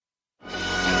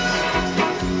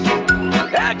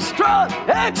Extra!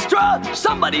 Extra!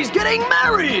 Somebody's getting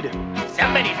married!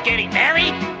 Somebody's getting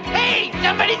married? Hey,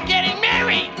 somebody's getting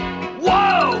married!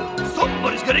 Whoa!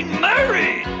 Somebody's getting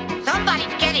married!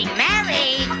 Somebody's getting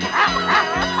married!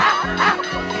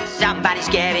 Somebody's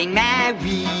getting married.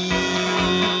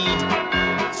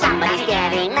 Somebody's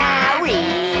getting married!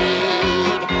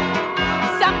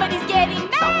 Somebody's getting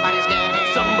married. Somebody's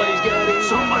getting... Somebody's getting...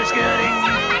 Somebody's getting...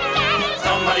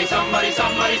 Somebody, somebody,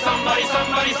 somebody, somebody,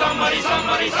 somebody, somebody,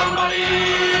 somebody, somebody.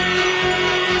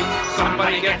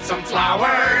 Somebody get some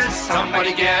flowers,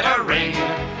 somebody get a ring,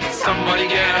 somebody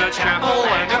get a chapel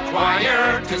and a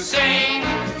choir to sing,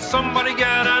 somebody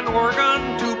get an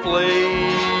organ to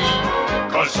play.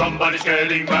 'Cause somebody's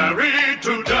getting married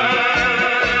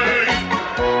today.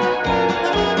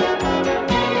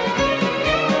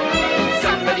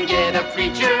 Somebody get a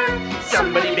preacher,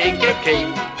 somebody bake a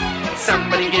cake.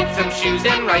 Somebody get some shoes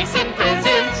and rice and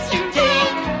presents to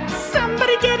take.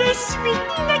 Somebody get a sweet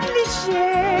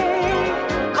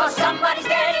negligee. 'Cause somebody's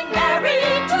getting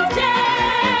married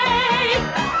today.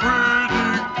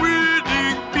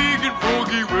 Wedding, big and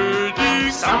froggy wedding.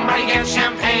 Somebody get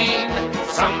champagne,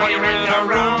 somebody rent a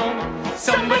room.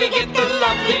 Somebody get the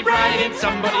lovely bride and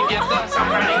somebody get the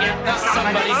somebody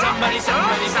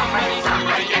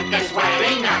get this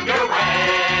wedding underway.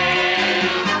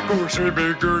 Gosh, I'm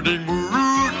a girding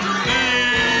mood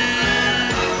today.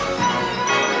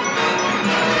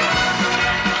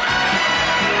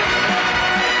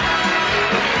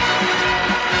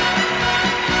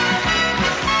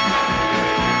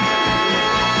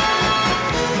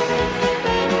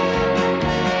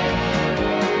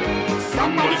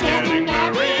 Somebody's getting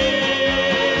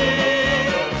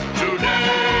married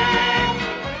today.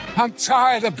 I'm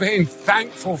tired of being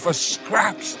thankful for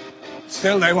scraps.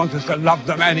 Still, they want us to love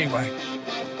them anyway.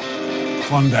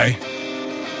 One day,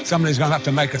 somebody's going to have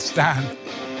to make a stand.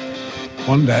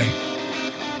 One day,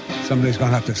 somebody's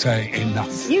going to have to say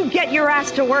enough. You get your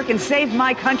ass to work and save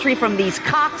my country from these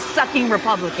cock-sucking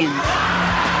Republicans.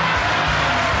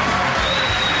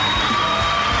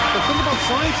 The thing about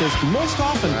science is, most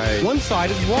often, one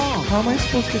side is wrong. How am I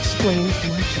supposed to explain to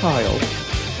my child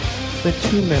that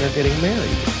two men are getting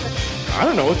married? I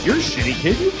don't know, it's your shitty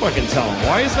kid. You fucking tell him.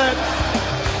 Why is that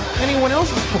anyone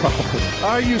else's problem?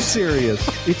 Are you serious?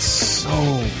 It's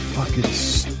so fucking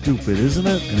stupid, isn't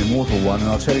it? An immortal one, and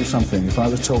I'll tell you something. If I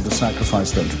was told to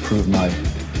sacrifice them to prove my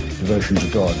devotion to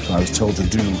God, if I was told to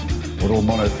do what all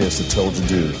monotheists are told to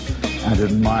do, and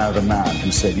admire the man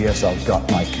who said, yes, I'll gut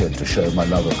my kid to show my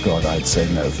love of God, I'd say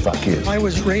no, fuck you. I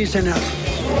was raised in a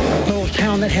little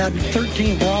town that had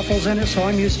 13 brothels in it, so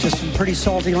I'm used to some pretty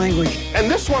salty language. And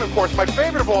this one, of course, my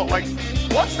favorite of all, like,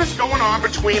 what's this going on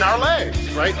between our legs,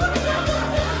 right?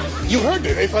 You heard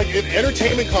it. It's like an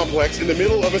entertainment complex in the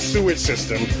middle of a sewage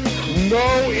system. No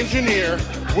engineer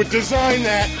would design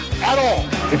that at all.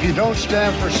 If you don't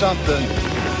stand for something,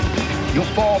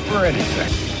 you'll fall for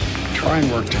anything. Try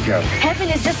and work together. Heaven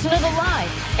is just another lie.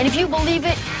 And if you believe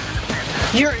it,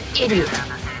 you're an idiot.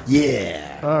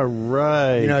 Yeah. All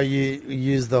right. You know, you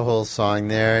used the whole song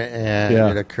there, and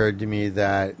it occurred to me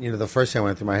that, the first thing that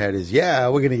went through my head is, we're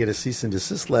going to get a cease and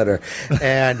desist letter.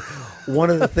 And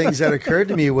one of the things that occurred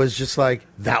to me was just like,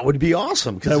 that would be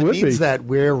awesome, because it means that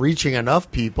we're reaching enough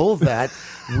people that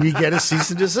we get a cease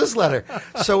and desist letter.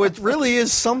 So it really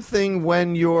is something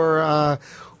when you're...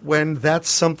 when that's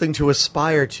something to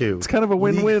aspire to. It's kind of a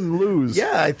win-win lose.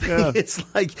 Yeah, I think it's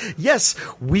like, yes,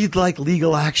 we'd like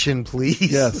legal action,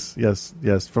 please.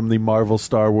 Yes. From the Marvel,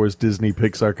 Star Wars, Disney,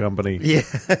 Pixar company. Yeah.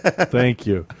 Thank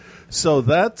you. So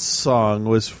that song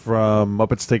was from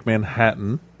Muppets Take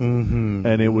Manhattan,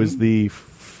 and it was the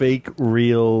fake,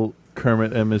 real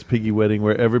Kermit and Miss Piggy wedding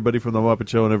where everybody from the Muppet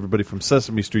Show and everybody from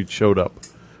Sesame Street showed up,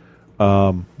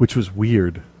 which was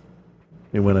weird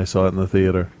when I saw it in the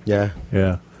theater. Yeah.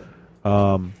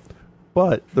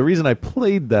 But the reason I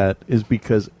played that is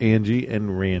because Angie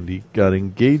and Randy got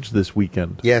engaged this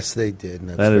weekend. Yes, they did. And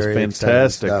that is very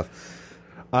fantastic stuff.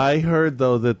 I heard,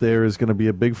 though, that there is going to be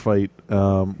a big fight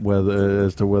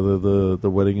as to whether the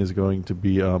wedding is going to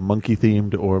be monkey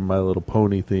themed or My Little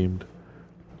Pony themed.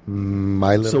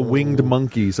 So winged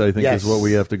monkeys, I think, is what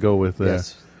we have to go with there.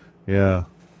 Yes. Yeah.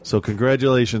 So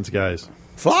congratulations, guys.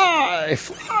 Fly!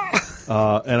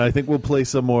 And I think we'll play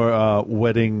some more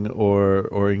wedding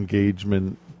or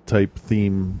engagement type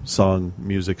theme song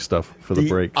music stuff for the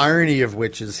break. Irony of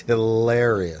which is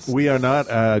hilarious. We are not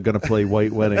going to play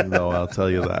White Wedding, though, I'll tell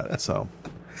you that. So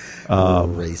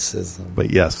racism. But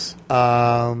yes.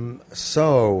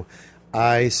 So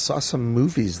I saw some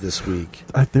movies this week.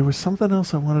 There was something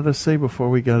else I wanted to say before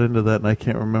we got into that, and I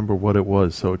can't remember what it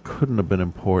was, so it couldn't have been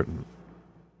important.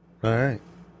 All right.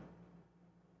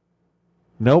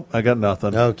 Nope, I got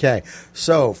nothing. Okay,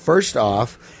 so first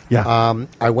off,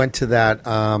 I went to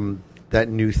that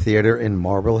new theater in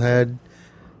Marblehead.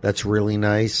 That's really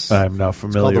nice. I'm not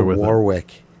familiar it's with called the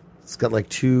Warwick. It's got like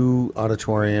 2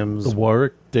 auditoriums. The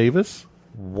Warwick Davis?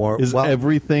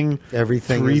 Everything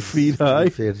 3 feet high?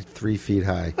 3 feet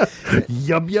high.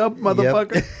 Yub yub,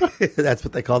 motherfucker. Yep. That's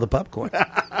what they call the popcorn.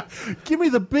 Give me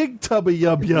the big tub of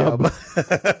yub yub.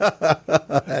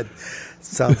 That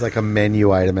sounds like a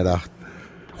menu item at a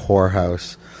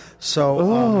whorehouse.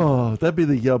 So, that'd be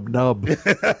the yub nub.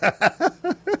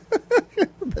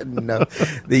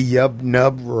 the yub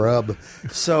nub rub.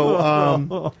 So I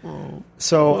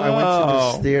went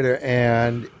to this theater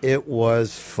and it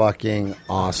was fucking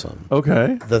awesome.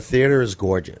 Okay. The theater is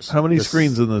gorgeous. How many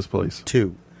screens in this place?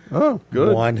 2. Oh,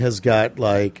 good. One has got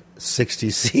like 60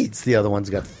 seats. The other one's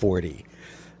got 40.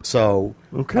 So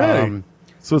okay.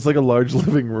 So it's like a large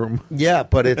living room. Yeah,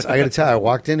 but it's, I got to tell you, I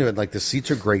walked into it, like the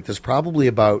seats are great. There's probably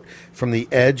about, from the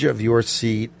edge of your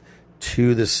seat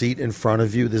to the seat in front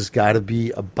of you, there's got to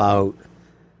be about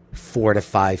 4 to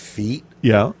 5 feet.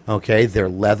 Yeah. Okay, they're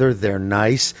leather, they're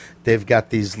nice. They've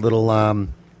got these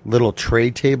little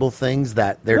tray table things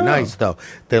that, they're nice though.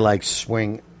 They like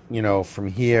swing, from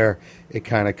here, it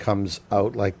kind of comes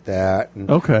out like that. And,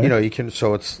 okay. You can,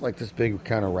 so it's like this big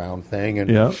kind of round thing.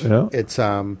 And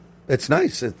it's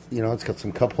nice. It's got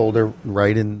some cup holder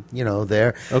right in,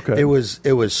 there. Okay. It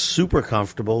was super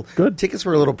comfortable. Good. Tickets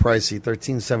were a little pricey,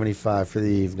 $13.75 for the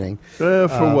evening. For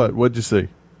what? What'd you see?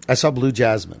 I saw Blue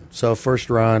Jasmine. So first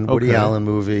run, Woody Allen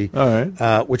movie. All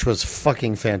right. Which was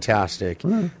fucking fantastic.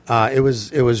 Right. It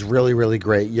was really, really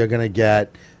great. You're gonna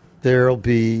there'll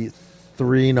be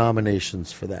 3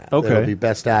 nominations for that. Okay. There'll be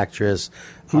Best Actress.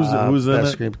 Who's in Best it?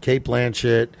 Screen, Cate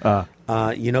Blanchett.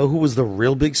 You know who was the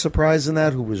real big surprise in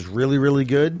that? Who was really, really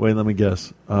good? Wait, let me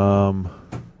guess.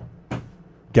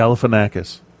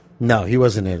 Galifianakis. No, he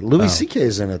wasn't in it. Louis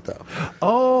C.K.'s in it, though.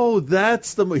 Oh,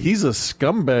 that's he's a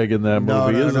scumbag in that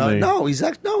movie, isn't he? No, he's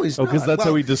not. Because that's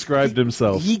how he described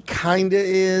himself. He kind of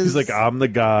is. He's like, I'm the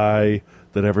guy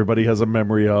that everybody has a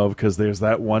memory of because there's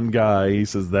that one guy. He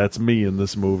says, that's me in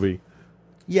this movie.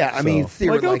 Yeah, I mean,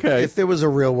 theoretically, if there was a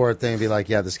real world thing, it'd be like,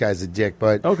 yeah, this guy's a dick.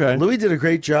 But Louis did a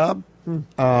great job.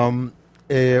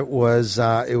 It was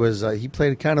he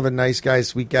played kind of a nice guy,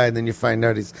 sweet guy, and then you find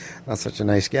out he's not such a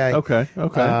nice guy. Okay.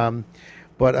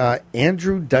 But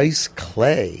Andrew Dice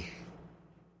Clay,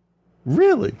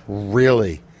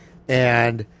 really,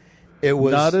 and it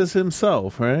was not as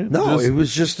himself, right? No, it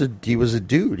was just he was a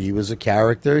dude. He was a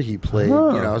character. He played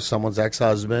someone's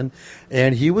ex-husband,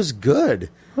 and he was good.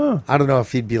 I don't know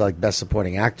if he'd be like best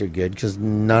supporting actor good because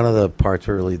none of the parts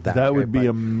were really that. That would be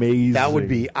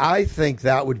amazing. I think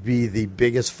that would be the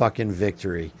biggest fucking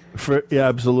victory.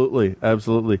 Absolutely.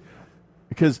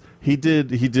 Because he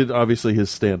did obviously his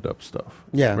stand-up stuff.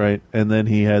 Yeah. Right? And then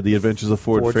he had The Adventures of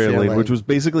Ford Fairlane, which was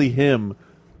basically him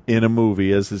in a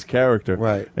movie as his character.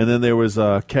 Right. And then there was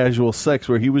Casual Sex,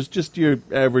 where he was just your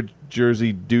average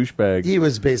Jersey douchebag. He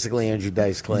was basically Andrew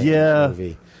Dice Clay in the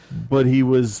movie. But he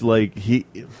was like he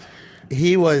was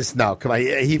he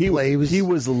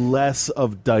was less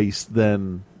of Dice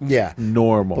than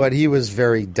normal. But he was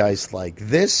very Dice like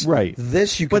this. Right.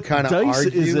 This you could kind of argue Dice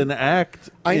is an act.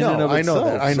 I know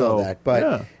that.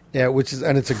 But which is,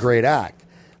 and it's a great act.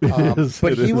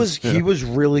 But he was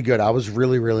really good. I was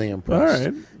really, really impressed.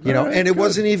 All right. And it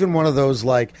wasn't even one of those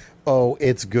like, oh,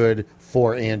 it's good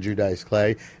for Andrew Dice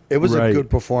Clay. It was a good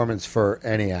performance for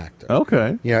any actor.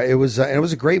 Okay. It was and it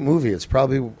was a great movie. It's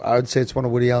probably, I would say it's one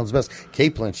of Woody Allen's best.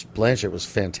 Cate Blanchett was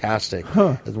fantastic.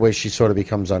 The way she sort of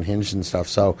becomes unhinged and stuff.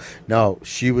 So, no,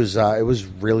 she was, it was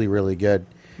really, really good.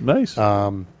 Nice.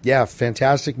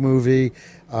 Fantastic movie.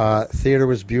 Theater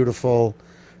was beautiful.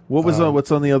 What was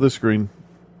what's on the other screen?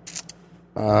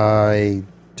 I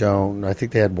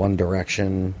think they had One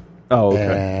Direction. Oh,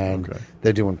 okay. And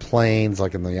they're doing Planes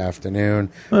like in the afternoon.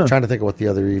 I'm trying to think of what the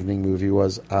other evening movie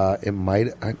was. I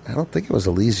don't think it was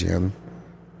Elysium.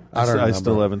 I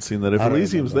still haven't seen that. If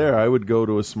Elysium's there, I would go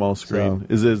to a small screen. So,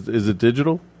 is it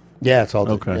digital? Yeah, it's all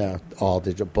all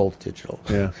digital, both digital.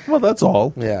 Yeah. Well, that's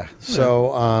all. Yeah.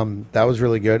 So that was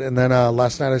really good. And then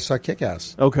last night I saw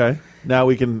Kick-Ass. Okay. Now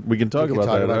we can talk about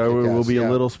that. We'll be a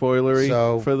little spoilery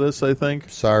for this, I think.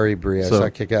 Sorry, Bree. I saw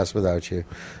Kick-Ass without you.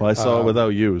 Well, I saw it without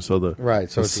you, so the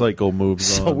cycle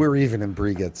moves on. So we're even, and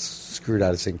Bree gets screwed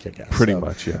out of seeing Kick-Ass. Pretty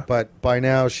much, yeah. But by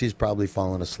now she's probably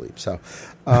fallen asleep. So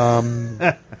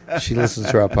she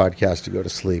listens to our podcast to go to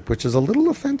sleep, which is a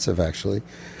little offensive, actually.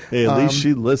 Hey, at least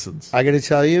she listens. I got to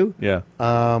tell you. Yeah.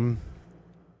 I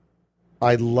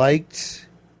liked.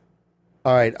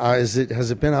 All right. Has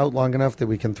it been out long enough that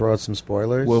we can throw out some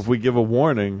spoilers? Well, if we give a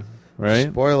warning, right?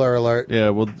 Spoiler alert. Yeah,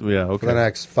 okay. For the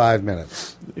next 5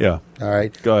 minutes. Yeah. All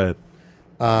right. Go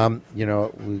ahead. You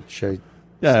know, we should.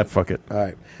 Yeah, fuck it. All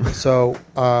right. So,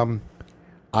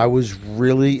 I was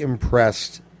really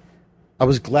impressed. I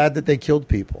was glad that they killed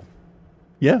people.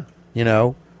 Yeah. You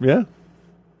know? Yeah.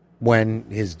 When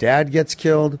his dad gets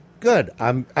killed, good.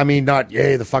 I mean, not,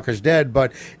 yay, the fucker's dead,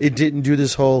 but it didn't do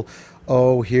this whole,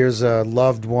 oh, here's a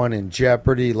loved one in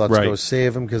jeopardy, let's go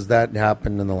save him, because that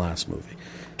happened in the last movie.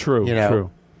 True, you know?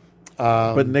 true.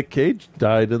 But Nick Cage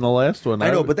died in the last one.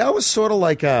 I know, but that was sort of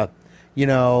like a, you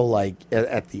know, like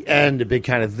at the end, a big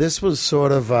kind of, this was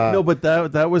sort of... no, but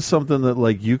that was something that,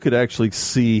 like, you could actually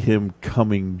see him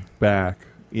coming back,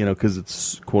 you know, because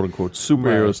it's quote-unquote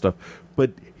superhero stuff.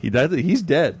 But he's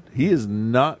dead. He is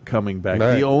not coming back.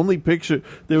 Right. The only picture,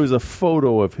 there was a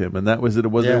photo of him, and that was it. It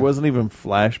wasn't even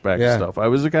flashback stuff. I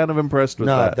was kind of impressed with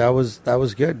that. No, that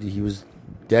was good. He was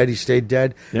dead. He stayed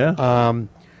dead. Yeah.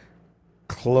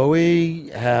 Chloe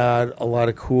had a lot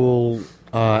of cool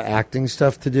acting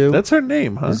stuff to do. That's her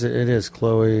name, huh? It is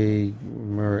Chloe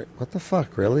Moretz. What the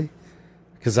fuck, really?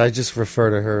 Because I just refer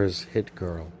to her as Hit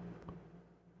Girl.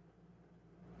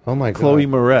 Oh my god, Chloe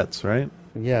Moretz, right?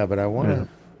 Yeah, but I want to.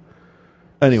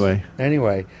 Anyway,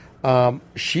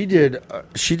 she did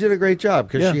a great job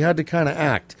because she had to kind of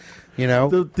act. You know,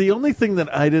 the only thing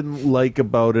that I didn't like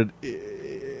about it,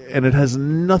 and it has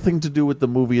nothing to do with the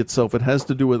movie itself. It has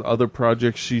to do with other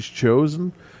projects she's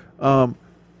chosen. There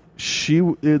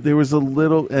was a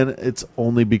little, and it's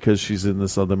only because she's in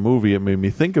this other movie. It made me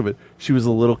think of it. She was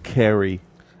a little Carrie.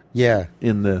 Yeah,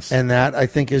 in this, and that I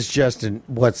think is just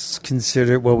what's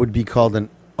considered what would be called an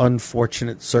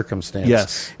unfortunate circumstance.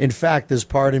 Yes. In fact, there's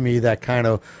part of me that kind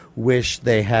of wish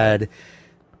they had,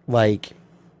 like,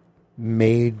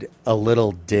 made a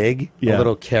little dig, a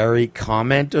little Carrie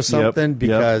comment or something,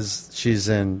 because she's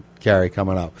in Carrie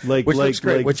coming up, which looks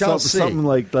great. Which I'll see. Something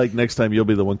like next time you'll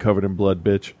be the one covered in blood,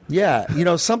 bitch. Yeah, you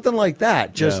know, something like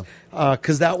that. Just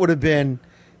because that would have been.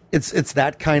 It's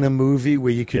that kind of movie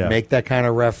where you could make that kind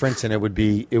of reference and it would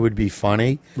be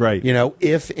funny, right? You know,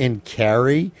 if in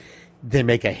Carrie they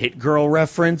make a Hit Girl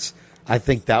reference, I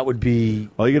think that would be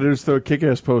all you got to do is throw a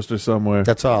Kick-Ass poster somewhere.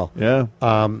 That's all. Yeah.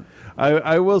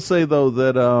 I will say though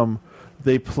that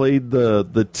they played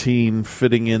the teen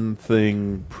fitting in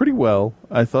thing pretty well.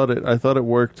 I thought it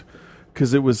worked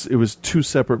because it was two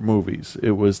separate movies.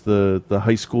 It was the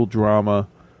high school drama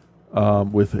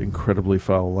with incredibly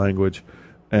foul language.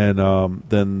 And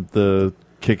then the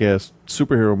Kick-Ass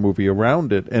superhero movie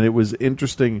around it. And it was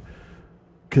interesting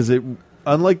because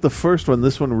unlike the first one,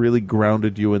 this one really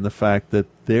grounded you in the fact that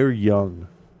they're young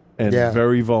and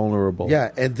very vulnerable.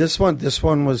 Yeah, and this one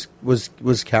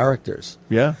was characters.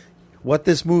 Yeah. What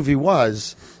this movie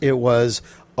was, it was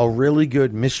a really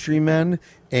good Mystery Men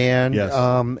and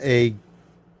a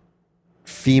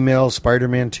female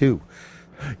Spider-Man 2.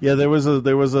 Yeah, there was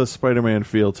a Spider-Man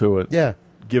feel to it. Yeah.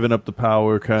 Giving up the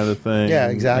power kind of thing. Yeah,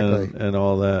 exactly. And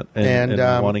all that. And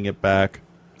wanting it back.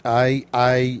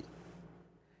 I'm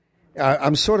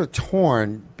sort of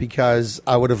torn because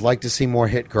I would have liked to see more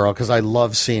Hit Girl because I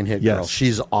love seeing Hit Girl.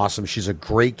 She's awesome. She's a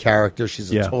great character.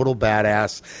 She's a total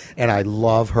badass. And I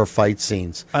love her fight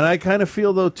scenes. And I kind of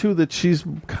feel, though, too, that she's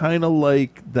kind of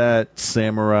like that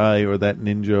samurai or that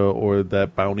ninja or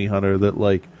that bounty hunter that,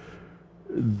 like,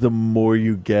 the more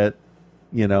you get,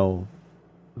 you know...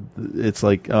 It's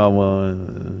like, oh, well,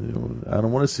 I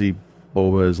don't want to see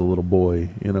Boba as a little boy,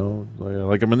 you know,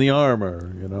 like I'm in the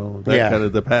armor, you know, that kind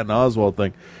of the Patton Oswalt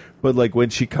thing. But like when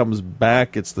she comes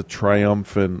back, it's the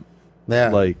triumphant,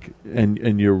 like,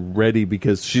 and you're ready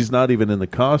because she's not even in the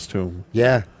costume.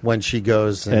 Yeah, when she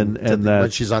goes when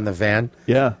she's on the van.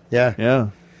 Yeah.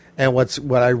 And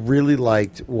what I really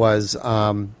liked was,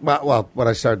 what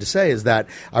I started to say is that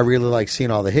I really like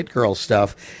seeing all the Hit Girl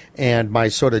stuff, and my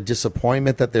sort of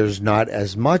disappointment that there's not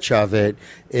as much of it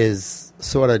is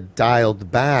sort of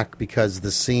dialed back because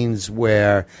the scenes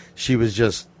where she was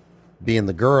just being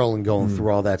the girl and going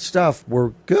through all that stuff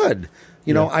were good.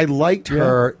 You know, I liked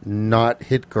her not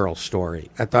Hit Girl story.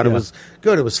 I thought it was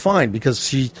good. It was fine because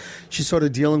she's sort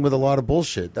of dealing with a lot of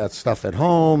bullshit, that stuff at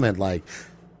home and like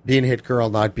being Hit Girl,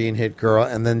 not being Hit Girl,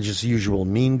 and then just usual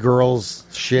Mean Girls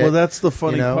shit. Well, that's the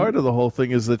funny part of the whole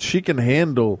thing is that she can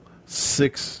handle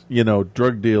 6,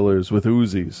 drug dealers with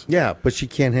Uzis. Yeah, but she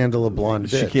can't handle a blonde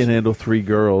bitch. She can't handle 3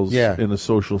 girls in a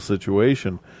social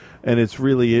situation. And it's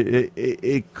really,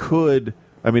 it could,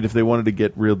 I mean, if they wanted to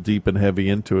get real deep and heavy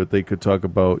into it, they could talk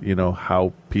about,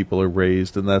 how people are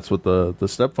raised, and that's what the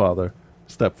stepfather,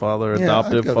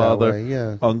 adoptive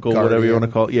father, uncle, guardian. Whatever you want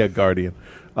to call it. Yeah, guardian.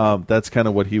 That's kind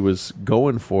of what he was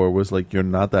going for, was like, you're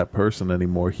not that person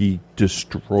anymore. He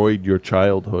destroyed your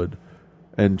childhood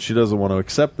and she doesn't want to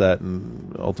accept that,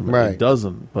 and ultimately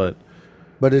doesn't. But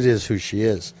it is who she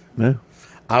is. Yeah,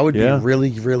 I would be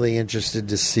really, really interested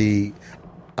to see.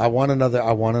 I want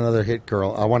another Hit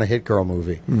Girl. I want a Hit Girl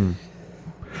movie.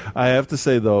 I have to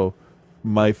say though,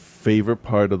 my favorite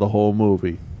part of the whole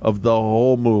movie,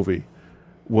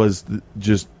 was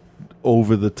just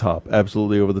over the top,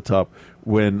 absolutely over the top,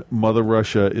 when Mother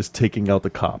Russia is taking out the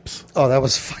cops. Oh, that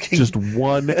was fucking... Just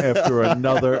one after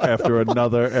another, after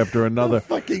another. The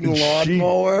fucking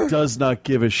lawnmower. She does not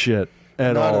give a shit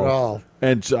at all. Not at all.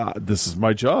 And this is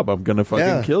my job. I'm going to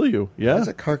fucking kill you. Yeah.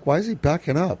 Why is he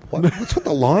backing up? What's with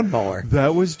the lawnmower?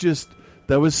 That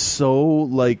was so,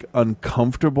 like,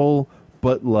 uncomfortable,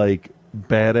 but, like,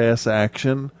 badass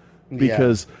action.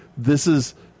 Because this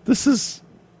is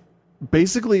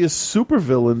basically a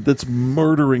supervillain that's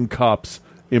murdering cops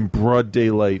in broad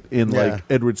daylight in like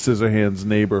Edward Scissorhands'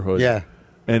 neighborhood. Yeah,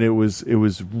 and it was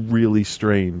really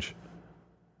strange.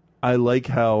 I like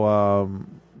how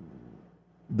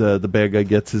the bad guy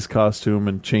gets his costume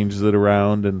and changes it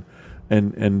around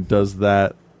and does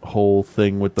that whole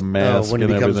thing with the mask when he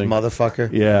and becomes everything.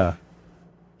 motherfucker. Yeah,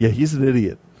 he's an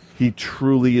idiot. He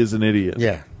truly is an idiot.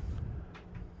 Yeah.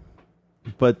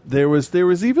 But there was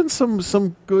even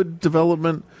some good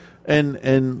development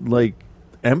and like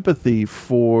empathy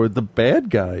for the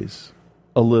bad guys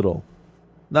a little.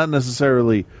 Not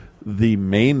necessarily the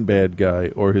main bad guy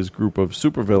or his group of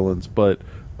supervillains, but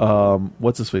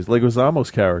what's his face? Leguizamo's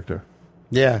character.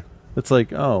 Yeah. It's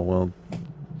like, oh, well,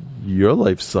 your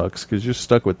life sucks because you're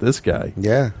stuck with this guy.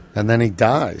 Yeah. And then he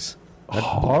dies.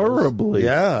 Horribly.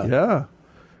 Yeah. Yeah.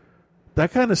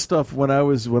 That kind of stuff when I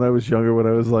was younger, when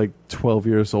I was like 12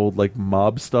 years old, like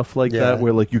mob stuff like that,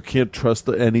 where like you can't trust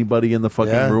anybody in the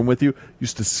fucking room with you,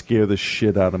 used to scare the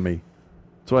shit out of me.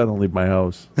 That's why I don't leave my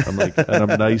house. I'm like, and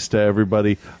I'm nice to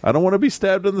everybody. I don't want to be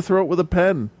stabbed in the throat with a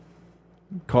pen.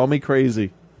 Call me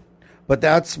crazy. But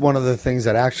that's one of the things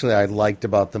that actually I liked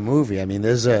about the movie. I mean,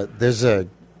 there's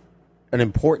an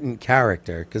important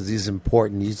character because he's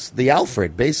important. He's the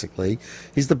Alfred, basically.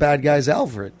 He's the bad guy's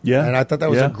Alfred. Yeah. And I thought that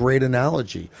was a great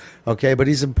analogy. Okay, but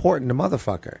he's important to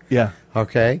motherfucker. Yeah.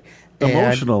 Okay?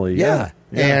 Emotionally, yeah.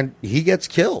 And he gets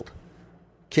killed.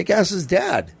 Kick-Ass's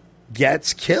dad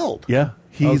gets killed. Yeah.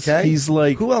 He's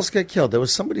like... Who else got killed? There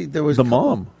was somebody... The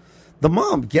mom. The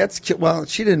mom gets killed. Well,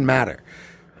 she didn't matter.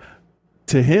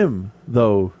 To him,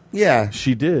 though... Yeah.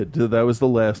 She did. That was the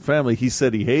last family. He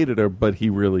said he hated her, but he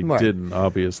really didn't,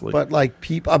 obviously. But like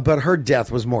but her death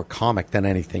was more comic than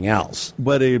anything else.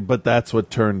 But that's what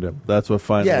turned him. That's what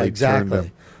finally turned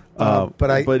him.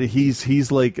 But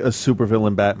he's like a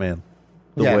supervillain Batman.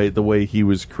 The way he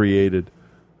was created.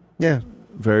 Yeah.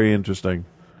 Very interesting.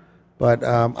 But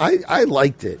I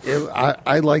liked it.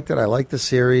 I liked it. I liked the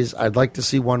series. I'd like to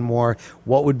see one more.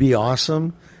 What would be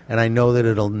awesome? And I know that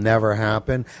it'll never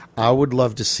happen. I would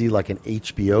love to see like an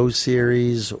HBO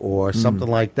series or something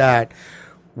like that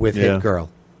with Hit Girl.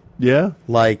 Yeah.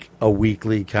 Like a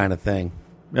weekly kind of thing.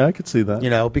 Yeah, I could see that. You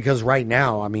know, because right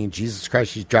now, I mean, Jesus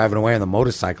Christ, she's driving away on the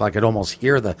motorcycle. I could almost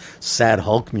hear the sad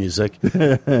Hulk music.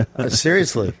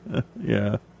 Seriously.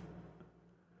 Yeah.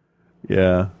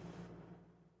 Yeah.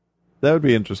 That would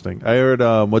be interesting. I heard,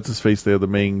 what's his face there, the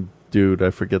main dude,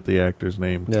 I forget the actor's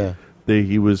name. Yeah.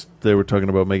 They were talking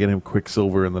about making him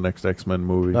Quicksilver in the next X-Men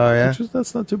movie. Oh, yeah?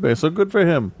 That's not too bad. So good for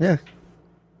him. Yeah.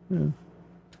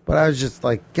 But I was just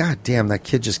like, God damn, that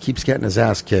kid just keeps getting his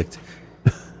ass kicked.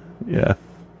 Yeah.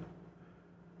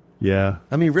 Yeah.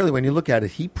 I mean, really, when you look at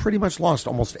it, he pretty much lost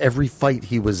almost every fight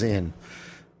he was in.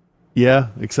 Yeah,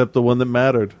 except the one that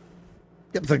mattered.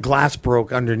 Yep, the glass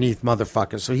broke underneath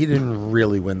motherfucker, so he didn't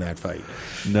really win that fight.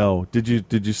 No. Did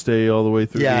you stay all the way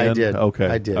through the end? I did. Okay.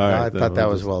 I did. Right, I thought that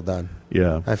was well done.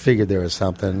 Yeah. I figured there was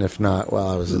something. If not, well,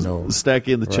 I was in no Stacky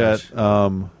in the rush. chat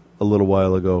a little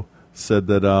while ago said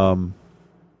that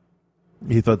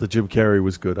he thought that Jim Carrey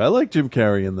was good. I like Jim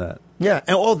Carrey in that. Yeah.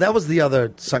 And, that was the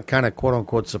other kind of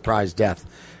quote-unquote surprise death.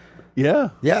 Yeah.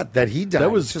 Yeah, that he died.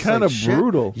 That was kind of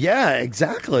brutal. Yeah,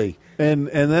 exactly. And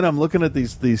then I'm looking at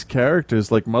these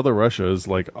characters, like Mother Russia is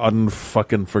like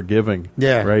unfucking forgiving.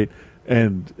 Yeah. Right?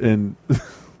 And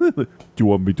do you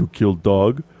want me to kill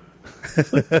dog?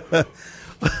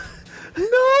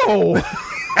 No.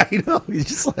 I know. He's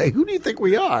just like, who do you think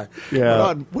we are?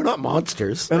 Yeah. We're not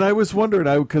monsters. And I was wondering,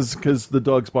 because the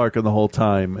dog's barking the whole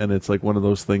time, and it's like one of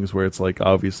those things where it's like,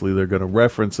 obviously they're going to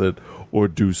reference it or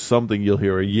do something. You'll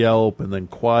hear a yelp and then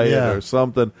quiet or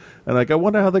something. And like, I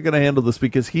wonder how they're going to handle this,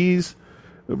 because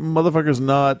motherfucker's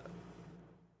not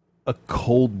a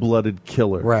cold-blooded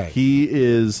killer. Right. He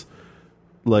is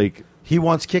like... He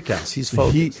wants kick-ass. He's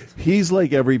focused. He's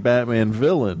like every Batman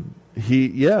villain.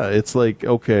 it's like,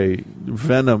 okay,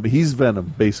 Venom, he's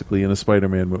Venom basically in a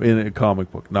Spider-Man movie, in a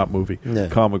comic book, not movie,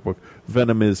 comic book.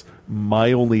 Venom is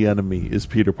my only enemy is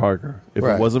Peter Parker. If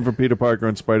it wasn't for Peter Parker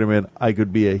and Spider-Man, I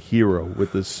could be a hero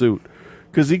with this suit,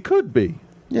 because he could be.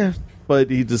 Yeah, but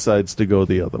he decides to go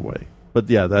the other way. But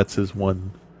yeah, that's his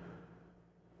one.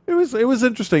 It was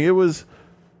interesting. It was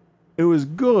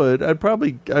good. I'd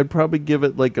probably give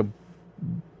it like a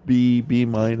B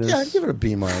minus. Yeah, I'd give it a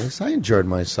B minus. I enjoyed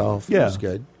myself. Yeah. It was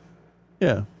good.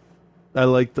 Yeah, I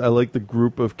liked the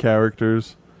group of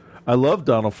characters. I love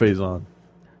Donald Faison.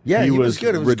 Yeah, he was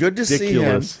good. It was good to see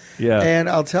him. Yeah, and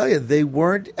I'll tell you, they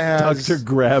weren't as Dr.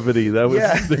 Gravity. That was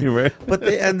his thing, right? But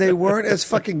they weren't as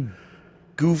fucking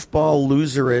goofball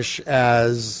loserish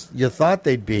as you thought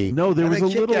they'd be. No, there was a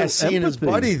little seeing his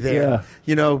buddy there. Yeah.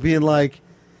 You know, being like,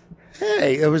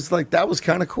 hey, it was like that was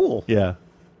kind of cool. Yeah.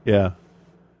 There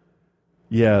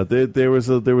was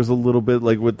a little bit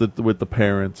like with the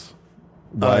parents,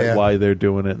 why they're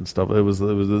doing it and stuff. It was a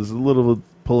little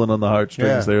pulling on the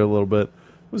heartstrings there a little bit.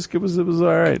 It was all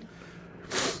right.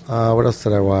 What else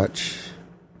did I watch?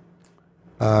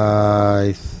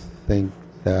 I think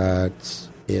that's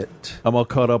it. I'm all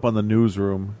caught up on the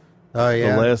Newsroom. Oh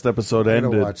yeah, the last episode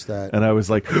ended. Watch that. And I was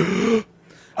like, did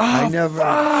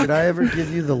I ever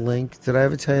give you the link? Did I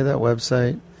ever tell you that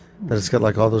website that it's got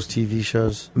like all those TV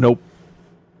shows? Nope,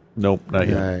 not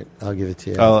yet. All right, I'll give it to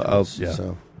you. I'll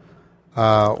So,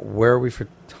 where are we for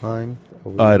time?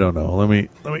 I don't know. Let me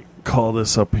call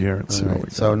this up here and see.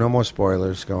 Right. So no more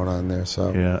spoilers going on there.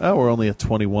 So we're only at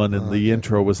 21, and the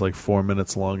intro was like 4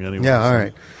 minutes long anyway. Yeah, all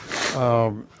right.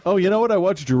 You know what? I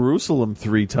watched Jerusalem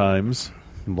 3 times.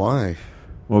 Why?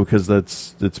 Well, because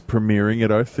it's premiering at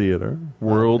our theater,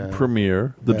 world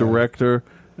premiere. The director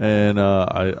and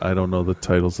I don't know the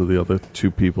titles of the other 3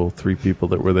 people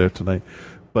that were there tonight.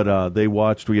 But they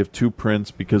watched. We have 2 prints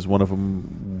because one of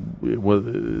them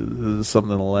was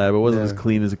something in the lab. It wasn't as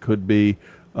clean as it could be.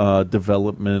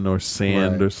 Development or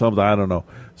sand or something. I don't know.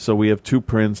 So we have 2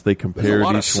 prints. They compared There's a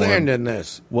lot each of sand one. in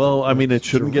this. Well, I mean, it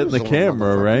shouldn't get in the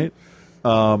camera, right?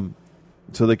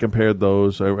 So they compared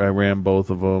those. I ran both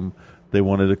of them. They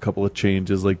wanted a couple of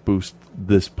changes, like boost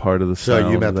this part of the sound.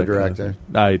 So you met the director?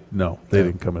 No, they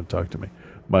didn't come and talk to me.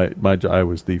 I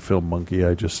was the film monkey.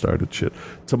 I just started shit.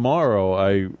 Tomorrow,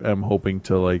 I am hoping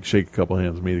to like shake a couple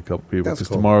hands, meet a couple people, because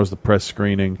tomorrow's the press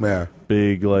screening. Yeah,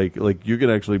 big like you can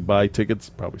actually buy tickets.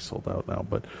 Probably sold out now,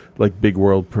 but like big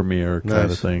world premiere kind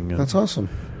of thing. That's awesome.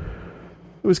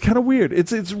 It was kind of weird.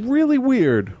 It's really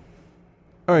weird.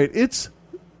 All right, it's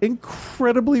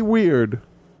incredibly weird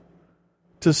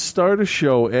to start a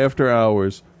show after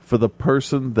hours for the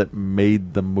person that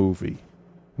made the movie.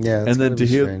 Yeah, and then to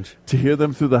hear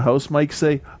them through the house mic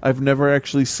say, "I've never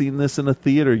actually seen this in a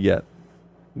theater yet."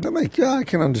 I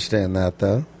can understand that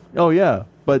though. Oh yeah,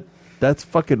 but that's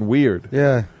fucking weird.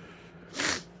 Yeah.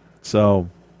 So,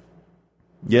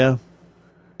 yeah,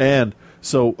 and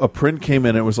so a print came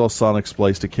in. It was all sonic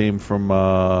spliced. It came from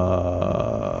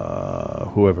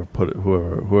whoever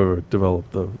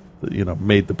developed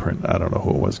made the print. I don't know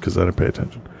who it was because I didn't pay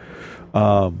attention.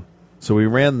 So we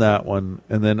ran that one,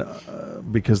 and then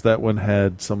because that one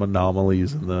had some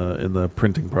anomalies in the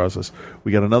printing process,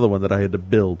 we got another one that I had to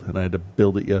build, and I had to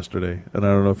build it yesterday. And I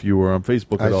don't know if you were on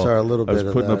Facebook at all. I saw a little bit of that. I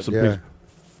was putting up some pictures.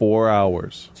 4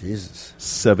 hours. Jesus.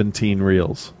 17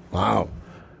 reels. Wow.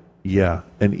 Yeah,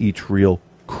 and each reel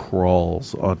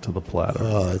crawls onto the platter.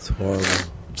 Oh, that's horrible.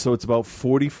 So it's about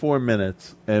 44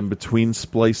 minutes, and between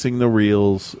splicing the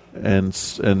reels and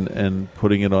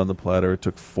putting it on the platter, it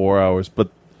took 4 hours. But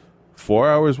 4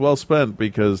 hours well spent,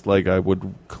 because like I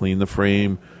would clean the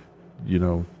frame,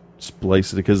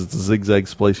 splice it, because it's a zigzag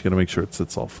splice. You got to make sure it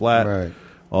sits all flat, right?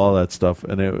 All that stuff,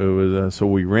 and it was so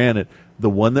we ran it. The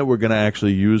one that we're going to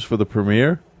actually use for the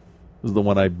premiere is the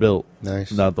one I built,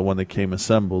 nice, not the one that came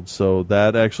assembled. So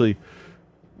that actually,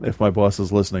 if my boss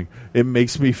is listening, it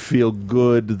makes me feel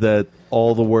good that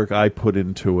all the work I put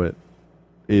into it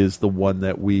is the one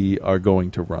that we are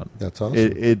going to run. That's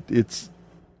awesome.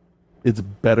 It's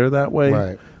better that way,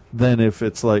 right, than if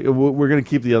it's like we're going to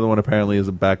keep the other one apparently as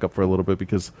a backup for a little bit,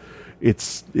 because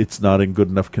it's not in good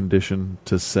enough condition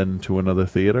to send to another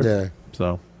theater. Yeah.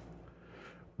 So,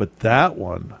 but that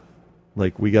one,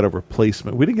 like, we got a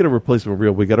replacement. We didn't get a replacement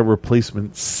reel. We got a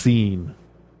replacement scene.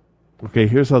 Okay,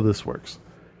 here's how this works.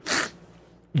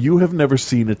 You have never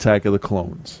seen Attack of the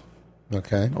Clones.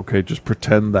 Okay. Okay, just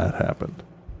pretend that happened.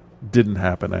 Didn't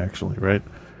happen, actually, right?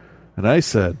 And I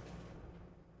said,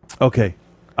 okay,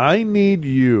 I need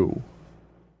you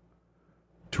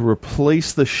to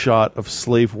replace the shot of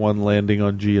Slave One landing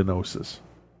on Geonosis.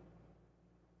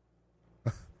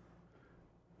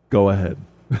 Go ahead.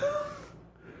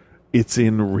 it's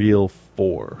in Reel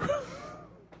 4.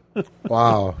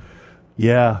 Wow.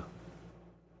 Yeah.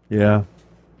 Yeah.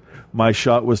 My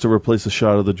shot was to replace a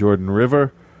shot of the Jordan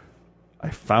River. I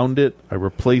found it. I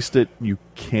replaced it. You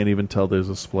can't even tell there's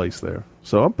a splice there.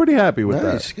 So I'm pretty happy with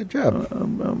that. Nice. Good job.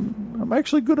 I'm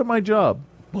actually good at my job.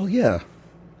 Well, yeah.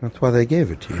 That's why they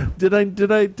gave it to you. Did I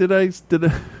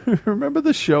remember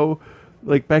the show,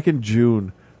 like back in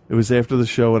June? It was after the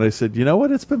show, and I said, you know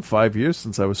what? It's been 5 years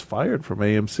since I was fired from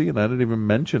AMC, and I didn't even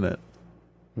mention it.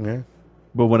 Yeah.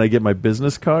 But when I get my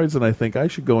business cards, and I think I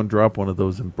should go and drop one of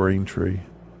those in Braintree.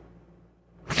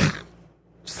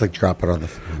 Just like drop it on the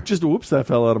floor. Just whoops, that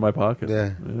fell out of my pocket. Yeah.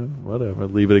 Whatever.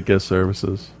 Leave it at guest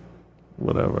services.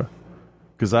 Whatever.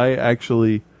 Because I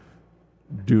actually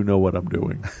do know what I'm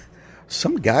doing.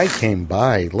 Some guy came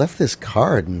by, left this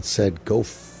card, and said, "Go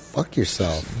fuck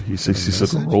yourself." He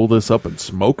said, "Roll this up and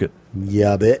smoke it."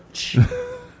 Yeah, bitch.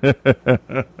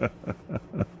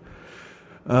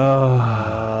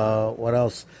 What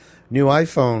else? New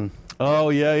iPhone. Oh,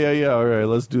 yeah. All right,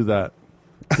 let's do that.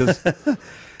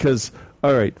 Because,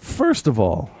 all right, first of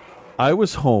all, I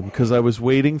was home because I was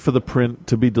waiting for the print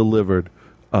to be delivered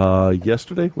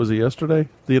yesterday. Was it yesterday,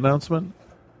 the announcement?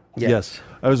 Yes.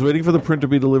 I was waiting for the print to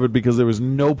be delivered because there was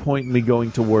no point in me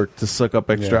going to work to suck up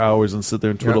extra hours and sit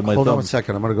there and twiddle my thumbs. Hold on 1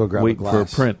 second. I'm going to go grab a glass. Wait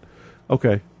for a print.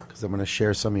 Okay. Because I'm going to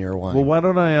share some of your wine. Well, why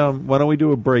don't we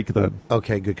do a break then?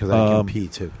 Okay, good, because I can pee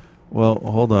too. Well,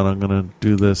 hold on. I'm going to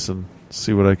do this and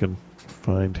see what I can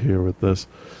find here with this.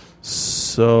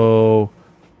 So,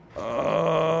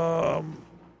 I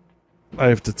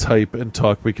have to type and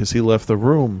talk because he left the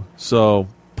room. So,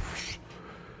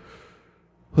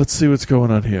 let's see what's going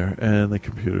on here. And the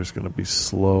computer's going to be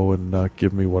slow and not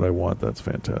give me what I want. That's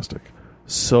fantastic.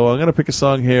 So, I'm going to pick a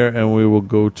song here and we will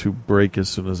go to break as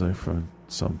soon as I find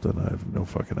something. I have no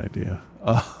fucking idea.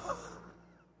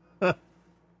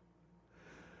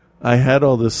 I had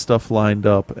all this stuff lined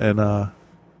up and,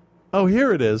 oh,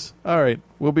 here it is. All right.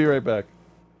 We'll be right back.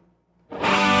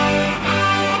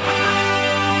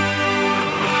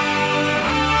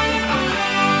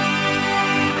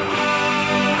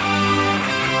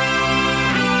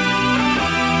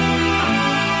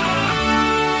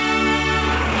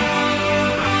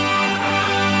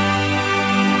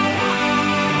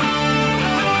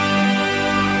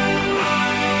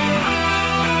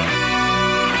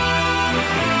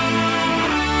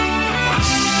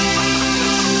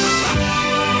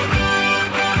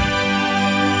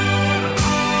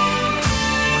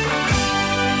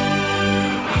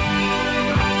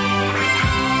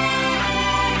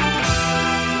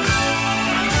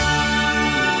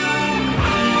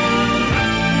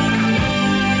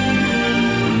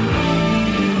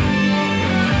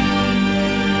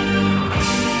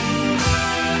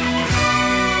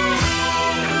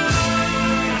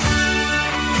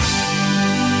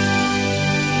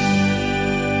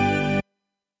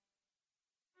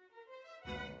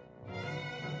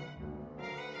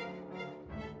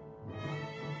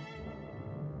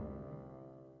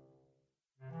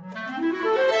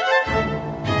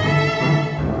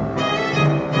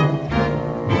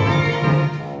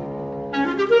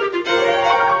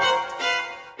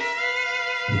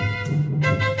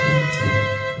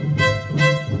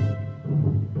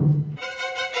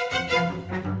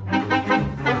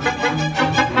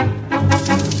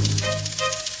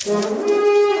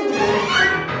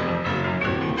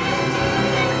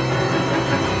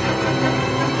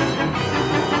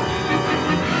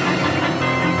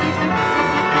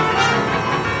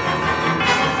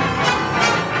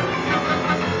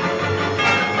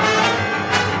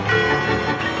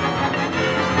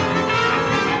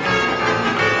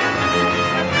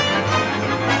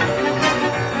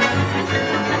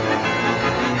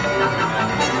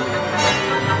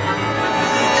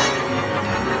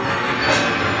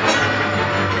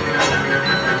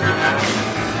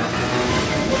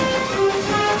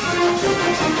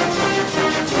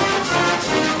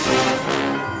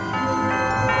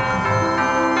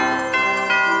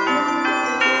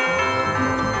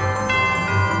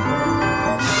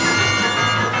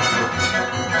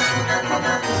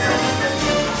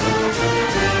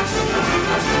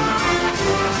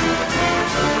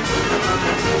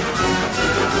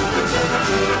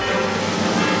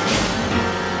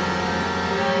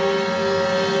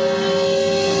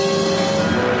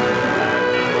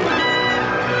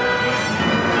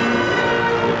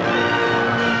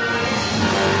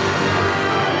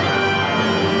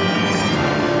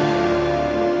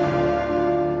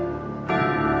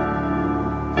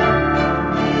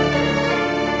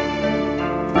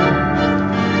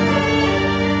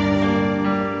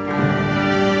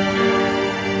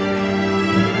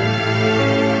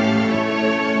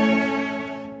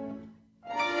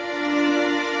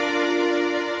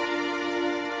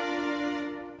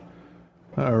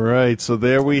 right, so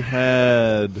there we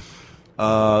had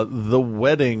The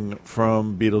Wedding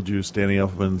from Beetlejuice, Danny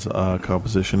Elfman's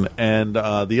composition, and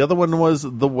the other one was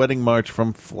The Wedding March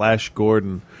from Flash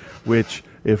Gordon, which,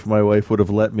 if my wife would have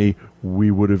let me,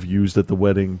 we would have used at the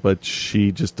wedding, but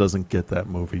she just doesn't get that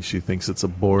movie. She thinks it's a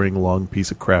boring, long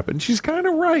piece of crap, and she's kind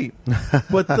of right.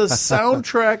 But the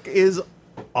soundtrack is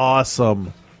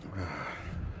awesome.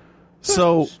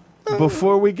 So,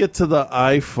 before we get to the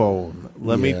iPhone,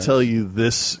 let me tell you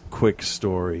this quick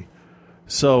story.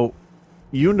 So,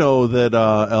 you know that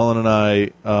Ellen and I,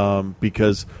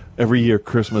 because every year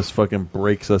Christmas fucking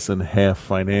breaks us in half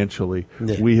financially,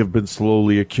 we have been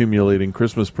slowly accumulating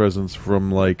Christmas presents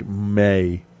from, like,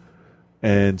 May.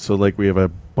 And so, like, we have a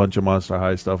bunch of Monster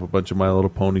High stuff, a bunch of My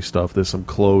Little Pony stuff. There's some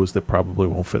clothes that probably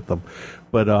won't fit them.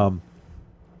 But,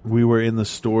 we were in the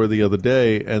store the other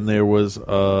day, and there was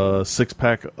a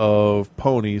 6-pack of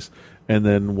ponies, and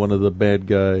then one of the bad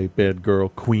girl,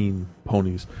 Queen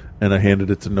ponies. And I handed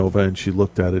it to Nova, and she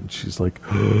looked at it, and she's like,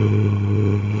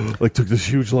 like took this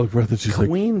huge long breath, and she's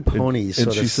Queen like, ponies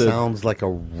and sort of sounds like a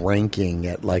ranking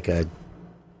at like a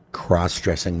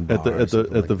cross-dressing bar at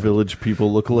the Village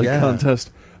People Look-Alike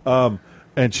contest. And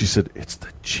she said, "It's the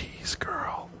Cheese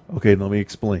Girl." Okay, let me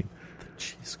explain.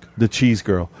 The Cheese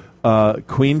Girl.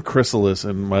 Queen Chrysalis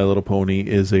in My Little Pony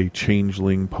is a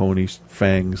changeling pony,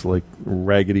 fangs like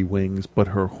raggedy wings, but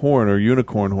her horn, or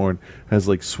unicorn horn, has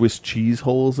like Swiss cheese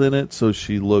holes in it, so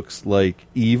she looks like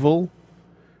evil.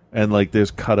 And like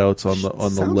there's cutouts on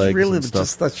the legs really and stuff.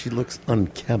 Just that she looks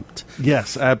unkempt.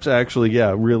 Yes, actually,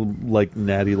 yeah, real like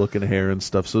natty looking hair and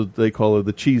stuff. So they call her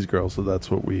the Cheese Girl. So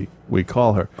that's what we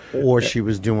call her. Or she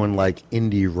was doing like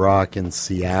indie rock in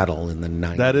Seattle in the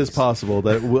 90s. That is possible.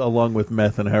 That along with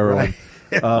meth and heroin.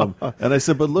 Right. And I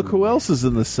said, but look who else is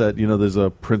in the set. You know, there's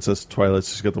a Princess Twilight.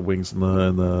 She's got the wings and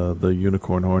the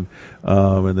unicorn horn.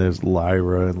 And there's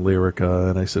Lyra and Lyrica.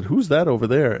 And I said, who's that over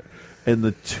there? And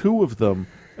the two of them,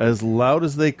 as loud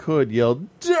as they could, yelled,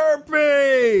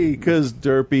 "Derpy!" Because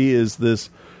Derpy is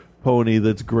this pony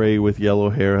that's gray with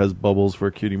yellow hair, has bubbles for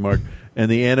a cutie mark.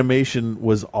 And the animation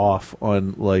was off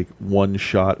on, like, one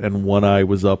shot, and one eye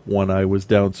was up, one eye was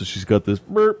down, so she's got this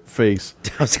burp face.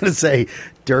 I was going to say,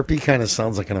 Derpy kind of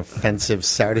sounds like an offensive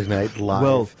Saturday Night Live.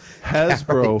 Well,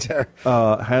 Hasbro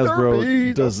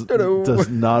does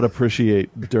not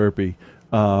appreciate Derpy.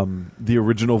 The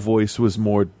original voice was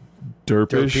more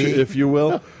derpish, if you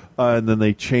will, and then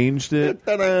they changed it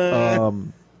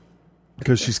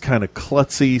because she's kind of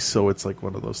klutzy, so it's like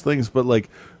one of those things. But like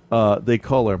they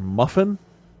call her Muffin,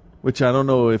 which I don't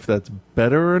know if that's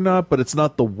better or not, but it's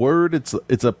not the word.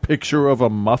 It's a picture of a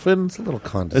muffin. It's a little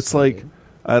condescending. It's like,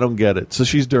 I don't get it. So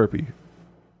she's Derpy.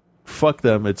 Fuck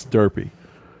them. It's Derpy.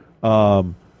 I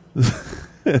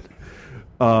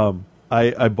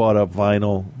bought a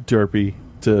vinyl Derpy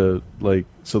to like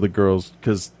so the girls,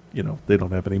 because you know they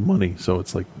don't have any money, so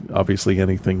it's like obviously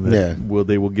anything that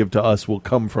they will give to us will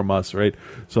come from us, right?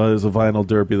 So there's a vinyl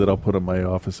Derpy that I'll put in my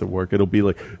office at work. It'll be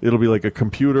like a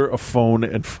computer, a phone,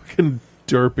 and fucking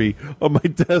Derpy on my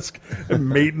desk. And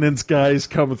maintenance guys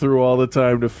come through all the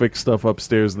time to fix stuff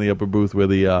upstairs in the upper booth where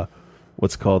the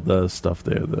what's called the stuff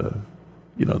there,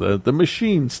 the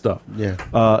machine stuff,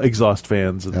 exhaust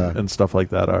fans and stuff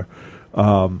like that are.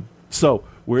 So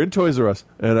we're in Toys R Us,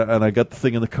 and I got the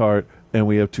thing in the cart, and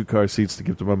we have 2 car seats to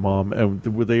give to my mom, and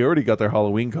they already got their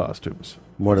Halloween costumes.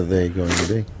 What are they going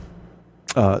to be?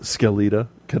 Skeleta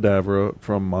Cadavra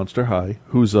from Monster High,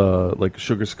 who's like a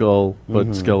sugar skull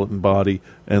but skeleton body,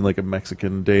 and like a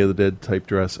Mexican Day of the Dead type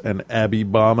dress, and Abby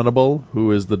Abominable,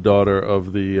 who is the daughter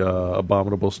of the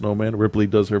Abominable Snowman. Ripley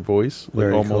does her voice, like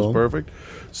Very almost cool. perfect.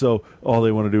 So all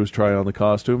they want to do is try on the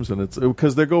costumes, and it's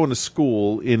because they're going to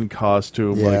school in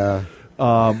costume. Yeah.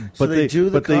 But so they do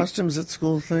the but costumes at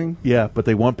school thing? Yeah, but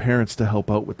they want parents to help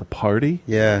out with the party.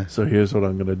 Yeah. So here's what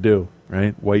I'm going to do,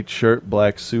 right? White shirt,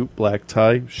 black suit, black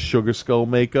tie, sugar skull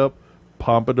makeup,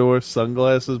 pompadour,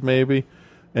 sunglasses maybe,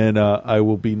 and I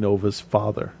will be Nova's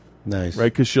father. Nice.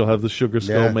 Right? Because she'll have the sugar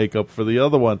skull makeup for the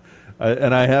other one.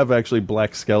 And I have actually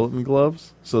black skeleton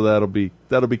gloves, so that'll be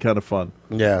kind of fun.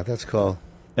 Yeah, that's cool.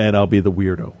 And I'll be the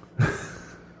weirdo.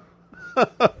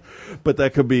 But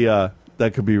that could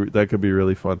be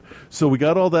really fun. So we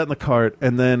got all that in the cart,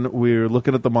 and then we're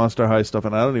looking at the Monster High stuff,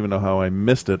 and I don't even know how I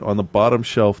missed it. On the bottom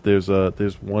shelf, there's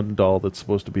one doll that's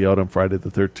supposed to be out on Friday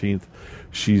the 13th.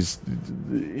 She's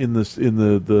in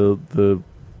the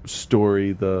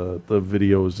story, the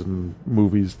videos and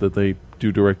movies that they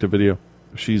do direct to video.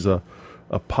 She's a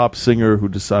pop singer who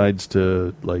decides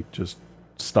to like just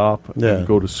stop and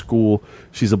go to school.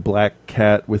 She's a black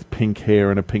cat with pink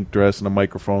hair and a pink dress and a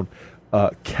microphone.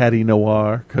 Catty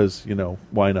Noir, because,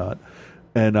 why not?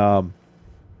 And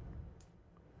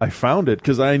I found it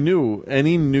because I knew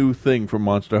any new thing from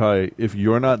Monster High, if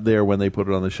you're not there when they put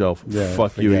it on the shelf,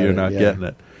 fuck you, you're not getting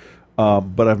it.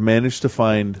 But I've managed to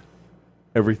find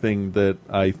everything that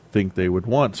I think they would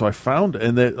want. So I found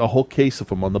a whole case of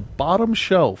them on the bottom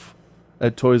shelf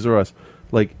at Toys R Us,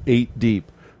 like 8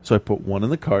 deep. So I put one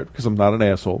in the cart because I'm not an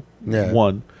asshole. Yeah.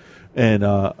 One. And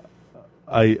and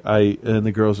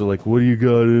the girls are like, "What do you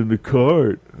got in the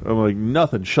cart?" I'm like,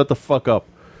 "Nothing. Shut the fuck up."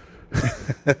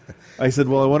 I said,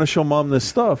 "Well, I want to show Mom this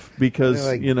stuff because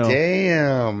like, you know."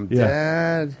 Damn,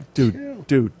 Dad,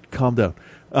 dude, calm down.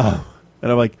 And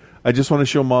I'm like, "I just want to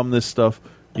show Mom this stuff,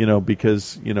 you know,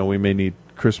 because you know we may need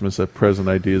Christmas present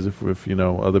ideas if you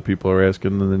know other people are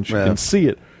asking, and then she can see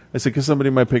it." I said, "Because somebody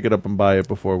might pick it up and buy it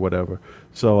before whatever."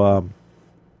 So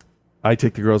I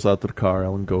take the girls out to the car.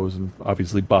 Ellen goes and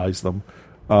obviously buys them.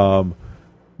 And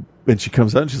she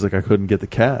comes out and she's like, "I couldn't get the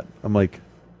cat." I'm like,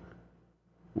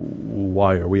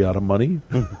 "Why? Are we out of money?"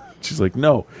 She's like,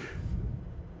 "No."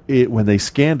 When they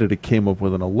scanned it, it came up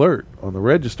with an alert on the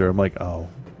register. I'm like, "Oh,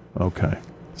 okay.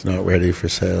 It's not ready for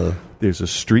sale." There's a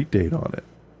street date on it.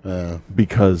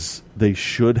 Because they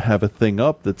should have a thing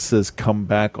up that says come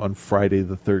back on Friday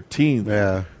the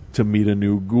 13th to meet a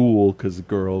new ghoul, because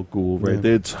ghoul, right?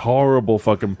 It's horrible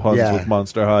fucking puns with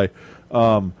Monster High.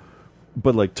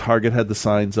 But like Target had the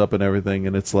signs up and everything,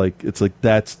 and it's like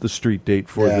that's the street date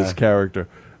for this character.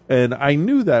 And I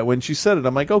knew that when she said it.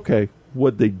 I'm like, okay,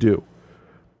 what'd they do?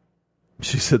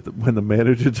 She said that when the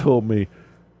manager told me,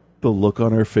 the look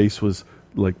on her face was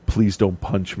like, please don't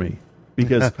punch me.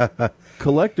 Because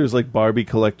collectors like Barbie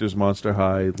collectors, Monster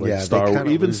High, like Star Wars,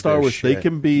 even Star Wars, they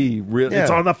can be real. It's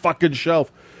on the fucking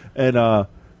shelf. And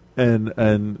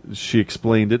she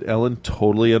explained it. Ellen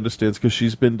totally understands because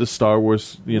she's been to Star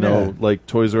Wars, you know, like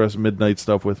Toys R Us midnight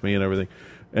stuff with me and everything.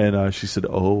 And she said,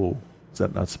 "Oh, is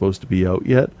that not supposed to be out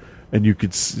yet?" And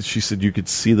she said you could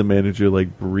see the manager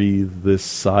like breathe this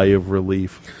sigh of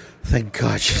relief. Thank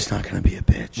God she's not going to be a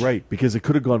bitch. Right, because it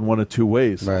could have gone one of two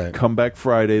ways. Right. Come back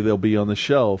Friday, they'll be on the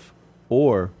shelf.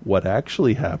 Or what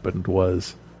actually happened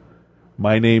was,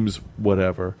 my name's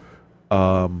whatever.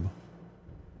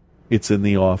 It's in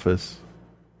the office.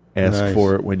 Ask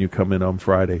for it when you come in on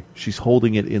Friday. She's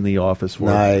holding it in the office for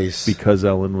me because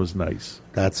Ellen was nice.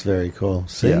 That's very cool.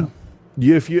 See? Yeah.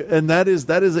 That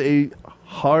is a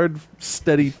hard,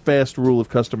 steady, fast rule of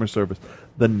customer service.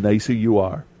 The nicer you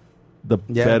are, the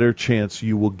better chance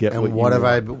you will get. And what have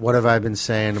I been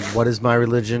saying? What is my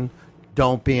religion?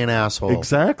 Don't be an asshole.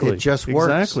 Exactly. It just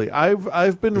works. Exactly.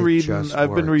 I've been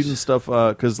reading stuff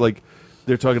because like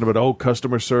they're talking about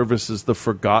customer service is the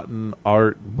forgotten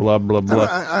art. Blah blah blah.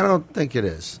 I don't think it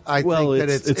is. I think that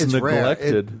it's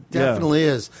neglected. Rare. It definitely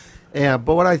is. Yeah.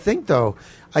 But what I think though,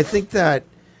 that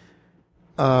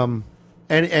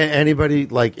anybody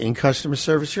like in customer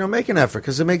service, you know, make an effort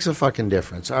because it makes a fucking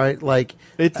difference. All right, like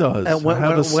it does. Have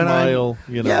a smile.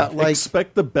 You know,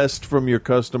 expect the best from your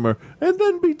customer, and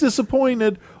then be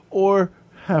disappointed or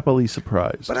happily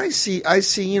surprised. But I see,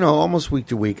 you know, almost week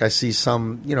to week. I see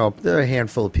some, you know, there are a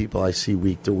handful of people I see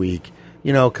week to week,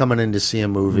 you know, coming in to see a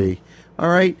movie. All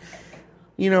right,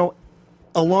 you know,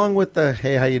 along with the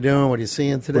hey, how you doing? What are you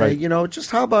seeing today? Right. You know,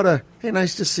 just how about a hey,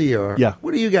 nice to see you? Or,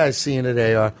 what are you guys seeing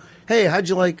today? Or hey, how'd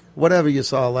you like whatever you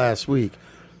saw last week?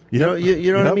 You know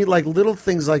what I mean? Like little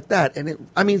things like that. And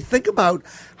think about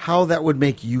how that would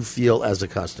make you feel as a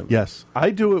customer. Yes.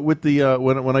 I do it with the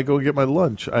when I go get my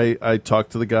lunch. I talk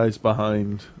to the guys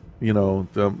behind,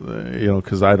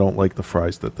 because I don't like the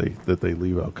fries that they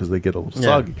leave out because they get a little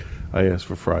soggy. I ask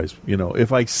for fries. You know,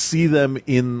 if I see them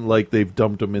in like they've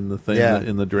dumped them in the thing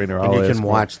in the drainer, and you can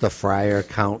watch the fryer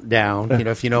count down. You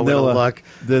know, if you know where to look.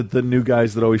 The new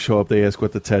guys that always show up, they ask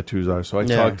what the tattoos are. So I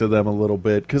talk to them a little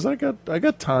bit because I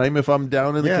got time. If I'm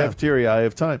down in the cafeteria, I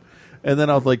have time, and then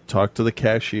I'll like talk to the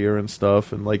cashier and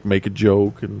stuff, and like make a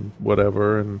joke and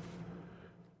whatever, and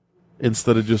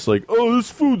instead of just like, oh, this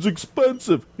food's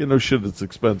expensive. You know, shit, it's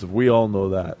expensive. We all know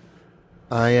that.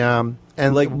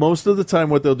 And like most of the time,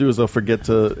 what they'll do is they'll forget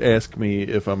to ask me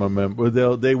if I'm a member.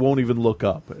 They won't even look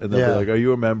up, and they'll be like, "Are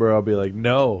you a member?" I'll be like,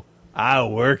 "No, I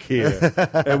work here."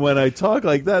 And when I talk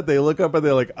like that, they look up and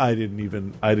they're like, "I didn't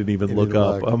even look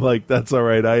up." I'm like, "That's all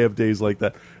right. I have days like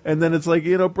that." And then it's like,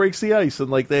 you know, breaks the ice,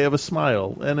 and like they have a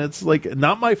smile, and it's like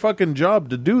not my fucking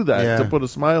job to do that, to put a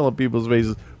smile on people's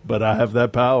faces. But I have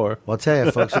that power. Well, I'll tell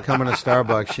you, folks are coming to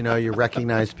Starbucks. You know, you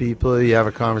recognize people, you have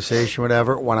a conversation,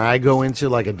 whatever. When I go into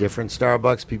like a different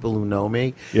Starbucks, people who know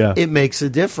me, it makes a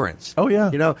difference. Oh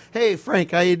yeah. You know, hey Frank,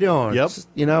 how you doing? Yep.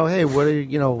 You know, hey, what are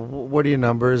your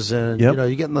numbers? And you know,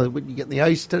 you getting the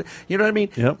ice today? You know what I mean?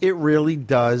 Yep. It really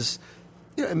does.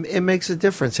 It makes a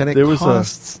difference, and it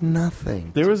costs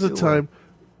nothing. There was a time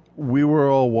we were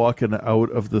all walking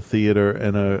out of the theater,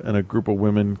 and a group of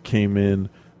women came in.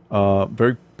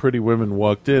 Very pretty women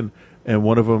walked in, and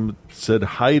one of them said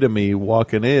hi to me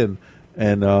walking in,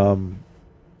 and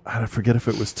I forget if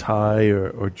it was Ty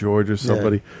or George or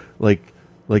somebody, like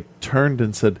turned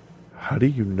and said, "How do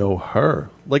you know her?"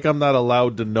 Like I'm not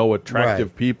allowed to know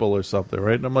attractive people or something,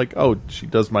 right? And I'm like, "Oh, she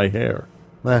does my hair,"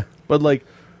 but like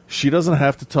she doesn't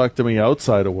have to talk to me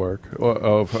outside of work or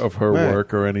of her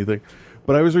work or anything.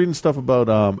 But I was reading stuff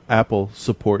about Apple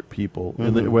support people,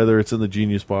 whether it's in the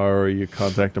Genius Bar or you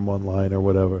contact them online or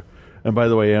whatever. And by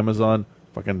the way, Amazon,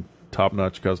 fucking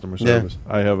top-notch customer service.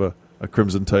 I have a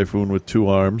Crimson Typhoon with 2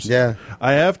 arms. Yeah.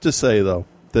 I have to say, though,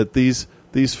 that these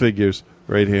figures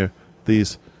right here,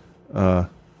 these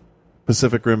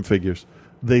Pacific Rim figures,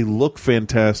 they look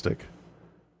fantastic,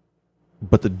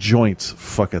 but the joints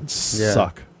fucking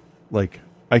suck. Like,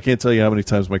 I can't tell you how many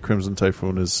times my Crimson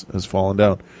Typhoon has fallen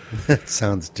down. That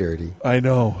sounds dirty. I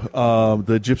know.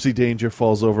 The Gypsy Danger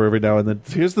falls over every now and then.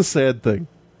 Here's the sad thing.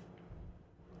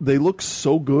 They look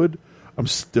so good, I'm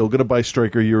still going to buy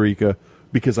Stryker Eureka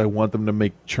because I want them to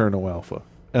make Cherno Alpha.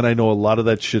 And I know a lot of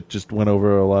that shit just went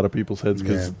over a lot of people's heads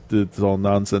because it's all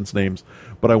nonsense names.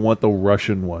 But I want the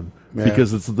Russian one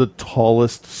because it's the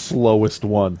tallest, slowest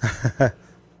one.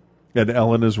 And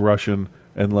Ellen is Russian.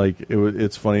 And like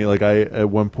it's funny. Like I at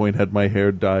one point had my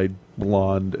hair dyed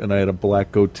blonde, and I had a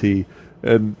black goatee,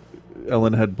 and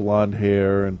Ellen had blonde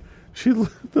hair, and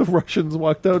the Russians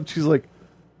walked out, and she's like,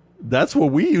 "That's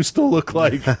what we used to look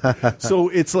like." So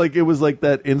it's like it was like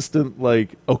that instant, like,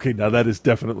 okay, now that is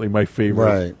definitely my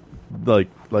favorite, like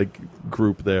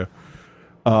group there.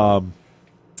 But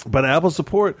Apple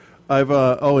support,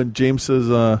 and James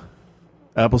says.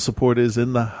 Apple support is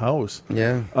in the house.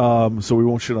 Yeah. So we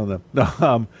won't shit on them.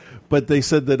 No, but they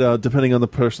said that depending on the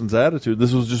person's attitude,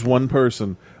 this was just one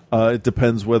person. It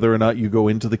depends whether or not you go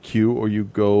into the queue or you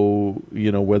go,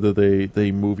 whether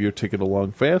they move your ticket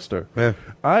along faster. Yeah.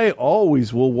 I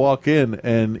always will walk in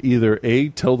and either A,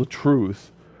 tell the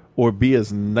truth, or be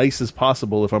as nice as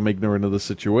possible if I'm ignorant of the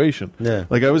situation. Yeah.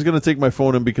 Like I was going to take my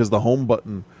phone in because the home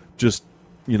button just...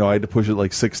 I had to push it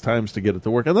like 6 times to get it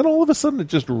to work. And then all of a sudden, it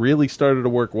just really started to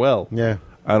work well. Yeah.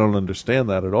 I don't understand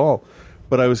that at all.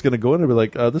 But I was going to go in and be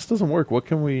like, this doesn't work. What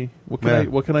can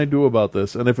I do about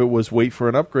this? And if it was wait for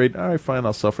an upgrade, all right, fine,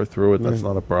 I'll suffer through it. That's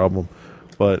not a problem.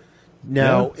 But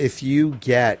now, if you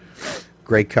get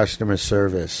great customer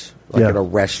service, like at a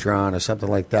restaurant or something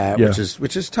like that,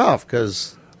 which is tough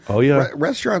because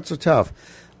restaurants are tough.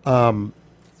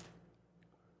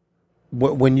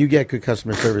 When you get good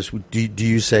customer service, do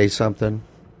you say something?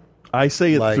 I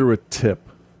say it through a tip.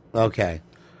 Okay.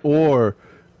 Or,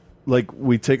 like,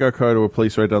 we take our car to a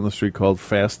place right down the street called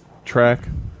Fast Track.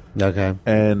 Okay.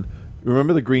 And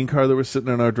remember the green car that was sitting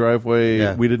in our driveway?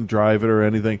 Yeah. We didn't drive it or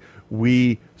anything.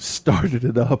 We started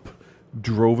it up,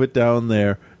 drove it down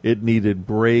there. It needed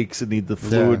brakes. It needed the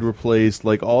fluid replaced.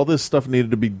 Like, all this stuff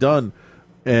needed to be done.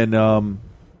 And,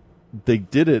 they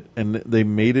did it, and they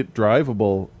made it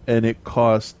drivable, and it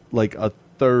cost like a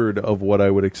third of what I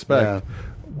would expect.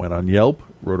 Went on Yelp,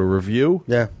 wrote a review.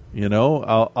 Yeah.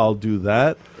 I'll do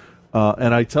that.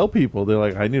 And I tell people, they're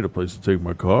like, I need a place to take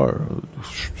my car.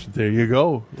 There you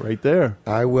go, right there.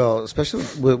 I will, especially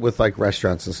with like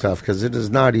restaurants and stuff, because it is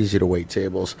not easy to wait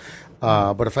tables.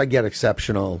 But if I get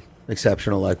exceptional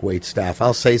like wait staff,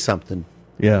 I'll say something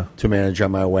to manager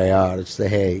on my way out. It's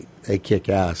hey, kick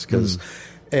ass, because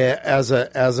as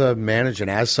a manager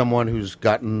and as someone who's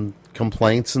gotten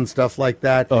complaints and stuff like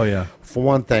that. Oh yeah. For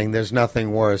one thing, there's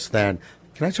nothing worse than,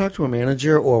 can I talk to a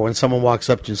manager? Or when someone walks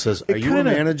up to you and says, "Are you a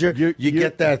manager?" You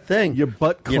get that thing. Your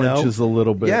butt clenches a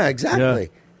little bit. Yeah, exactly.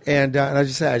 Yeah. And I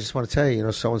just want to tell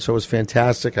you, so and so is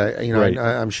fantastic.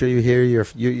 I'm sure you hear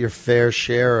your fair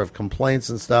share of complaints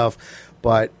and stuff,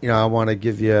 but I want to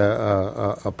give you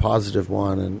a positive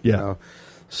one, and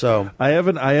so I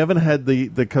haven't had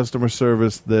the customer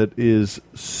service that is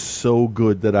so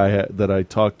good that I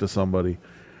talk to somebody.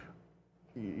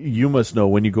 You must know,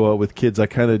 when you go out with kids, I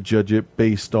kind of judge it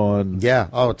based on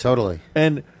totally.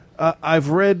 And I've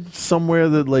read somewhere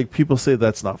that like people say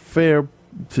that's not fair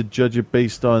to judge it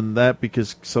based on that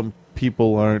because some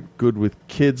people aren't good with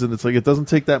kids, and it's like it doesn't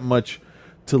take that much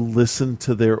to listen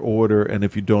to their order, and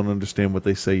if you don't understand what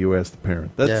they say, you ask the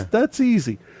parent. That's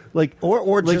easy. Like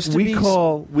or like just we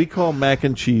call mac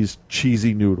and cheese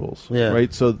cheesy noodles,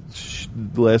 right? So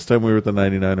the last time we were at the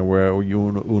 99 or where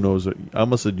Uno's, I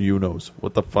almost said Uno's.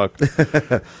 What the fuck?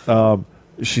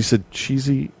 She said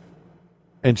cheesy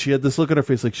And she had this look on her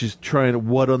face like she's trying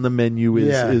what on the menu is.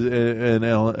 Yeah. And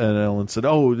Ellen said,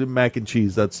 "Oh, mac and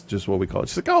cheese. That's just what we call it."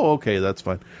 She's like, "Oh, okay, that's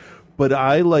fine." But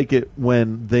I like it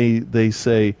when they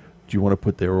say, "Do you want to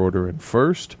put their order in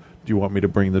first? Do you want me to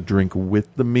bring the drink with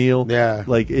the meal?" Yeah.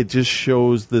 Like, it just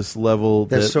shows this level.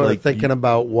 They're that, sort like, of thinking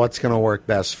about what's going to work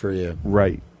best for you.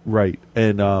 Right.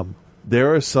 And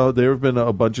there have been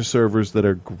a bunch of servers that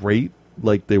are great.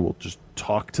 Like, they will just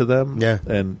talk to them,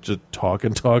 and just talk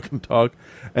and talk and talk,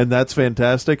 and that's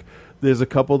fantastic. There's a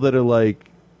couple that are like,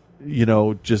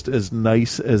 just as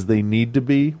nice as they need to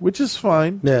be, which is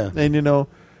fine. Yeah. And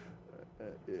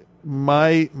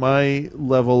my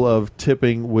level of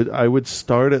tipping I would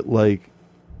start at like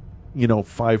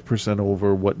 5%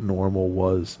 over what normal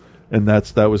was, and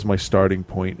that was my starting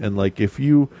point. And like, if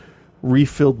you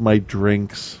refilled my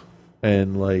drinks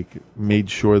and like made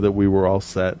sure that we were all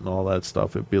set and all that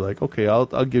stuff, it'd be like, okay, I'll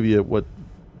give you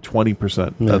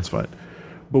 20%. That's fine.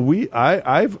 But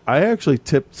I actually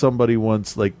tipped somebody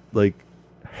once like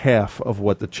half of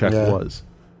what the check was,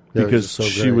 because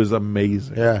she was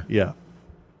amazing. Yeah.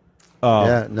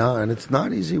 And it's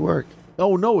not easy work.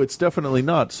 Oh no, it's definitely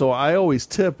not. So I always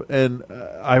tip, and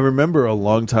I remember a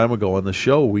long time ago on the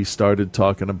show we started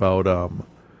talking about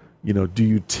do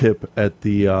you tip at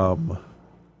the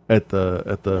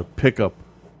pickup,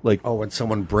 like, when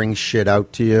someone brings shit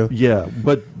out to you? Yeah,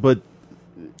 but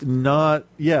not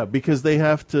because they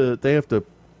have to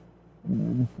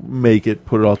make it,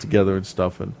 put it all together and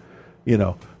stuff, and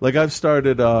like I've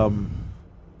started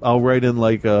I'll write in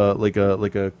like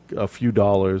a few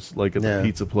dollars, like at the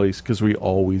pizza place, because we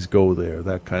always go there,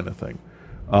 that kind of thing.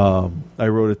 I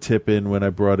wrote a tip in when I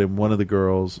brought in one of the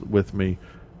girls with me,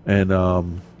 and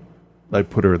I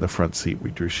put her in the front seat.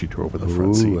 She drove in the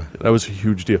front seat. That was a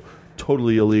huge deal.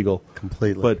 Totally illegal.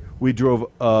 Completely. But we drove,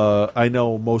 I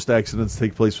know most accidents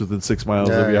take place within 6 miles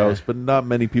of your house, but not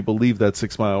many people leave that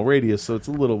 6 mile radius, so it's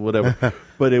a little whatever.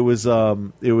 But it was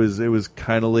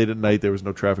kind of late at night. There was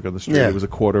no traffic on the street. It was a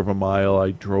quarter of a mile.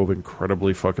 I drove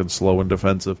incredibly fucking slow and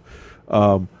defensive.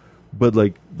 But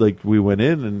like we went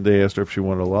in and they asked her if she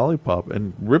wanted a lollipop,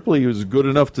 and Ripley was good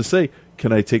enough to say,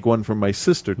 "Can I take one from my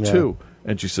sister too?"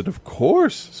 And she said, "Of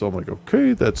course." So I'm like,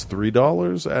 "Okay, that's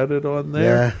 $3 added on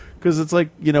there." Because it's like,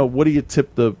 what do you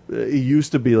tip the? It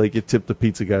used to be like you tip the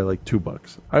pizza guy like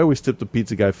 $2. I always tip the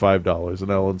pizza guy $5,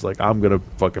 and Ellen's like, "I'm gonna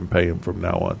fucking pay him from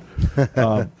now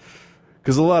on."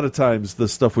 Because a lot of times the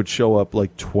stuff would show up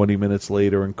like 20 minutes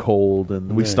later and cold,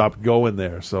 and we stopped going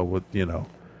there. So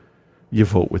you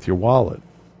vote with your wallet.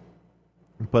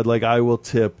 But like, I will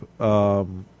tip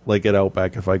like at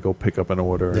Outback if I go pick up an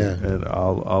order, and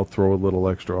I'll throw a little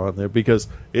extra on there, because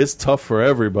it's tough for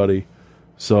everybody.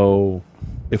 So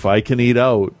if I can eat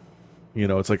out,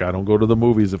 it's like I don't go to the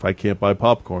movies if I can't buy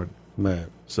popcorn.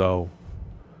 Man. So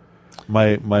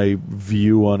my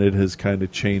view on it has kind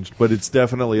of changed, but it's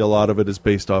definitely, a lot of it is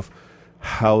based off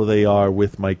how they are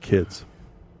with my kids.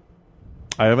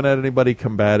 I haven't had anybody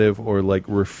combative or like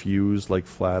refuse like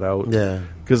flat out. Yeah.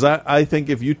 Because I think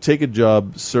if you take a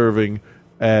job serving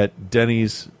at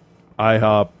Denny's,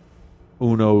 IHOP,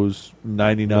 Uno's,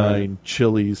 99,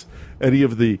 Chili's, any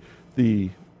of the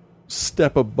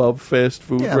step above fast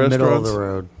food restaurants, middle of the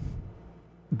road,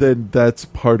 then that's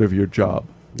part of your job.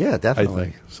 Yeah, definitely. I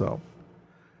think so.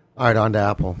 All right, on to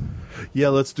Apple. Yeah,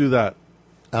 let's do that.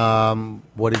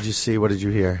 What did you see? What did you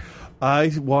hear?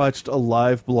 I watched a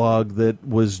live blog that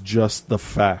was just the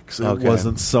facts. It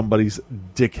wasn't somebody's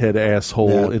dickhead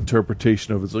asshole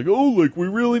interpretation of it. It's like, oh, like we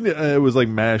really need... It was like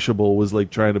Mashable was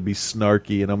like trying to be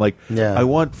snarky, and I'm like, I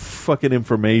want fucking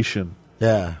information.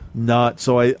 Yeah. Not...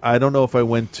 So I don't know if I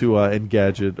went to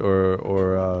Engadget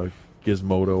or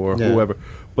Gizmodo or whoever,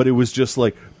 but it was just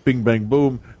like bing, bang,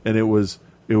 boom, and it was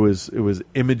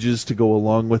images to go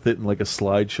along with it and like a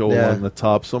slideshow along the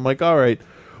top. So I'm like, all right,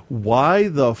 why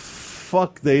the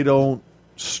fuck they don't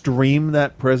stream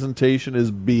that presentation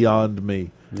is beyond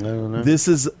me. I don't know. This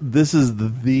is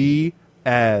the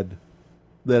ad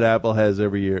that Apple has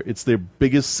every year. It's their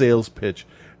biggest sales pitch,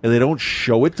 and they don't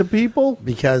show it to people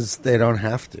because they don't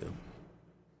have to.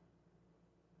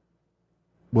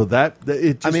 Well,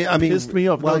 it just pissed me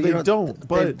off. Well, no, they don't.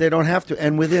 But they don't have to.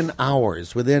 And within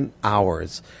hours, the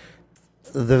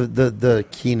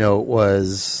keynote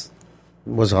was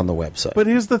on the website. But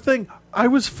here's the thing: I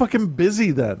was fucking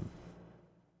busy then.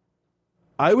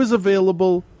 I was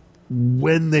available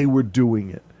when they were doing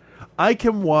it. I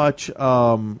can watch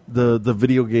the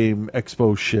video game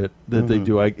expo shit that they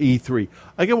do, like E3.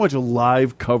 I can watch a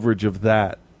live coverage of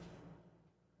that.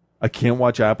 I can't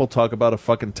watch Apple talk about a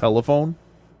fucking telephone.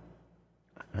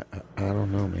 I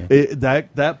don't know, man.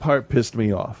 That part pissed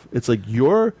me off. It's like,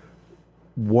 you're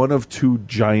one of two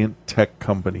giant tech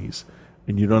companies,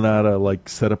 and you don't know how to like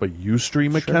set up a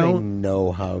Ustream Sure, account. they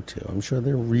know how to. I'm sure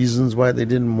there are reasons why they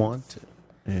didn't want to.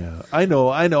 Yeah, I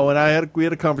know, and we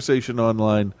had a conversation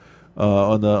online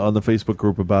on the Facebook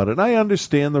group about it. And I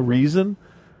understand the reason,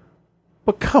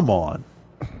 but come on.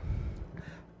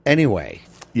 Anyway,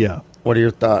 yeah. What are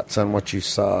your thoughts on what you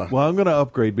saw? Well, I'm going to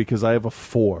upgrade because I have a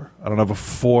 4. I don't have a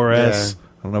 4S. Yeah.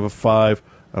 I don't have a 5.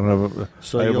 I don't have a.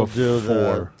 So I have you'll a do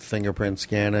 4. the fingerprint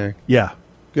scanner? Yeah.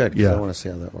 Good, because Yeah. I want to see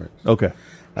how that works. Okay.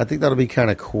 I think that'll be kind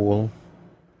of cool.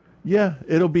 Yeah,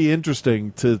 it'll be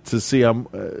interesting to see.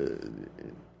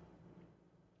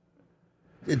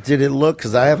 Did it look,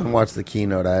 because I haven't watched the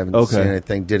keynote, I haven't Okay. seen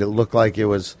anything, did it look like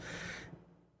it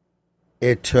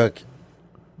took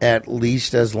at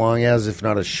least as long as, if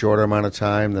not a shorter amount of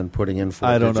time than putting in 4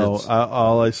 I don't digits? know.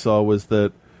 All I saw was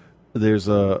that there's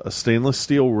a stainless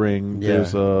steel ring, Yeah.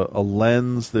 there's a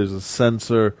lens, there's a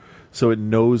sensor, so it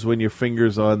knows when your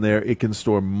finger's on there. It can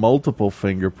store multiple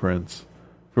fingerprints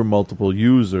for multiple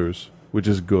users, which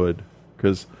is good,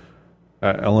 because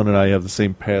Ellen and I have the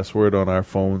same password on our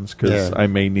phones, because Yeah. I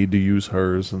may need to use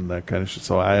hers and that kind of shit.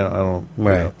 So I don't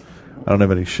Right. I don't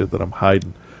have any shit that I'm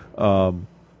hiding.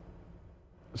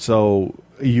 So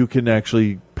you can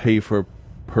actually pay for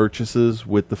purchases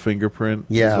with the fingerprint.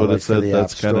 Yeah, is what like it for said. the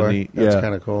That's App kind of Store. neat. That's yeah,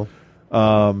 kinda cool.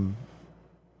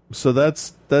 So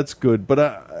that's good.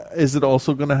 But is it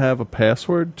also going to have a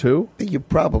password too? You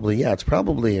probably, it's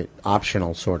probably an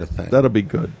optional sort of thing. That'll be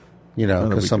good. You know, That'll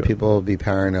because be some good. people will be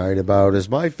paranoid about, is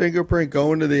my fingerprint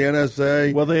going to the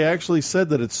NSA? Well, they actually said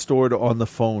that it's stored on the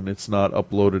phone. It's not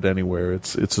uploaded anywhere.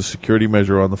 It's a security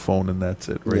measure on the phone, and that's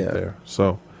it right Yeah. there.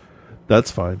 So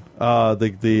that's fine.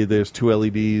 There's 2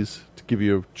 LEDs to give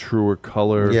you a truer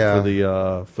color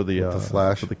Yeah. for the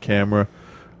flash. for the camera.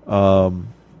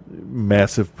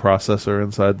 Massive processor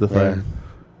inside the thing.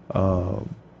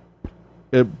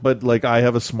 But like I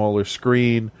have a smaller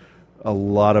screen. A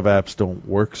lot of apps don't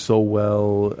work so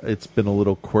well. It's been a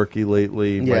little quirky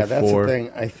lately. Yeah, my that's 4. the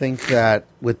thing. I think that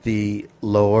with the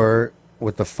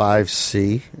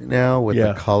 5C now, with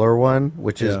the color one,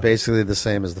 which is Yeah. basically the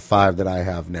same as the 5 that I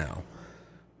have now.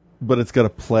 But it's got a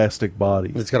plastic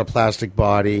body. It's got a plastic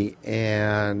body,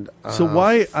 and So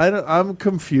why? I'm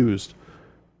confused.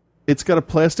 It's got a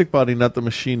plastic body, not the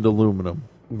machined aluminum.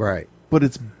 Right. But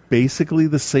it's basically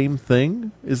the same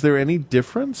thing? Is there any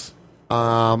difference?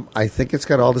 I think it's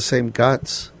got all the same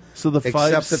guts. So the Except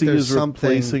that 5C there's is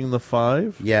replacing the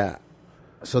 5? Yeah.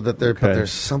 So that but Okay.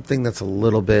 there's something that's a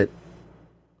little bit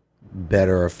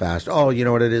better or faster. Oh, you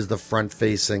know what it is? The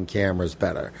front-facing camera's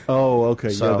better. Oh, okay.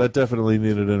 So- yeah, that definitely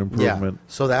needed an improvement. Yeah.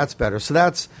 So that's better. So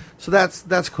that's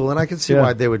cool, and I can see Yeah.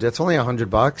 why they would. It's only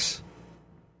 $100.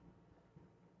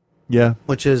 Yeah.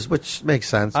 Which makes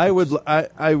sense.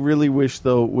 I really wish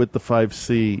though with the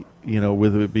 5C,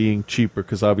 with it being cheaper,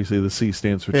 because obviously the C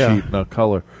stands for Yeah. cheap, not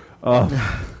color.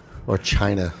 Or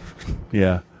China.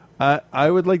 Yeah. I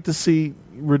would like to see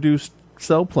reduced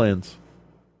cell plans.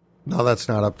 No, that's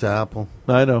not up to Apple.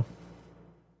 I know.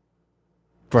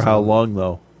 For how long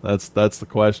though? That's the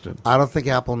question. I don't think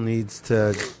Apple needs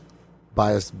to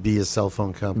be a cell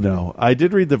phone company. No, I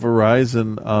did read that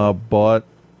Verizon bought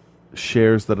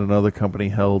shares that another company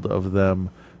held of them,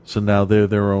 so now they're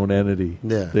their own entity.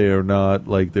 Yeah. They are not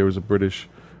like there was a British,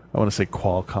 I want to say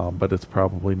Qualcomm, but it's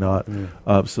probably not.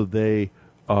 So they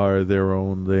are their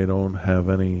own. They don't have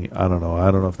any. I don't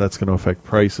know if that's going to affect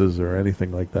prices or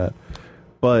anything like that.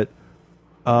 But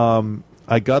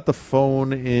I got the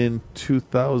phone in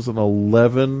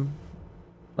 2011.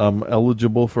 I'm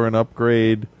eligible for an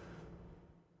upgrade.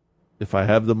 If I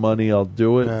have the money, I'll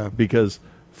do it because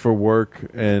for work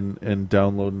and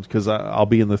downloading, because I'll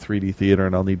be in the 3D theater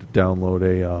and I'll need to download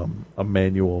a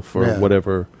manual for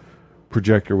whatever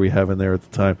projector we have in there at the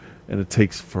time, and it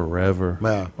takes forever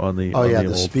on the on the the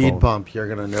old speed phone. bump you're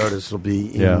going to notice will be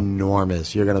Yeah.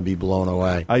 enormous. You're going to be blown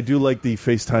away. I do like the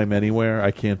FaceTime Anywhere.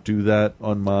 I can't do that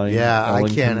on mine. Yeah, I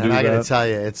Ellen can, and do I got to that. tell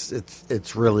you,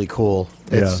 it's really cool.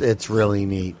 It's really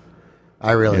neat.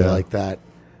 I really like that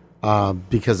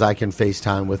because I can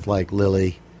FaceTime with like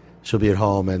Lily. She'll be at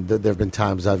home, and there have been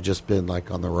times I've just been like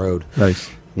on the road. Nice,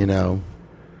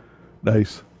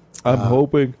 nice. I'm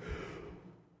hoping.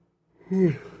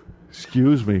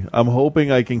 Excuse me. I'm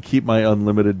hoping I can keep my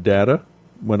unlimited data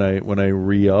when I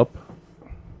re-up.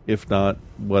 If not,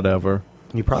 whatever.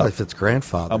 You probably if it's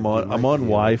grandfather. I'm on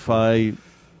Wi-Fi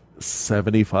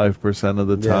 75% of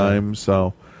the Yeah. time,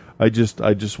 so I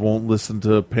just won't listen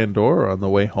to Pandora on the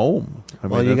way home.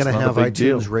 Well, you're that's going to not a have big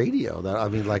deal. iTunes Radio.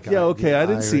 I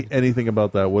didn't see anything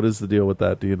about that. What is the deal with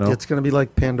that? Do you know? It's going to be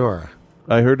like Pandora.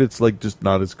 I heard it's like just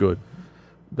not as good.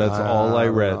 That's all I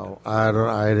read.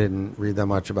 I didn't read that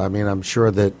much about. I mean, I'm sure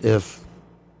that if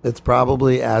it's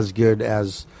probably as good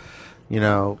as,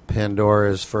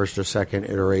 Pandora's first or second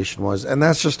iteration was, and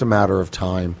that's just a matter of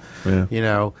time.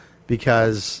 Yeah.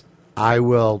 Because I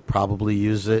will probably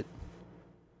use it.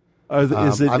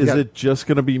 Is it just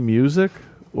going to be music,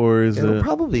 or It'll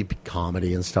probably be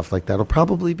comedy and stuff like that. It'll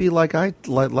probably be like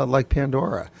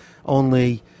Pandora,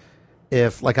 only.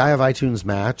 If I have iTunes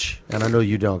Match, and I know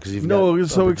you don't because you've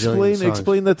so explain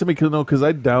that to me because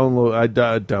I downloaded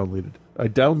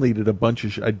a bunch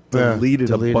of I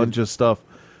deleted a bunch of stuff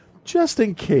just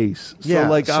in case. So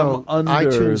I'm under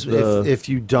iTunes. If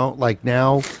you don't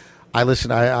now,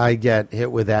 I get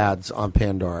hit with ads on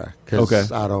Pandora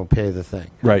because I don't pay the thing.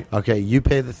 Right. Okay. You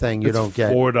pay the thing. You don't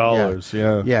get $4.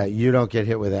 Yeah. Yeah. You don't get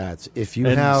hit with ads. If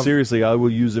you seriously, I will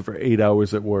use it for 8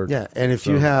 hours at work. Yeah. And if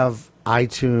you have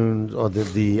iTunes or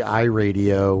the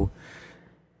iRadio,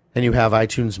 and you have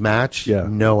iTunes Match,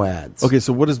 no ads. Okay,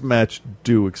 so what does Match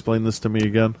do? Explain this to me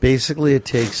again. Basically, it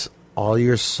takes all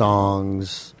your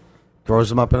songs, throws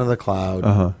them up into the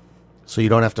cloud, so you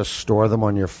don't have to store them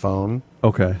on your phone.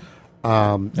 Okay.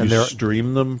 And you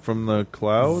stream them from the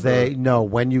cloud? No,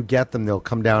 when you get them, they'll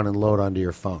come down and load onto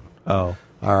your phone. Oh.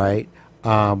 All right.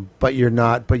 But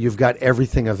you've got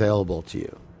everything available to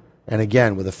you. And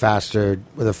again, with a faster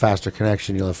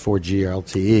connection, you'll have 4G or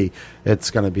LTE.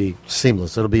 It's going to be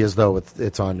seamless. It'll be as though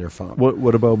it's on your phone.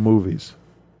 What about movies?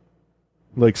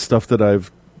 Like stuff that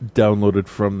I've downloaded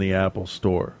from the Apple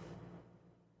Store.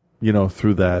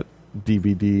 Through that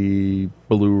DVD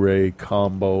Blu-ray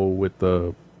combo with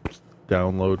the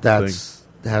download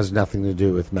thing. Has nothing to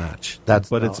do with Match.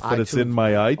 But it's in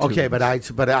my iTunes. Okay, but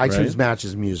iTunes right? Match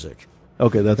is music.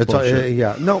 Okay, that's bullshit.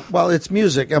 It's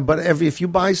music. But if you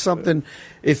buy something,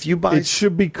 it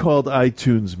should be called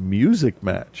iTunes Music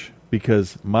Match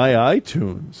because my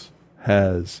iTunes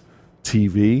has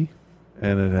TV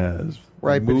and it has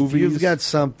right. movies. But if you've got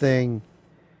something,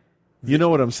 you know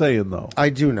what I'm saying, though. I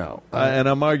do know, and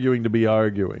I'm arguing to be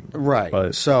arguing, right?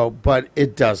 But but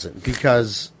it doesn't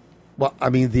because,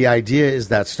 the idea is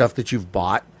that stuff that you've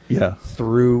bought. Yeah.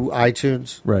 Through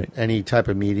iTunes. Right. Any type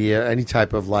of media, any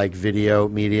type of video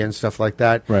media and stuff like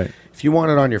that. Right. If you want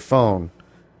it on your phone,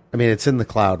 it's in the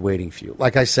cloud waiting for you.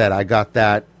 Like I said, I got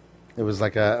that. It was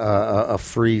like a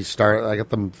free start. I got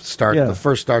them the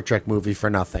first Star Trek movie for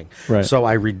nothing. Right. So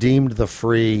I redeemed the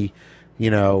free,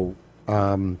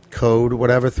 code,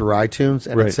 whatever, through iTunes,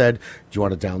 and it said, "Do you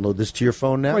want to download this to your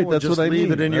phone now, right, or that's just what I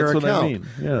leave mean. it in your That's account?" What I mean.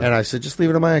 Yeah. And I said, "Just leave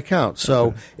it in my account."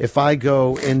 So if I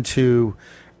go into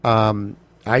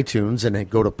iTunes and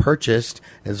go to purchased,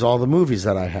 it's all the movies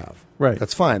that I have. Right.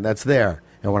 That's fine. That's there.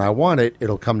 And when I want it,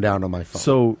 it'll come down on my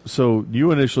phone. So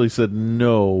you initially said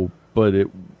no, but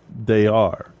they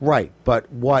are. Right.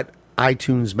 But what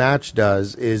iTunes Match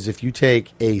does is if you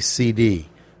take a CD,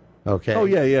 okay? Oh,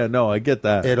 yeah. No, I get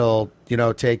that. It'll,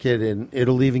 take it and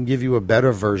it'll even give you a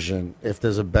better version. If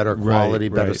there's a better quality,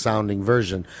 better sounding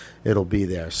version, it'll be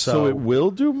there. So it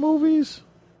will do movies?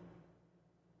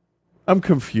 I'm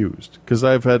confused because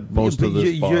I've had most of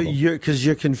this bottle. Because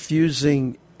you're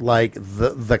confusing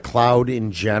the cloud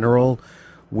in general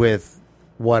with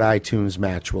what iTunes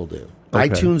Match will do. Okay.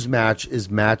 iTunes Match is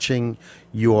matching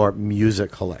your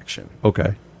music collection.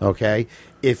 Okay. Okay.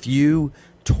 If you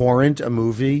torrent a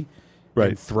movie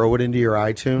and throw it into your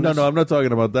iTunes. No, I'm not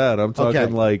talking about that. I'm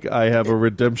talking I have a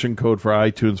redemption code for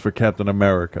iTunes for Captain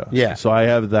America. Yeah. So I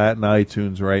have that in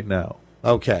iTunes right now.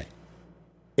 Okay.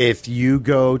 If you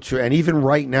go to, and even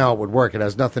right now it would work, it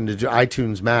has nothing to do,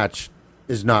 iTunes Match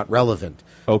is not relevant.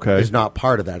 Okay. It's not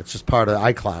part of that. It's just part of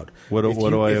iCloud. What do I have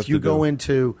to do? If you go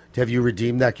into, have you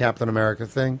redeemed that Captain America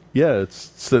thing? Yeah,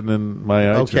 it's sitting in my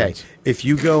iTunes. Okay. If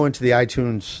you go into the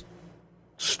iTunes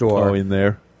store. Oh, in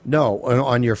there? No,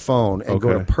 on your phone and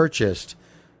go to purchased,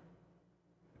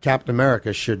 Captain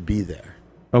America should be there.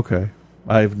 Okay.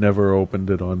 I've never opened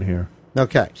it on here.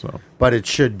 Okay. But it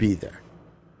should be there.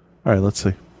 All right, let's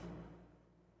see.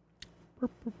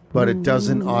 But it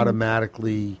doesn't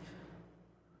automatically.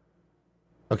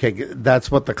 Okay,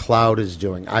 that's what the cloud is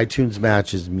doing. iTunes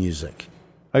Match is music.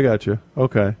 I got you.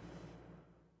 Okay.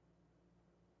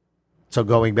 So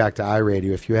going back to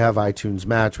iRadio, if you have iTunes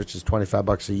Match, which is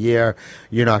 $25 a year,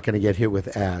 you're not going to get hit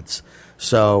with ads.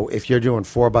 So if you're doing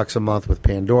 $4 a month with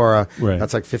Pandora,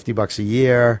 that's like $50 a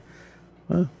year.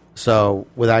 Huh. So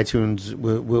with iTunes,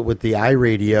 with the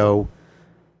iRadio,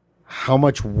 how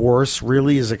much worse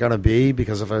really is it going to be?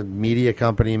 Because if a media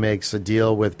company makes a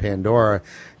deal with Pandora,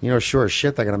 sure as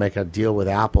shit they're going to make a deal with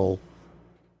Apple.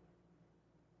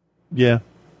 Yeah,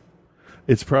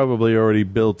 it's probably already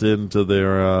built into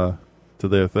their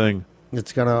thing.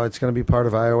 It's gonna be part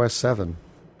of iOS 7.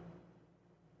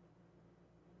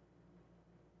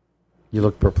 You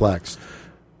look perplexed.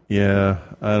 Yeah,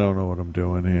 I don't know what I'm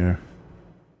doing here.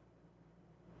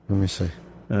 Let me see.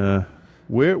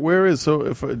 Where is do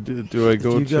I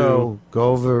go you to go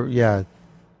over? Yeah.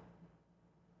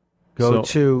 Go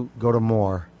to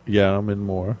more. Yeah, I'm in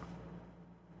more.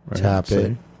 Right, Tap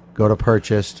it. Go to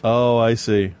purchased. Oh, I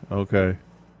see. Okay.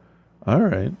 All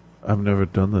right. I've never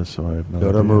done this, so I have no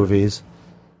idea. Go to movies.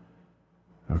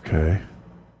 Okay.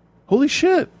 Holy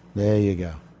shit! There you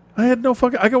go. I had no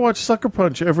fucking. I can watch Sucker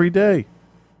Punch every day.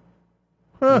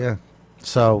 Huh. Yeah.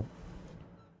 So.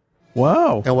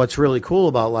 Wow. And what's really cool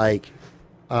about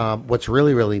what's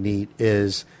really really neat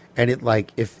is, and it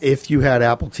if you had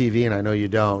Apple TV, and I know you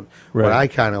don't, right. what I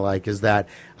kind of like is that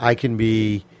I can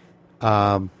be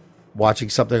watching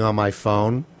something on my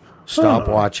phone, stop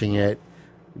watching it,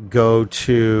 go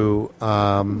to.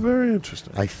 Very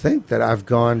interesting. I think that I've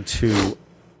gone to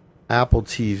Apple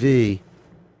TV,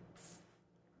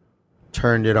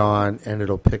 turned it on, and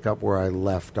it'll pick up where I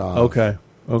left off. Okay.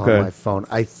 On my phone.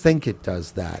 I think it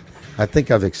does that. I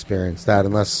think I've experienced that,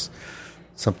 unless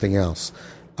something else.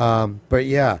 But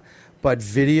yeah, but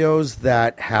videos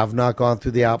that have not gone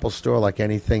through the Apple Store, like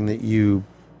anything that you,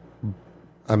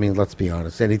 I mean, let's be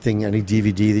honest, any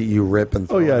DVD that you rip and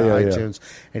throw into iTunes,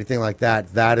 anything like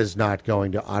that, that is not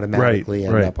going to automatically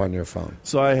end up on your phone.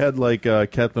 So I had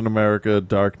Captain America,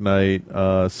 Dark Knight,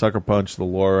 Sucker Punch, The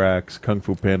Lorax, Kung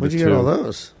Fu Panda 2. Where'd you get all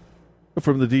those?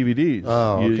 From the DVDs.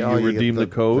 Oh, okay. You redeem the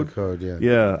code? The code, yeah.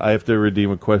 Yeah, I have to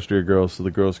redeem Equestria Girls so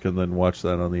the girls can then watch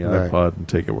that on the Right. iPod and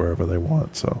take it wherever they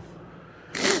want. So,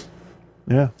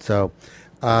 yeah. So,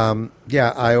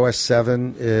 iOS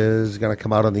 7 is going to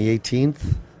come out on the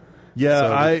 18th. Yeah,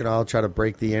 so we can all try to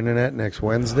break the internet next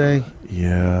Wednesday.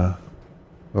 Yeah.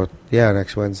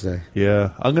 Next Wednesday.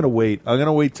 Yeah, I'm going to wait. I'm going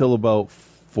to wait till about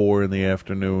 4 in the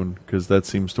afternoon because that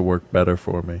seems to work better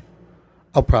for me.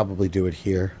 I'll probably do it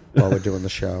here while we're doing the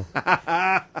show.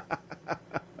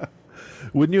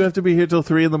 Wouldn't you have to be here till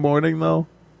 3 in the morning, though?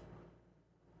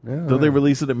 Yeah, Don't they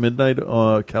release it at midnight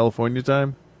California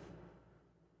time?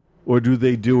 Or do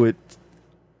they do it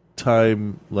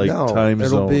time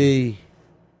zone?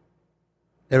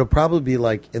 It'll probably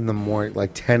be in the morning,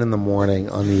 10 in the morning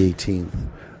on the 18th.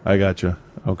 I gotcha.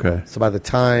 Okay. So by the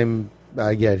time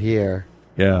I get here...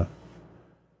 Yeah.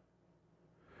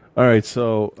 All right,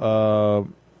 so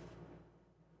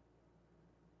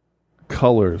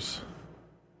colors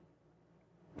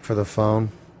for the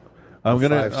phone. I'm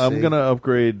gonna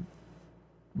upgrade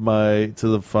to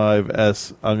the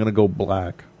 5S. I'm gonna go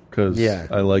black because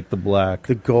I like the black.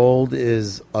 The gold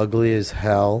is ugly as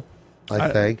hell. I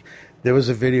think there was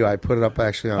a video I put it up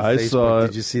actually on Facebook. Saw it.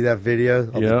 Did you see that video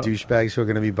of the douchebags who are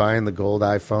going to be buying the gold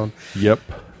iPhone? Yep.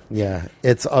 Yeah,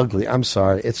 it's ugly. I'm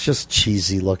sorry. It's just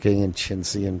cheesy looking and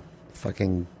chintzy and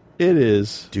fucking... It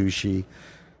is. Douchey.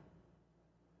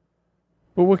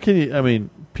 But what can you... I mean,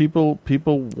 people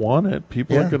want it.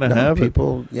 People are going to have it.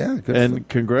 Yeah, good. And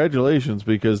congratulations,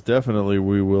 because definitely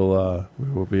we will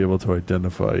be able to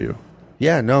identify you.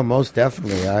 Yeah, no, most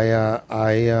definitely.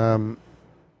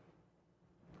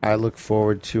 I look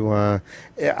forward to...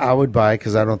 I would buy it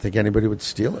because I don't think anybody would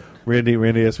steal it.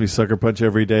 Randy asks me Sucker Punch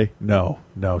every day. No,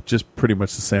 just pretty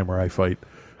much the samurai fight.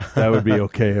 That would be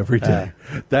okay every day.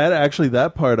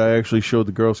 That part I actually showed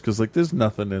the girls because there's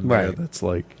nothing in there that's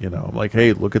I'm like,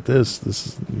 hey, look at this. This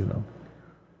is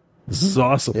this is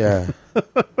awesome. Yeah.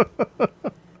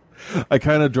 I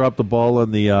kind of dropped the ball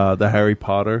on the Harry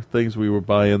Potter things. We were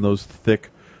buying those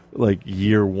thick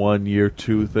year 1, year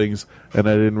 2 things, and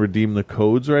I didn't redeem the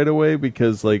codes right away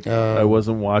because I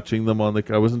wasn't watching them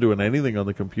I wasn't doing anything on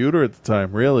the computer at the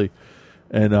time really,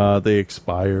 and they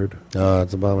expired. Oh,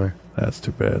 that's a bummer. That's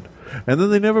too bad. And then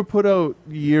they never put out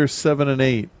year 7 and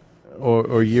 8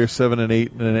 or year 7 and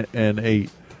 8 and 8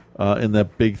 in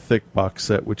that big thick box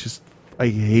set, which is, I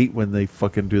hate when they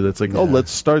fucking do that. It's oh,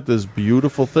 let's start this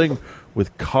beautiful thing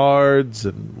with cards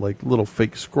and little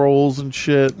fake scrolls and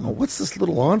shit. Oh, what's this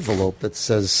little envelope that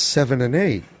says 7 and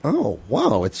 8? Oh,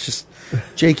 wow. It's just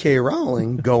J.K.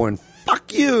 Rowling going,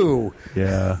 fuck you.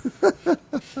 Yeah.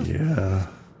 Yeah.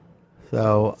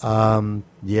 So,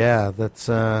 that's...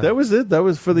 that was it. That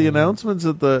was for the announcements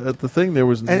at the thing. There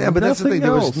was but that's the thing.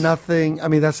 There was nothing... I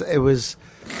mean,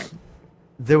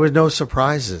 there were no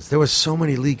surprises. There were so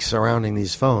many leaks surrounding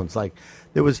these phones.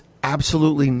 There was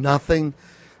absolutely nothing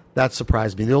that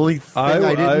surprised me. The only thing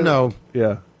I didn't know...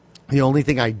 Yeah. The only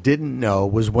thing I didn't know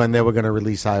was when they were going to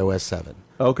release iOS 7.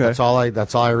 Okay. That's all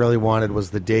I really wanted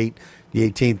was the date,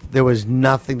 the 18th. There was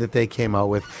nothing that they came out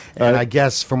with. And I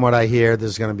guess from what I hear,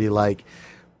 there's going to be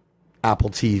Apple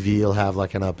TV will have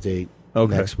an update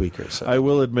next week or so. I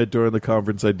will admit, during the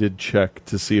conference, I did check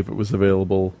to see if it was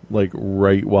available, like,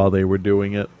 right while they were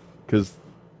doing it, because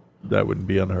that wouldn't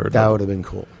be unheard of. That would have been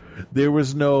cool. There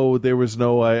was no,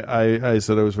 I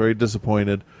said I was very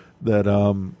disappointed that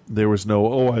there was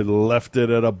no, I left it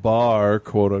at a bar,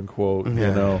 quote unquote, you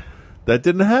know. That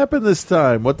didn't happen this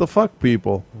time. What the fuck,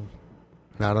 people?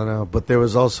 I don't know. But there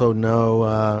was also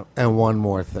no, and one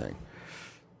more thing.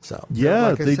 So yeah,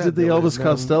 like they did the Elvis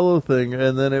Costello thing,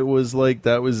 and then it was like,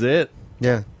 that was it.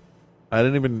 Yeah. I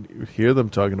didn't even hear them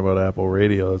talking about Apple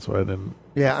Radio. That's why I didn't.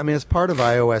 Yeah, I mean, as part of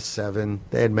iOS 7,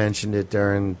 they had mentioned it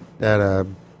during that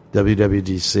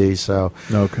WWDC, so...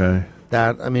 Okay.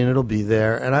 That, I mean, it'll be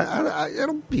there, and I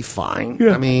it'll be fine.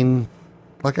 Yeah. I mean,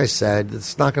 like I said,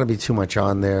 it's not going to be too much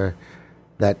on there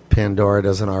that Pandora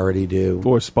doesn't already do.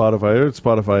 Or Spotify. I heard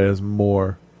Spotify has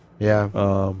more.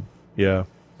 Yeah. Yeah.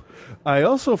 I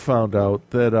also found out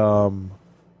that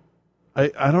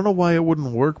I don't know why it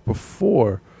wouldn't work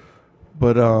before,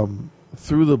 but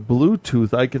through the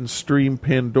Bluetooth I can stream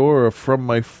Pandora from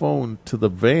my phone to the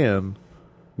van.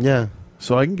 Yeah.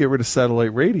 So I can get rid of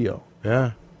satellite radio.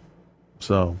 Yeah.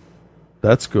 So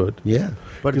that's good. Yeah.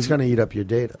 But it's going to eat up your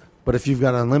data. But if you've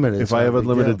got unlimited... If I have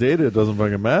unlimited data, it doesn't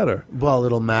fucking matter. Well,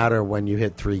 it'll matter when you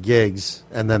hit 3 gigs,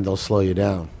 and then they'll slow you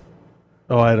down.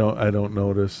 Oh, I don't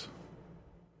notice.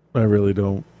 I really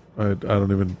don't. I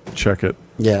don't even check it.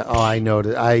 Yeah. Oh, I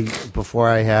noticed. Before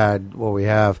I had what we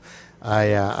have,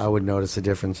 I would notice a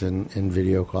difference in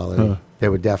video quality. Huh. They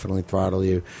would definitely throttle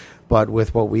you. But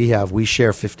with what we have, we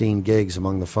share 15 gigs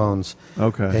among the phones.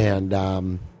 Okay.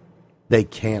 And they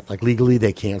can't, like legally,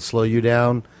 they can't slow you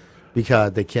down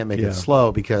because they can't make it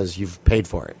slow because you've paid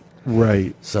for it.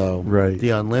 Right. So right. The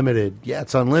unlimited,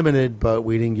 it's unlimited, but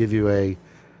we didn't give you a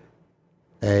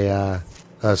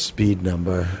speed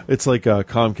number. It's like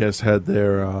Comcast had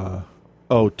their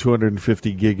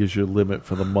 250 gig is your limit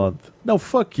for the month. No,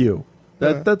 fuck you.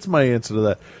 That's my answer to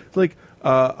that. It's like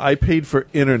I paid for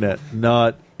internet,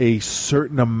 not a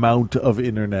certain amount of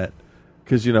internet.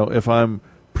 Because, if I'm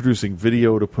producing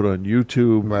video to put on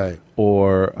YouTube, right,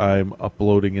 or I'm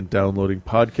uploading and downloading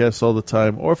podcasts all the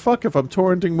time, or fuck if I'm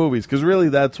torrenting movies, because really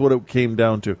that's what it came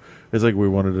down to. It's like we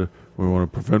want to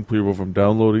prevent people from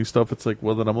downloading stuff. It's like,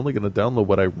 well, then I'm only going to download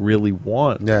what I really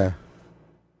want. Yeah.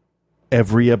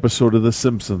 Every episode of The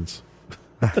Simpsons.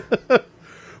 But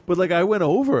like I went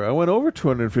over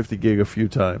 250 gig a few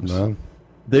times. No.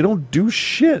 They don't do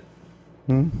shit.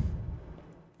 And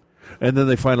then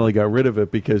they finally got rid of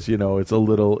it because, it's a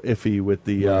little iffy with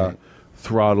the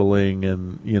throttling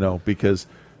and, because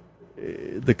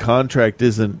the contract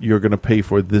isn't you're going to pay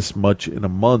for this much in a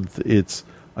month. It's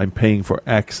I'm paying for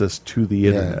access to the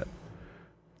internet.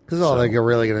 Because all they're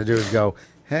really going to do is go,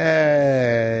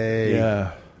 hey.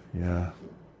 Yeah.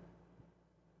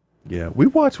 We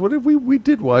watched, we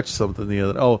did watch something the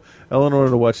other, Eleanor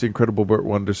wanted to watch The Incredible Burt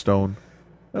Wonderstone.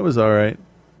 That was all right.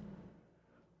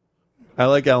 I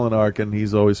like Alan Arkin.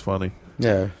 He's always funny.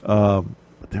 Yeah.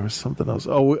 But there was something else.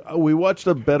 Oh, we watched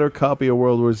a better copy of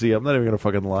World War Z. I'm not even going to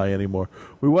fucking lie anymore.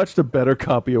 We watched a better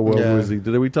copy of World War Z.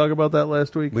 Did we talk about that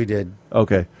last week? We did.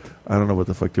 Okay. I don't know what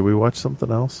the fuck. Did we watch something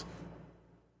else?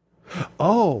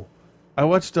 Oh, I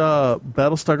watched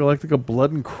Battlestar Galactica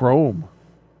Blood and Chrome.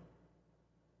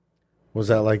 Was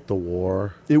that like the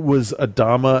war? It was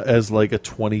Adama as like a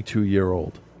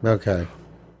 22-year-old. Okay.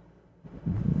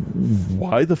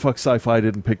 Why the fuck Sci-Fi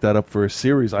didn't pick that up for a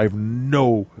series? I have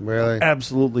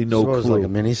absolutely no clue. It was like a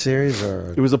miniseries,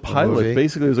 or it was a pilot. Movie?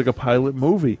 Basically, it was like a pilot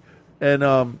movie, and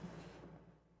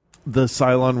the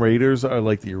Cylon Raiders are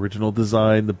like the original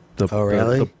design.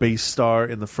 The base star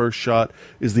in the first shot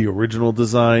is the original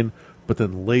design, but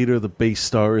then later the base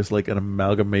star is like an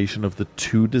amalgamation of the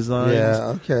two designs.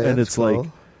 Yeah, okay, and that's it's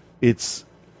cool. like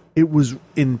it was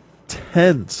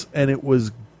intense and it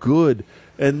was good.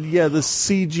 And yeah, the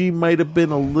CG might have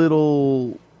been a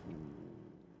little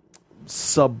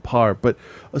subpar, but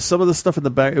some of the stuff in the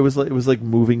back, it was like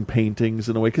moving paintings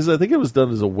in a way, because I think it was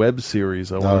done as a web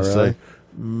series. I want to say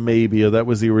maybe that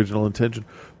was the original intention.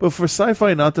 But for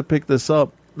Sci-Fi not to pick this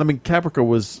up, I mean, Caprica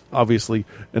was obviously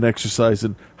an exercise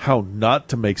in how not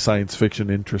to make science fiction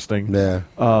interesting. Yeah.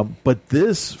 But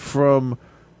this, from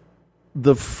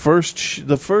the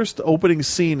first opening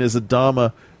scene, is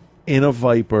Adama in a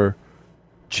Viper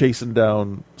chasing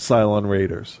down Cylon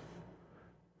Raiders.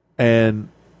 And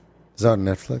is that on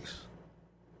Netflix?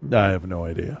 I have no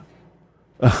idea.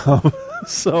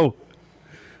 So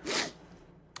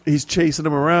he's chasing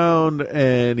him around,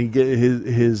 and he get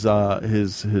his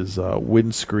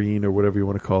windscreen, or whatever you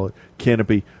want to call it,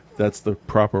 canopy, that's the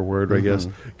proper word, I guess,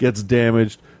 gets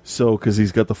damaged. So, because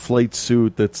he's got the flight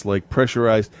suit that's like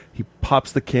pressurized, he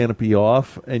pops the canopy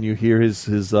off, and you hear his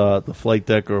the flight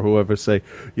deck or whoever say,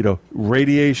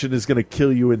 radiation is going to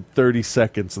kill you in 30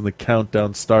 seconds, and the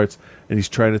countdown starts, and he's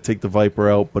trying to take the Viper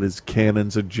out, but his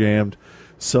cannons are jammed.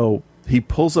 So he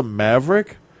pulls a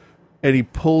Maverick, and he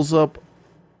pulls up,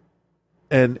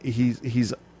 and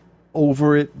he's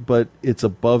over it, but it's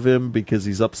above him because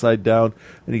he's upside down,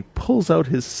 and he pulls out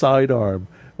his sidearm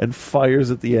and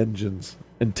fires at the engines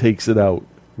and takes it out.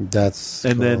 That's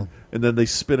and cool. then they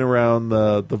spin around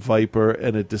the Viper,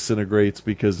 and it disintegrates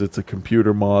because it's a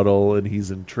computer model, and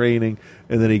he's in training,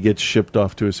 and then he gets shipped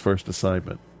off to his first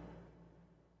assignment.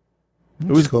 It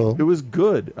was cool. It was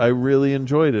good. I really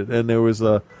enjoyed it, and there was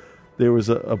a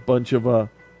bunch of oh,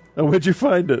 where'd you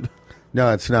find it?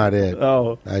 No, it's not it.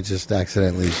 Oh, I just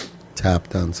accidentally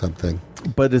tapped on something.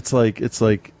 But it's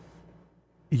like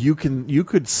you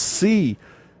could see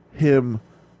him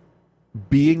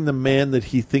being the man that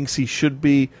he thinks he should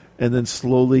be, and then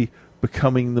slowly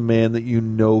becoming the man that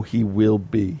he will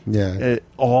be. Yeah.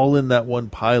 All in that one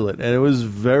pilot. And it was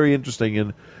very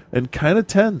interesting and kind of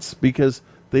tense because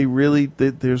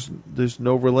there's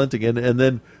no relenting. And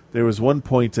then there was one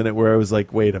point in it where I was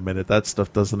like, wait a minute, that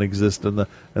stuff doesn't exist. And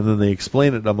then they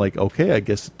explain it, and I'm like, okay, I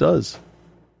guess it does.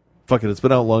 Fuck it, it's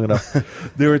been out long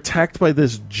enough. They're attacked by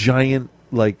this giant,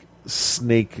 like,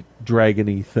 snake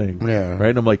dragony thing. Yeah. Right?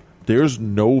 And I'm like, there's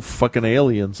no fucking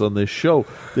aliens on this show.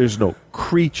 There's no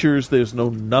creatures. There's no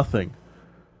nothing.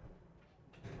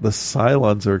 The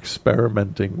Cylons are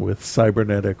experimenting with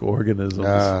cybernetic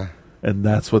organisms. And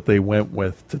that's what they went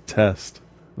with to test.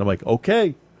 And I'm like,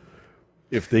 okay.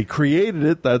 If they created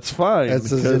it, that's fine.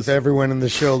 It's as if everyone in the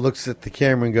show looks at the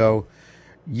camera and go,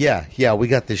 yeah, we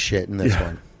got this shit in this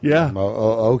one. Yeah.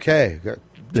 Okay.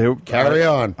 Carry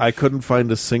on. I couldn't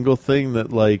find a single thing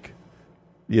that, like,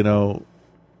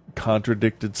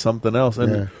 contradicted something else.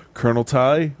 And Colonel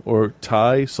Ty, or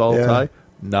Saul Ty,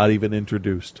 not even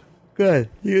introduced. Good.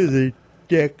 He was a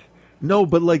dick. No,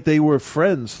 but, like, they were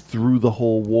friends through the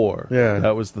whole war. Yeah.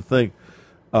 That was the thing.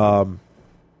 And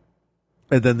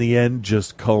then the end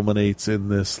just culminates in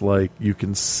this, like, you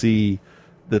can see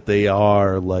that they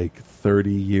are, like,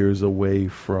 30 years away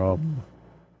from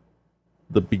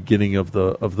the beginning of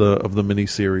the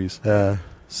miniseries. Yeah.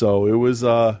 So it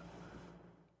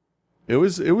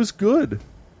was good.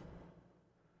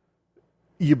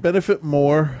 You benefit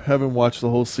more having watched the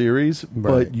whole series,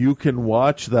 but you can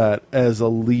watch that as a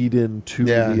lead-in to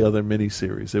the other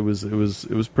miniseries. It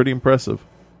was pretty impressive.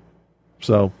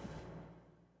 So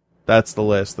that's the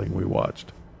last thing we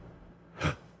watched.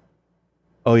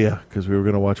 Oh yeah, because we were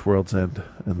going to watch World's End,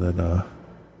 and then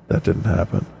that didn't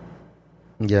happen.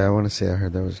 Yeah, I want to say I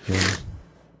heard that was good.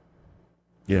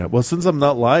 Yeah, well, since I'm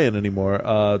not lying anymore,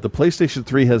 the PlayStation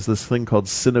 3 has this thing called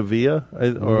Cinevia,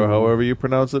 or however you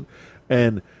pronounce it,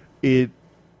 and it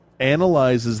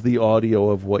analyzes the audio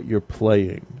of what you're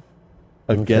playing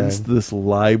against this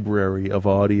library of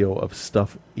audio of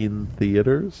stuff in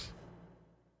theaters.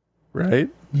 Right?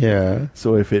 Yeah.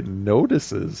 So if it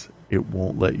notices, it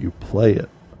won't let you play it.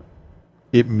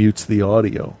 It mutes the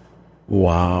audio.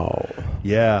 Wow.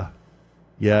 Yeah.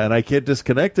 Yeah, and I can't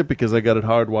disconnect it because I got it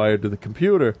hardwired to the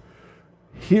computer.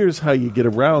 Here's how you get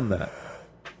around that.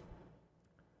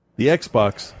 The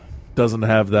Xbox doesn't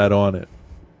have that on it.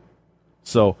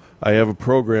 So I have a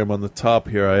program on the top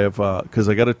here. I have because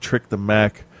I got to trick the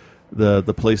Mac, the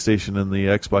PlayStation and the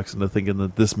Xbox into thinking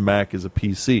that this Mac is a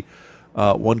PC.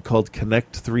 One called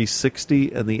Connect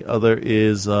 360, and the other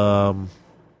is I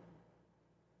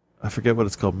forget what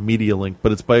it's called, Media Link,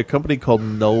 but it's by a company called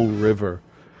Null River.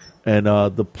 And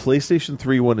the PlayStation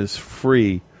 3 one is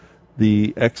free.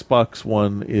 The Xbox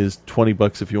one is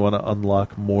 $20 if you want to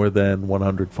unlock more than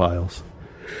 100 files.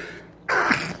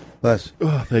 Bless.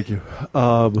 Oh, thank you.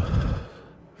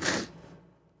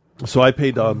 So I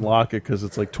paid to unlock it because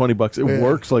it's like $20. It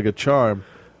works like a charm.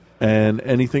 And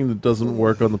anything that doesn't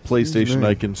work on the PlayStation,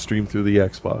 I can stream through the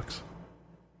Xbox.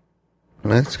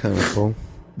 That's kind of cool.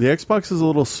 The Xbox is a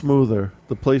little smoother.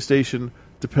 The PlayStation,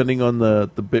 depending on the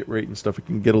bit rate and stuff, it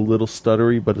can get a little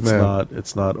stuttery, but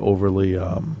it's not overly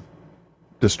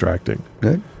distracting.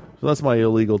 Good. So that's my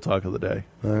illegal talk of the day.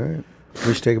 All right.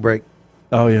 We should take a break.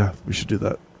 Oh, yeah. We should do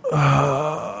that.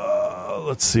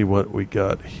 Let's see what we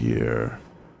got here.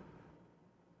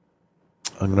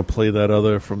 I'm going to play that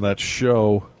other from that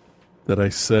show that I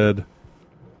said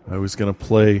I was going to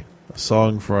play a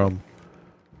song from.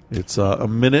 It's a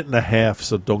minute and a half,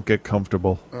 so don't get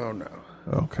comfortable. Oh, no.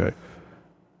 Okay.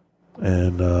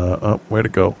 And, where'd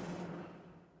it go?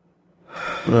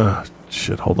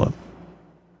 Shit, hold on.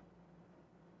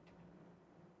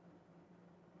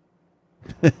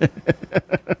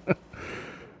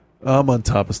 I'm on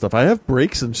top of stuff. I have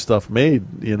breaks and stuff made,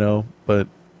 but,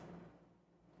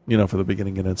 for the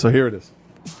beginning and end. So here it is.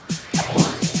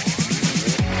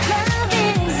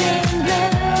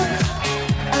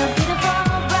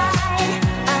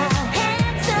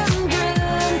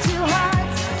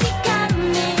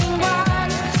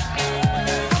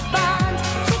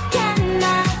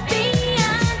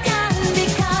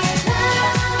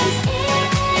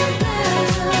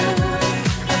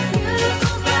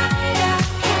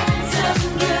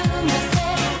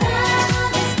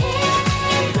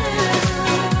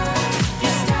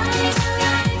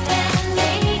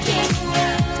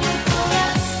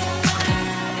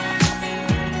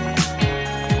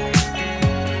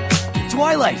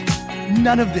 Twilight,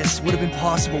 none of this would have been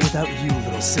possible without you,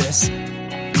 little sis.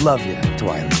 Love you,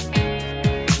 Twilight.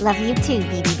 Love you too,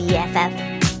 BBBFF.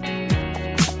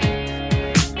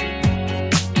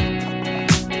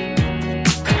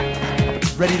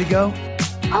 Ready to go?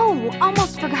 Oh,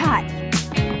 almost forgot.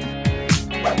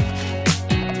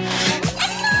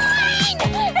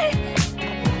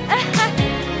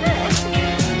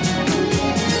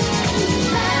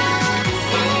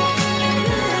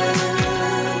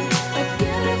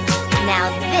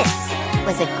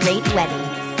 Was a great wedding.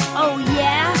 Oh,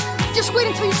 yeah? Just wait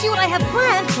until you see what I have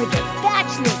planned for the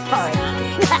bachelor party.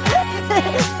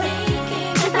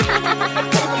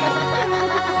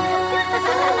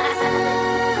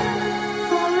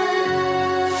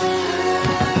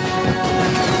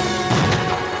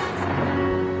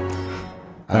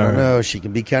 I don't know. She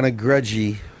can be kind of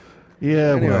grudgy.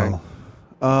 Yeah, Anyway.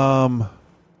 well.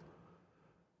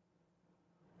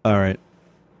 All right.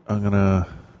 I'm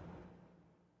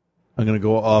gonna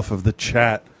go off of the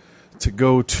chat to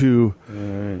go to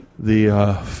the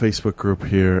Facebook group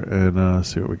here and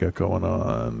see what we got going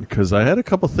on. Because I had a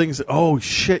couple things. Oh,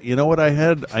 shit. You know what I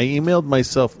had? I emailed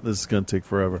myself. This is going to take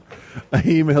forever. I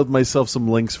emailed myself some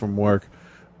links from work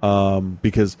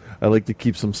because I like to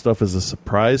keep some stuff as a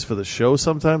surprise for the show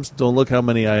sometimes. Don't look how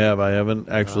many I have. I haven't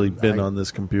actually been on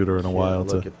this computer in a while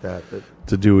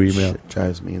to do email. Shit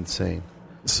drives me insane.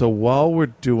 So while we're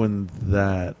doing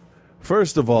that,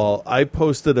 first of all, I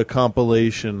posted a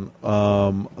compilation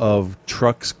of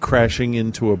trucks crashing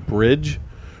into a bridge,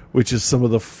 which is some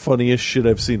of the funniest shit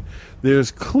I've seen.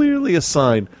 There's clearly a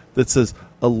sign that says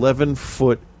 11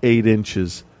 foot 8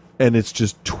 inches, and it's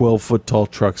just 12-foot tall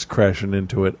trucks crashing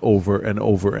into it over and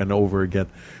over and over again.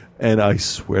 And I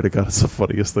swear to God, it's the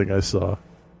funniest thing I saw.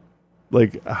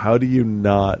 Like, how do you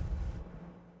not...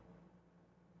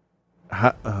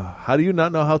 How do you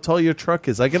not know how tall your truck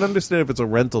is? I can understand if it's a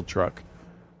rental truck.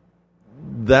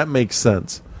 That makes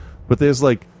sense. But there's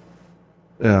like...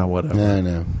 whatever. Yeah, I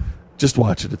know. Just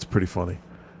watch it. It's pretty funny.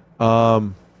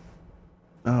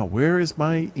 Where is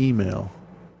my email?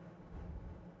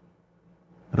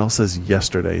 It all says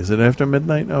yesterday. Is it after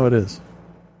midnight? No, it is.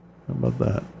 How about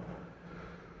that?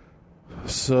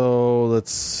 So,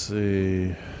 let's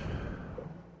see...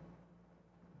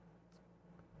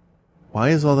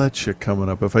 Why is all that shit coming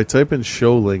up? If I type in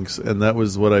show links and that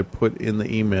was what I put in the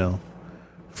email,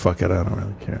 fuck it, I don't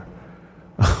really care.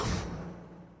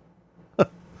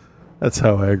 That's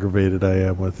how aggravated I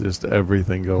am with just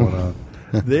everything going on.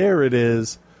 There it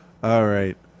is. All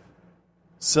right.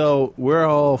 So we're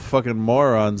all fucking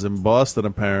morons in Boston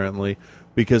apparently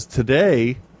because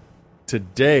today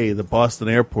the Boston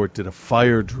airport did a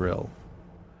fire drill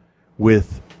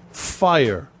with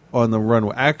fire on the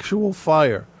runway, actual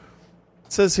fire.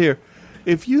 It says here,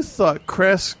 if you thought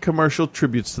crass commercial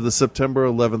tributes to the September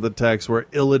 11th attacks were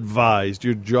ill-advised,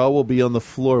 your jaw will be on the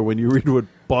floor when you read what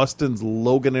Boston's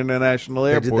Logan International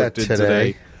Airport did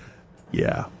today.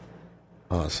 Yeah.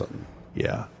 Awesome.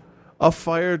 Yeah. A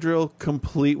fire drill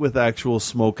complete with actual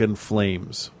smoke and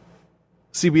flames.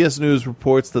 CBS News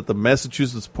reports that the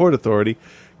Massachusetts Port Authority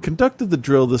conducted the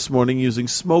drill this morning using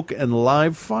smoke and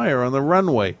live fire on the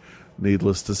runway.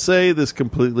 Needless to say, this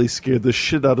completely scared the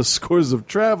shit out of scores of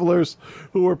travelers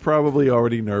who were probably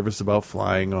already nervous about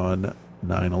flying on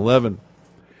 9/11.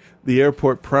 The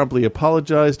airport promptly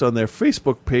apologized on their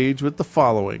Facebook page with the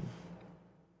following.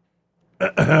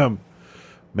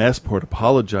 Massport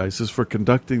apologizes for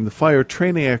conducting the fire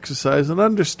training exercise and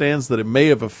understands that it may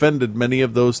have offended many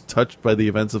of those touched by the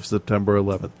events of September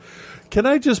 11th. Can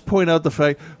I just point out the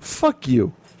fact, fuck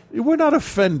you. We're not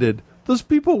offended. Those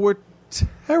people were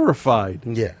terrified.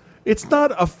 Yeah. It's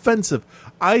not offensive.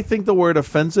 I think the word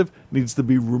offensive needs to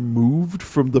be removed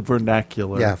from the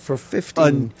vernacular. Yeah, for 15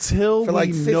 until for like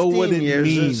we 15 know what it years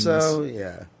means. or so,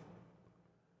 yeah.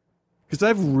 Because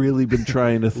I've really been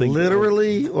trying to think.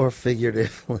 Literally or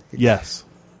figuratively? Yes.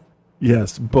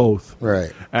 Yes, both.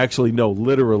 Right. Actually, no,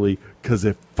 literally, because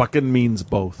it fucking means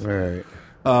both. Right.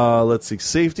 Let's see.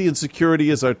 Safety and security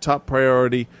is our top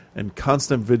priority, and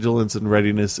constant vigilance and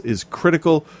readiness is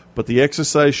critical, but the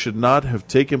exercise should not have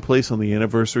taken place on the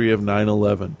anniversary of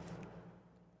 9/11.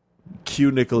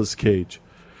 Cue Nicolas Cage.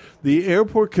 The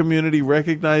airport community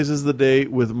recognizes the day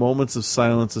with moments of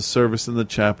silence, a service in the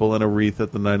chapel, and a wreath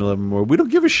at the 9/11 memorial. We don't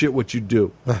give a shit what you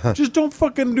do. Just don't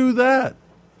fucking do that.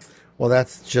 Well,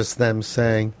 that's just them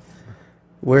saying,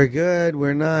 we're good,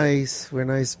 we're nice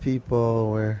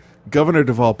people, Governor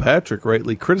Deval Patrick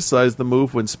rightly criticized the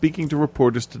move when speaking to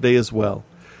reporters today as well.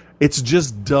 It's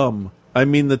just dumb. I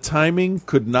mean, the timing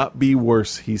could not be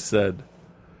worse, he said.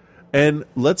 And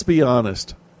let's be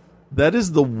honest, that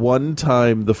is the one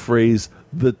time the phrase,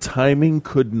 the timing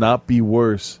could not be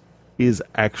worse, is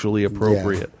actually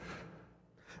appropriate. Yeah.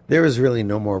 There is really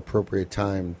no more appropriate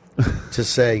time to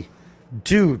say,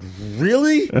 dude,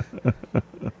 really?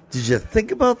 Did you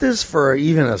think about this for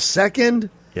even a second?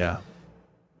 Yeah.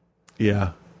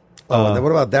 Yeah. Oh, and then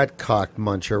what about that cock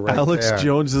muncher right Alex there?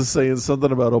 Jones is saying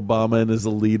something about Obama and his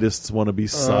elitists want to be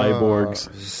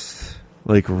cyborgs.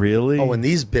 Like, really? Oh, and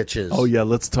these bitches. Oh, yeah,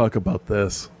 let's talk about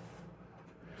this.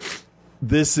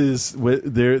 This is...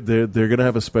 They're going to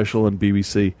have a special on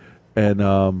BBC, and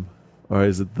or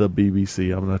is it the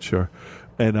BBC? I'm not sure.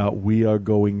 And we are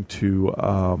going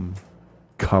to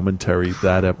commentary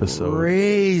that episode.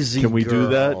 Crazy Can we do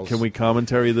that? girls. Can we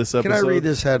commentary this episode? Can I read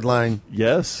this headline?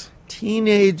 Yes.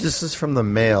 This is from the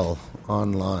Mail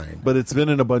online. But it's been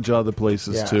in a bunch of other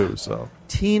places, too, so...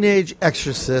 Teenage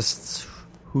exorcists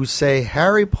who say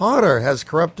Harry Potter has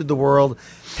corrupted the world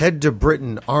head to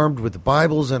Britain armed with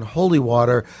Bibles and holy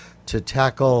water to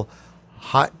tackle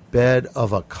hotbed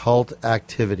of occult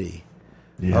activity.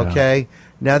 Yeah. Okay?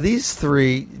 Now, these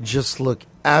three just look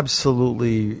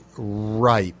absolutely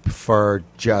ripe for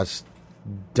just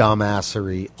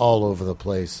dumbassery all over the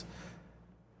place.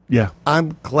 Yeah.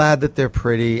 I'm glad that they're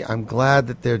pretty. I'm glad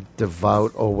that they're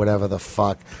devout or whatever the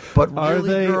fuck. But Are really,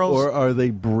 they, girls, or are they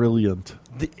brilliant?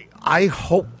 I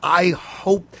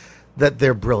hope that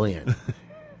they're brilliant.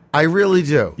 I really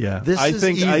do. Yeah. I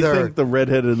think the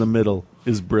redhead in the middle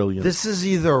is brilliant. This is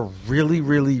either really,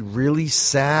 really, really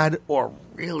sad or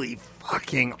really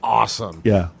fucking awesome.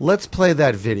 Yeah. Let's play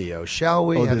that video, shall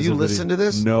we? Oh, Have there's you a listened video.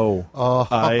 to this? No. Oh,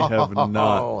 I have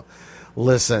not.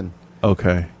 Listen.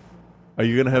 Okay. Are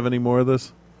you going to have any more of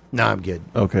this? No, I'm good.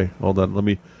 Okay, hold on.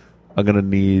 I'm going to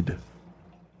need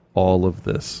all of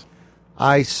this.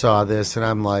 I saw this and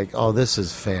I'm like, oh, this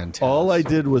is fantastic. All I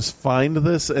did was find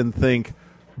this and think,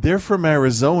 they're from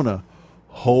Arizona.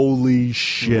 Holy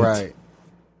shit. Right.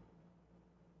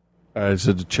 All right,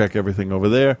 so to check everything over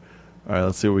there. All right,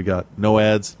 let's see what we got. No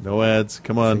ads. No ads.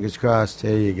 Come on. Fingers crossed.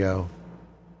 There you go.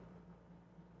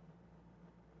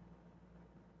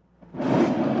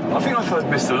 I think I've heard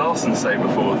Mr. Larson say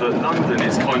before that London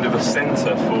is kind of a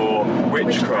centre for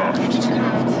witchcraft.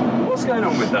 What's going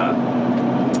on with that?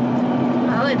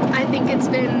 Well, I think it's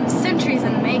been centuries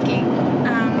in the making.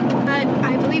 But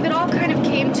I believe it all kind of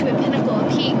came to a pinnacle, a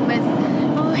peak with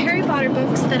all Harry Potter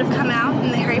books that have come out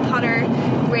and the Harry Potter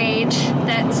rage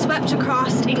that swept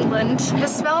across England. The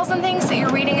spells and things that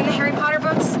you're reading in the Harry Potter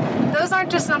books, those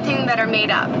aren't just something that are made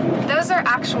up. Those are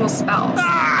actual spells.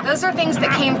 Those are things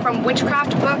that came from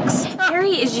witchcraft books.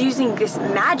 Harry is using this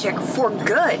magic for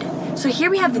good. So here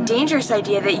we have the dangerous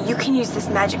idea that you can use this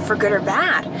magic for good or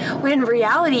bad, when in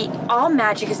reality, all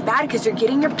magic is bad because you're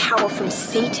getting your power from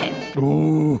Satan.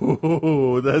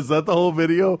 Ooh, is that the whole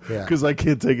video? Yeah. Because I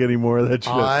can't take any more of that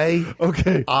shit.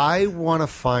 I want to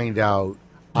find out.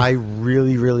 I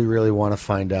really, really, really want to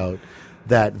find out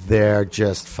that they're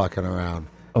just fucking around.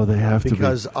 Oh, they have to be.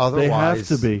 Because otherwise, they have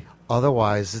to be.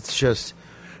 Otherwise, it's just.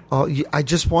 Oh, I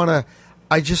just want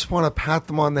to pat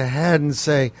them on the head and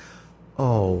say,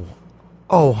 "Oh,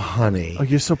 honey, Oh,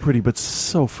 you're so pretty, but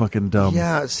so fucking dumb.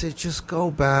 yeah, just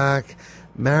go back,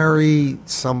 marry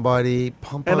somebody,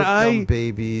 pump out dumb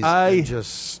babies, and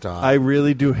just stop." I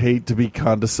really do hate to be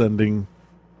condescending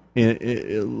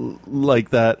like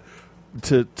that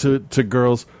to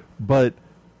girls, but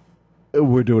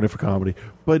we're doing it for comedy.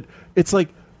 But it's like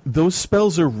those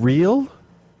spells are real.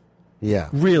 Yeah.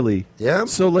 Really? Yeah.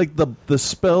 So like the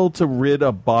spell to rid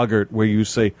a boggart where you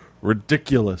say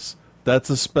ridiculous.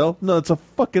 That's a spell? No, it's a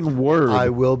fucking word. I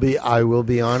will be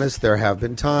honest, there have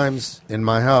been times in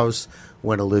my house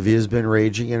when Olivia's been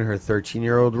raging in her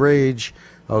 13-year-old rage,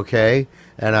 okay?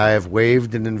 And I have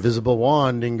waved an invisible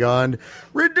wand and gone,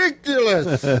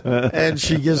 ridiculous! And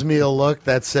she gives me a look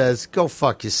that says, go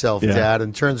fuck yourself, Yeah. Dad,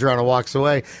 and turns around and walks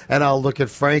away. And I'll look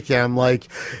at Frankie and I'm like,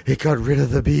 it got rid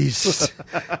of the beast.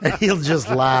 And he'll just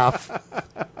laugh.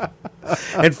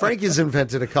 And Frank has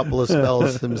invented a couple of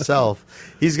spells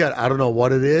himself. He's got, I don't know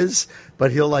what it is,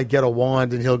 but he'll like get a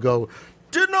wand and he'll go,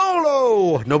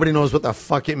 Dinolo! Nobody knows what the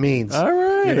fuck it means. All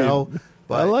right. You know?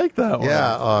 I like that one.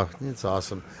 Yeah, it's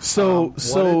awesome. So,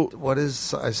 what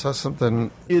is? I saw something.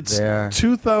 It's there.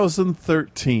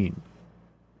 2013,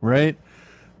 right?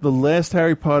 The last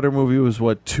Harry Potter movie was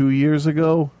what, 2 years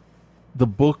ago? The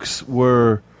books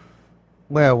were.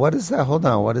 Well, what is that? Hold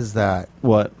on. What is that?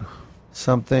 What?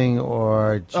 Something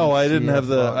or? Oh, I didn't have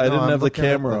the. I didn't I'm have the looking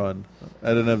at camera on. I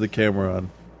didn't have the camera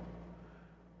on.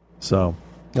 So.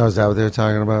 Oh, is that what they were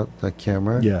talking about? The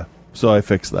camera? Yeah. So I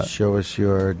fixed that. Show us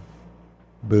your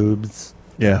boobs.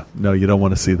 Yeah. No, you don't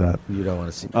want to see that. You don't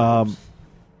want to see boobs.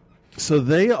 So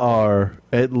they are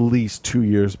at least 2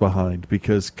 years behind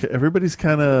because everybody's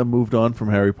kind of moved on from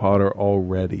Harry Potter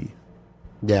already.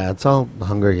 Yeah, it's all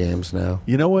Hunger Games now.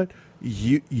 You know what?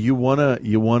 You wanna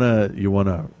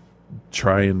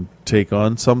try and take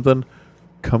on something?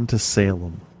 Come to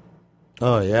Salem.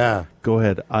 Oh yeah. Go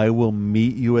ahead. I will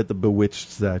meet you at the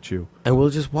Bewitched statue. And we'll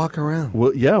just walk around.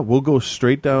 We'll go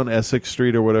straight down Essex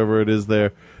Street or whatever it is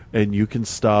there, and you can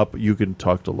stop. You can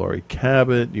talk to Laurie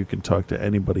Cabot. You can talk to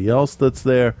anybody else that's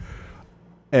there.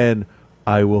 And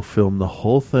I will film the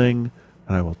whole thing,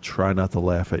 and I will try not to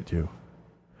laugh at you.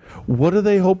 What are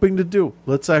they hoping to do?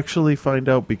 Let's actually find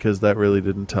out, because that really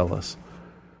didn't tell us.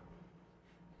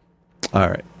 All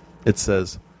right. It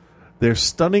says, they're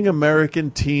stunning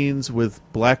American teens with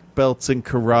black belts in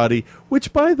karate,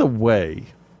 which, by the way,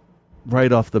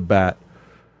 right off the bat,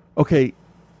 okay,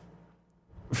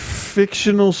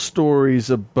 fictional stories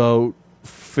about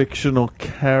fictional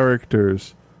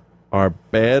characters are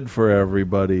bad for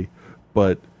everybody,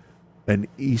 but an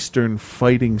Eastern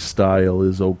fighting style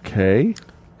is okay?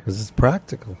 Because it's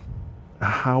practical.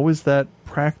 How is that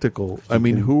practical?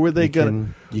 Who are they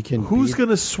going to... Who's going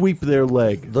to sweep their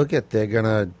leg? Look at, they're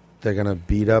gonna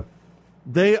beat up.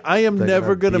 I am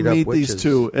never going to meet these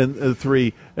two and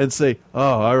three and say, "Oh,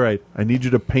 all right, I need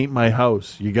you to paint my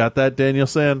house." You got that, Daniel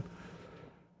San?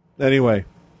 Anyway,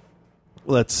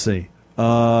 let's see.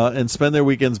 And spend their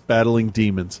weekends battling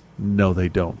demons. No, they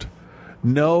don't.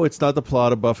 No, it's not the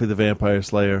plot of Buffy the Vampire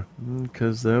Slayer,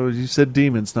 because you said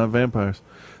demons, not vampires.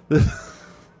 I'm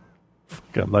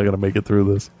not going to make it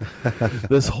through this.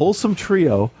 This wholesome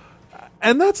trio,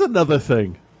 and that's another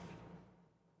thing.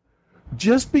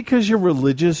 Just because you're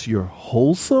religious, you're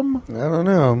wholesome? I don't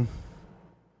know.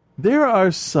 There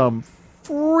are some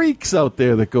freaks out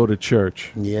there that go to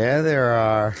church. Yeah, there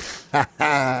are.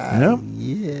 Yep.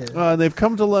 Yeah. And they've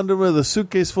come to London with a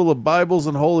suitcase full of Bibles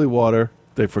and holy water.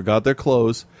 They forgot their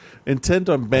clothes, intent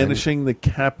on banishing the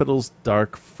capital's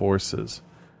dark forces.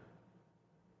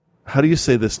 How do you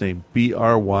say this name?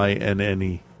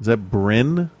 Brynne. Is that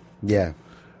Bryn? Yeah.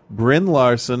 Bryn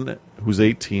Larson, who's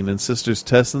 18, and sisters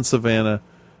Tess and Savannah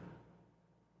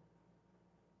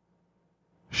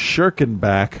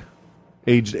Schirkenbach,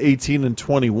 aged 18 and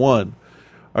 21,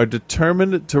 are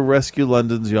determined to rescue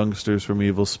London's youngsters from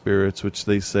evil spirits, which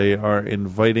they say are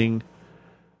inviting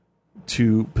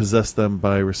to possess them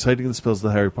by reciting the spells of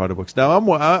the Harry Potter books. Now,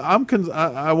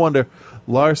 I wonder,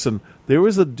 Larson, there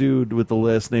was a dude with the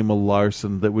last name of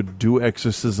Larson that would do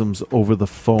exorcisms over the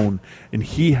phone, and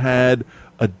he had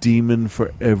a demon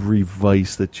for every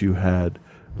vice that you had.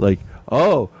 Like,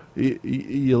 oh,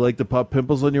 you like to pop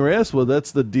pimples on your ass? Well,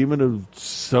 that's the demon of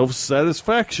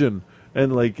self-satisfaction.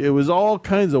 And, like, it was all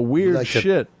kinds of weird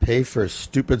shit. To pay for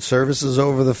stupid services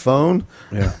over the phone?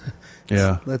 Yeah.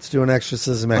 Yeah. Let's do an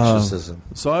exorcism.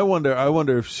 So I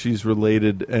wonder if she's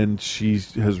related and she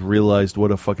has realized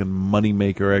what a fucking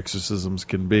moneymaker exorcisms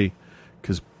can be,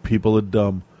 because people are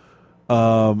dumb.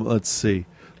 Let's see.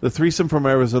 The threesome from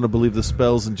Arizona believe the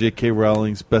spells in J.K.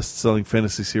 Rowling's best-selling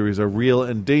fantasy series are real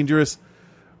and dangerous,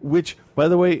 which, by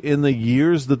the way, in the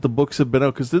years that the books have been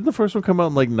out, because didn't the first one come out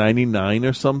in like 99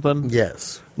 or something?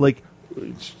 Yes. Like,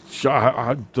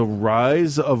 the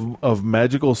rise of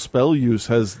magical spell use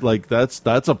has, like, that's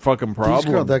a fucking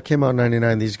problem. That came out in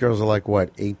 99. These girls are like,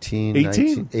 what, 18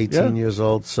 years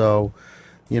old? So,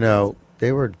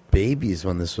 they were babies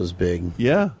when this was big.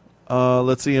 Yeah.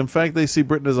 Let's see. In fact, they see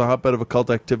Britain as a hotbed of occult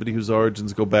activity whose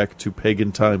origins go back to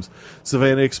pagan times.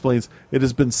 Savannah explains, it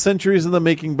has been centuries in the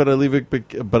making, but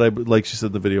like she said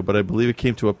in the video, but I believe it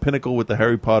came to a pinnacle with the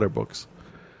Harry Potter books.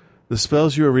 The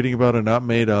spells you are reading about are not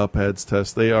made up, adds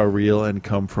Tess. They are real and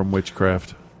come from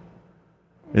witchcraft.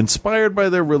 Inspired by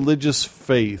their religious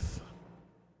faith.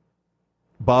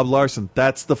 Bob Larson,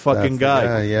 that's the fucking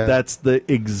guy. Yeah. That's the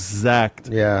exact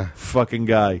fucking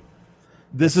guy.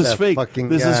 This is fake.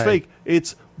 This is fake.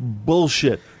 It's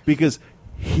bullshit, because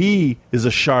he is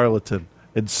a charlatan.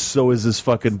 and so is his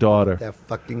fucking daughter. That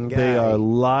fucking guy. They are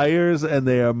liars and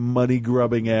they are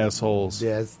money-grubbing assholes.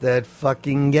 That's that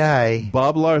fucking guy.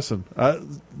 Bob Larson.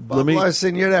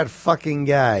 Larson, you're that fucking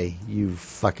guy. You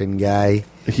fucking guy.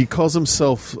 He calls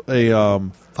himself a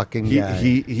fucking guy.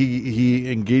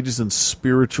 He engages in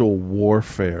spiritual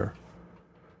warfare.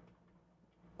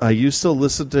 I used to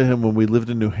listen to him when we lived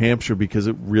in New Hampshire because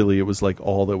it was like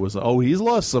all that was. Oh, he's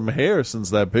lost some hair since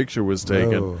that picture was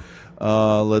taken.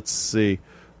 Let's see.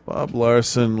 Bob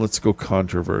Larson, let's go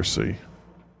controversy.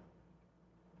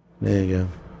 There you go.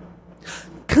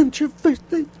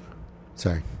 Controversy.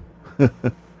 Sorry.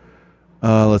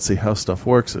 Let's see how stuff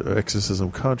works.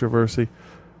 Exorcism controversy.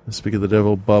 Speak of the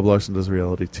devil. Bob Larson does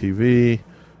reality TV.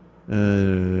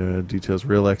 Details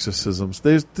real exorcisms.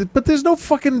 But there's no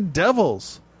fucking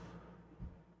devils.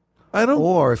 I don't.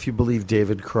 Or if you believe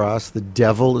David Cross, the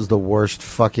devil is the worst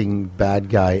fucking bad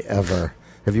guy ever.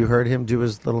 Have you heard him do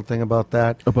his little thing about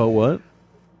that? About what?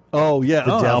 Oh yeah,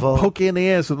 the devil. I'll poke you in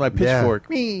the ass with my pitchfork.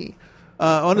 Me.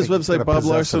 On his website, Bob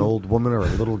Larson, an old woman or a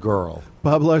little girl.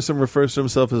 Bob Larson refers to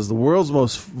himself as the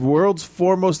world's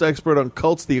foremost expert on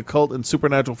cults, the occult, and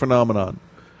supernatural phenomenon.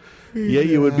 Yet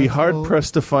you would be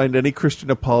hard-pressed to find any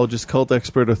Christian apologist, cult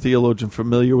expert, or theologian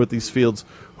familiar with these fields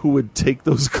who would take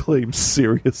those claims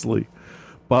seriously.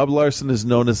 Bob Larson is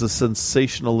known as a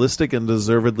sensationalistic and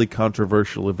deservedly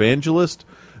controversial evangelist,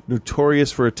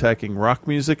 notorious for attacking rock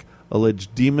music,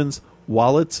 alleged demons,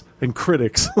 wallets, and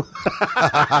critics.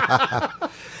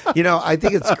 I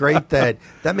think it's great that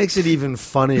makes it even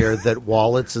funnier that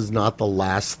wallets is not the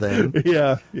last thing.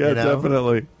 Yeah,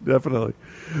 definitely.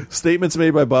 Statements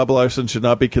made by Bob Larson should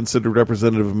not be considered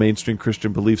representative of mainstream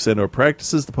Christian beliefs and or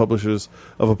practices. The publishers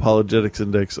of Apologetics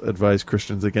Index advise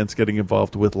Christians against getting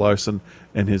involved with Larson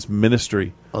and his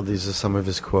ministry. Oh, these are some of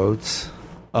his quotes?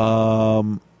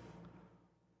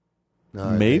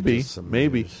 Maybe.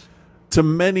 To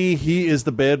many, he is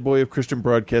the bad boy of Christian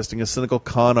broadcasting, a cynical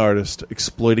con artist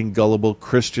exploiting gullible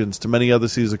Christians. To many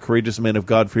others, he is a courageous man of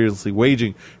God, fearlessly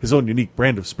waging his own unique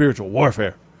brand of spiritual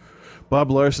warfare. Bob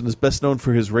Larson is best known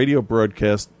for his radio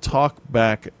broadcast, Talk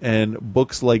Back, and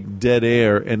books like Dead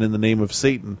Air and In the Name of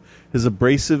Satan. His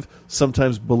abrasive,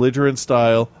 sometimes belligerent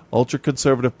style,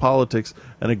 ultra-conservative politics,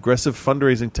 and aggressive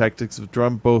fundraising tactics have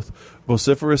drawn both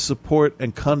vociferous support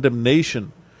and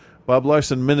condemnation. Bob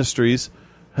Larson Ministries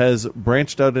has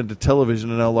branched out into television,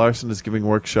 and now Larson is giving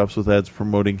workshops with ads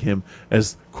promoting him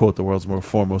as, quote, the world's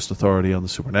foremost authority on the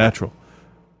supernatural.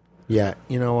 Yeah,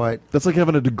 you know what? That's like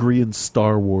having a degree in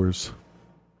Star Wars.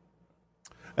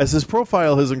 As his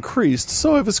profile has increased,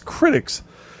 so have his critics.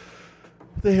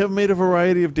 They have made a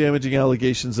variety of damaging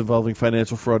allegations involving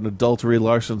financial fraud and adultery.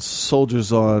 Larson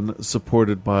soldiers on,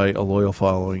 supported by a loyal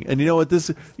following. And you know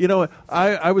what?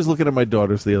 I was looking at my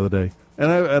daughters the other day,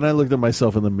 and I looked at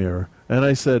myself in the mirror, and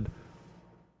I said,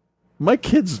 my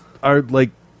kids are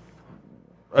like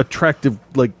attractive,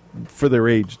 like for their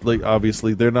age. Like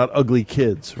obviously, they're not ugly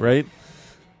kids, right?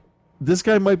 This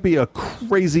guy might be a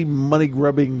crazy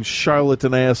money-grubbing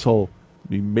charlatan asshole.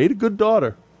 He made a good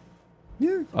daughter.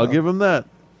 Yeah, I'll give him that.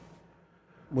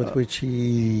 With which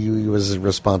he was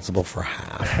responsible for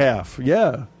half. Half,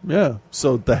 yeah.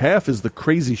 So the half is the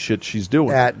crazy shit she's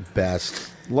doing. At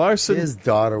best. Larson. His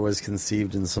daughter was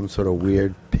conceived in some sort of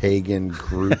weird pagan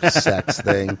group sex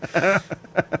thing.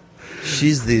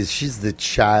 She's the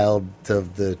child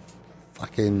of the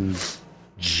fucking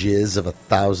jizz of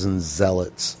 1,000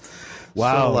 zealots.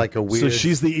 Wow. Sort of like a weird. So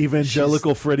she's the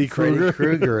evangelical Freddy Krueger?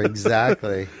 Freddy Krueger,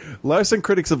 exactly. Larson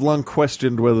critics have long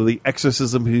questioned whether the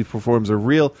exorcism he performs are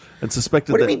real and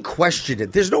suspected What do you mean question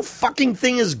it? There's no fucking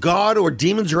thing as God or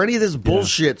demons or any of this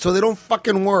bullshit, so they don't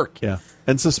fucking work. Yeah.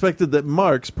 And suspected that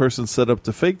marks, persons set up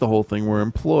to fake the whole thing, were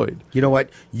employed. You know what?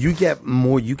 You get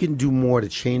more. You can do more to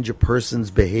change a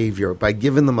person's behavior by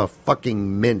giving them a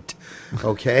fucking mint,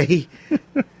 okay?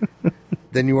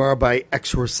 than you are by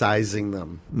exorcising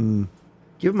them.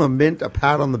 Give them a mint, a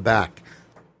pat on the back.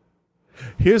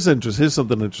 Here's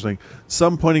something interesting.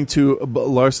 Some pointing to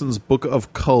Larson's Book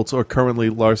of Cults, or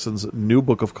currently Larson's new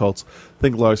Book of Cults,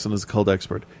 think Larson is a cult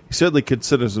expert. He certainly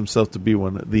considers himself to be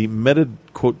one. The meta,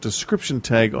 quote, description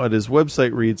tag on his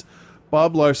website reads,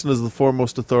 Bob Larson is the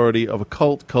foremost authority of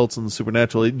occult, cults, and the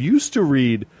supernatural. It used to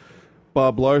read,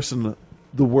 Bob Larson,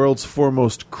 the world's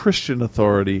foremost Christian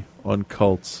authority on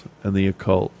cults and the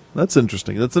occult. That's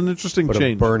interesting. That's an interesting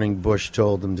change. But a burning bush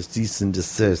told them to cease and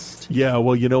desist. Yeah,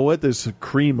 well, you know what? There's a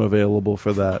cream available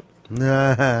for that.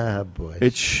 Ah, boy.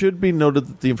 It should be noted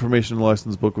that the information in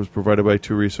Larson's book was provided by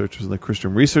 2 researchers in the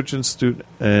Christian Research Institute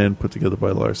and put together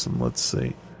by Larson. Let's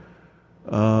see.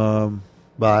 Well,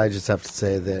 I just have to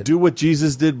say that... Do what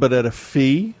Jesus did, but at a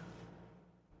fee?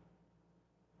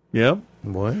 Yeah.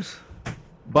 What?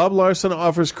 Bob Larson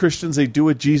offers Christians a Do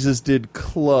What Jesus Did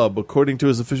club. According to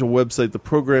his official website, the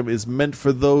program is meant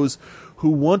for those who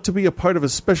want to be a part of a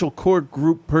special core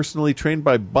group personally trained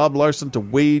by Bob Larson to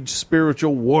wage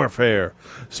spiritual warfare.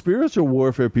 Spiritual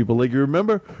warfare, people. Like, you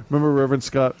remember Reverend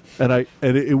Scott? And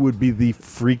it would be the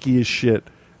freakiest shit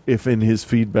if in his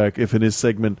feedback, if in his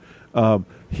segment,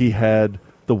 he had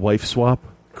the wife swap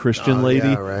Christian lady.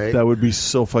 Yeah, right. That would be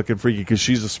so fucking freaky because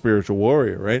she's a spiritual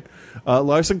warrior, right?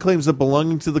 Larson claims that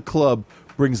belonging to the club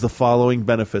brings the following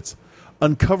benefits: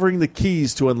 uncovering the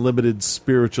keys to unlimited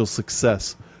spiritual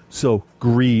success. So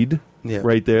greed,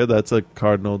 right there, that's a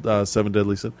cardinal 7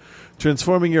 deadly sin.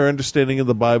 Transforming your understanding of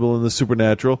the Bible and the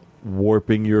supernatural,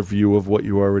 warping your view of what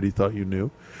you already thought you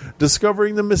knew.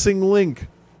 Discovering the missing link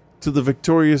to the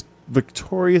victorious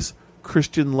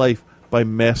Christian life by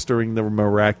mastering the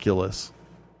miraculous.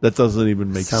 That doesn't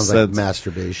even make sense. Sounds like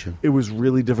masturbation. It was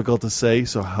really difficult to say,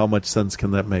 so how much sense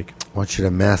can that make? I want you to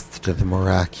master the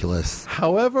miraculous.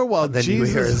 However, while then Jesus...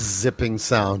 you hear a zipping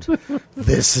sound.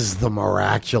 This is the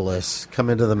miraculous.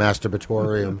 Come into the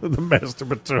masturbatorium. The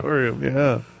masturbatorium,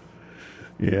 yeah.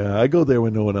 Yeah, I go there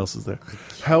when no one else is there.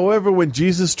 However, when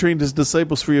Jesus trained his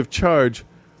disciples free of charge,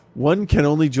 one can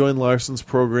only join Larson's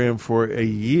program for a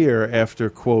year after,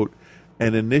 quote,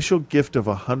 an initial gift of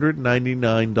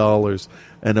 $199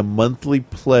 and a monthly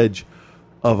pledge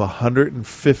of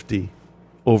 $150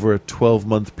 over a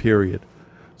 12-month period.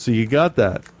 So you got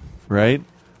that, right?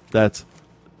 That's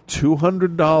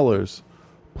 $200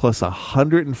 plus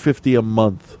 $150 a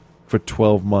month for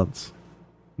 12 months.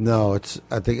 No,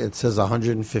 I think it says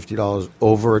 $150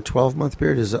 over a 12-month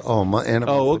period. Is it? And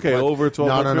okay, pledge. over a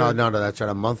 12-month period. No, that's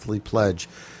right. A monthly pledge.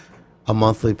 A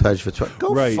monthly pledge for 12.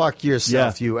 Go fuck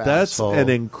yourself, you that's asshole. That's an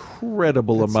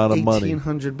incredible amount of money.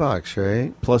 $1,800,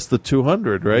 right? Plus the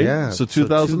 $200, right? Yeah. So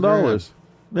 $2,000.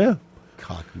 Yeah.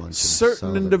 Cock munching.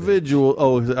 Certain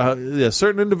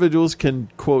individuals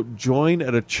can, quote, join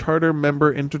at a charter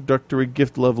member introductory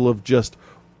gift level of just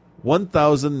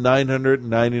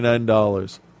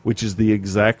 $1,999, which is the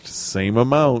exact same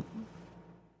amount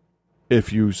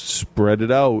if you spread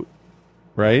it out,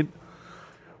 right?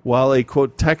 While a,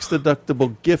 quote,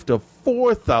 tax-deductible gift of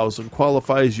 $4,000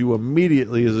 qualifies you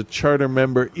immediately as a charter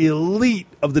member elite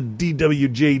of the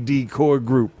DWJD core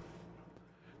group.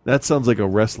 That sounds like a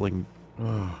wrestling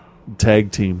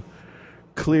tag team.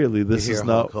 Clearly, this is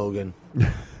not... Hulk Hogan. Give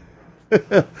me,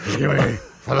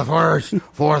 for the first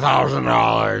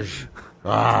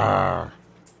 $4,000.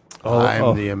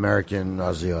 I'm the American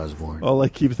Ozzy Osbourne. All I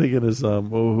keep thinking is,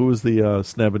 who was the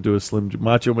snap into a Slim...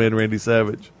 Macho Man Randy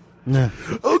Savage. Yeah.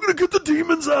 I'm gonna get the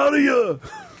demons out of you.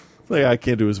 Like, I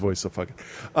can't do his voice, so fuck it.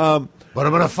 But I'm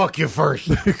gonna fuck you first.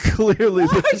 Clearly,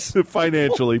 this,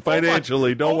 financially,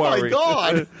 don't worry. Oh my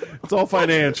God, it's all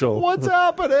financial. What's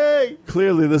happening?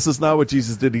 Clearly, this is not what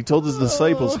Jesus did. He told his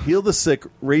disciples, "Heal the sick,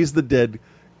 raise the dead,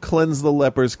 cleanse the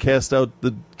lepers, cast out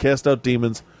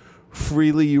demons.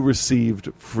 Freely you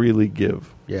received, freely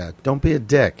give." Yeah, don't be a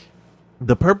dick.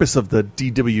 The purpose of the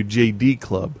DWJD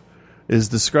Club is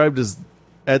described as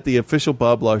at the official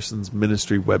Bob Larson's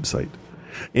ministry website.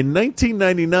 In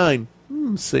 1999,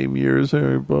 same year as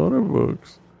Harry Potter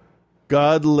books,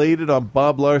 God laid it on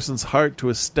Bob Larson's heart to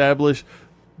establish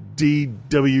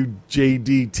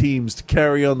DWJD teams to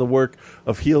carry on the work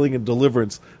of healing and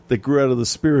deliverance that grew out of the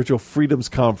Spiritual Freedoms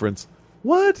Conference.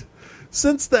 What?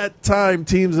 Since that time,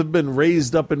 teams have been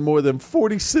raised up in more than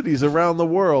 40 cities around the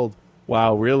world.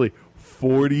 Wow, really?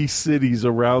 40 cities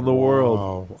around the world.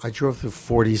 Oh, I drove through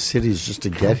 40 cities just to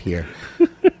get here.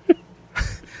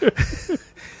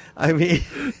 I mean,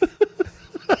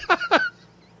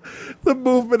 the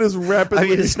movement is rapidly... I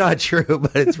mean, it's not true,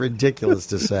 but it's ridiculous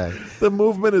to say. The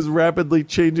movement is rapidly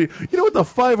changing. You know what? The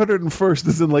 501st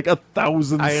is in like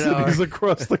 1,000 cities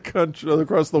across the country,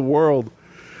 across the world.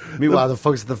 Meanwhile, the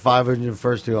folks at the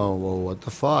 501st are going, well, what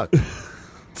the fuck?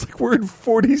 It's like we're in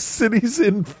 40 cities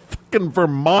in fucking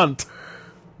Vermont.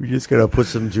 We just got to put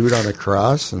some dude on a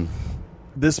cross and...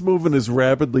 This movement is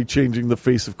rapidly changing the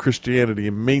face of Christianity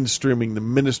and mainstreaming the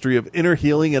ministry of inner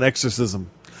healing and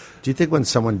exorcism. Do you think when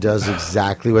someone does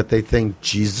exactly what they think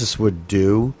Jesus would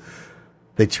do,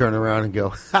 they turn around and go,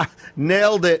 "Ha,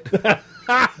 nailed it"?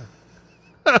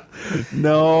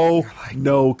 No,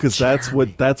 because that's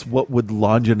what would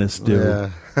Longinus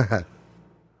do,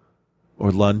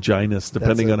 or Longinus,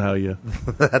 depending on how you.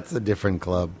 That's a different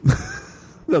club.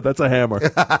 No, that's a hammer.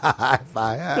 If I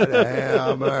had a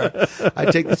hammer,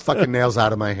 I'd take these fucking nails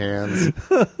out of my hands.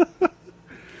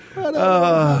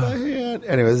 Anyway,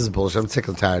 this is bullshit. I'm sick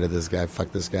and tired of this guy.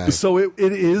 Fuck this guy. So it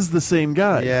is the same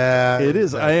guy. Yeah, it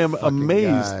is. I am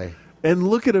amazed. Guy. And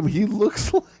look at him. He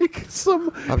looks like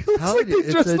some. He looks like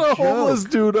they dressed a homeless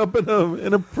dude up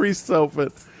in a priest's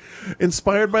outfit.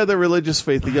 Inspired by their religious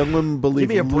faith, the young women believe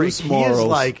loose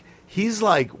morals. He's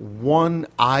like one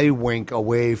eye wink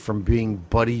away from being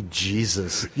Buddy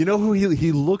Jesus. You know who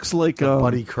he looks like?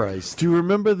 Buddy Christ. Do you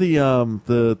remember the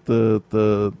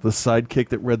sidekick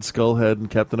that Red Skull had in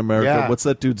Captain America? Yeah. What's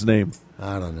that dude's name?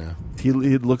 I don't know. He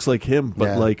looks like him,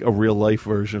 but like a real life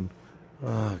version.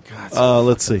 Oh God!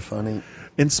 Let's see. Funny.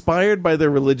 Inspired by their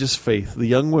religious faith, the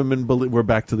young women believe. We're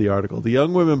back to the article. The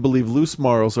young women believe loose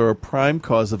morals are a prime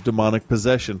cause of demonic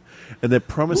possession, and that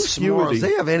promiscuity.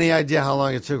 They have any idea how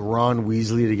long it took Ron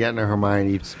Weasley to get into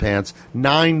Hermione's pants?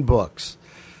 9 books.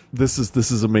 This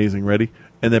is amazing. Ready?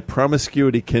 And that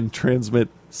promiscuity can transmit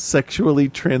sexually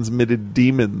transmitted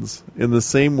demons in the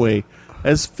same way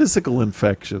as physical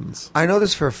infections. I know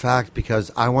this for a fact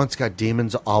because I once got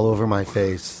demons all over my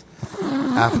face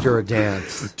after a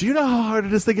dance. Do you know how hard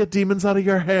it is to get demons out of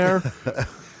your hair?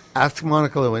 Ask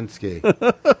Monica Lewinsky.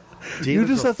 You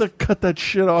just have to cut that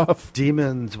shit off.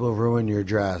 Demons will ruin your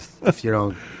dress if you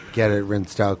don't get it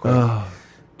rinsed out quick.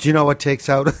 Do you know what takes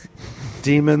out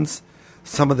demons?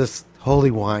 Some of this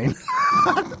holy wine.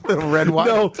 The red wine.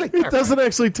 No, it doesn't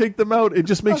actually take them out. It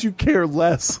just makes you care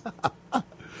less.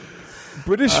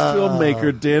 British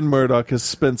filmmaker Dan Murdoch has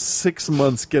spent 6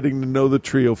 months getting to know the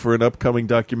trio for an upcoming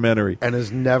documentary. And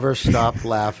has never stopped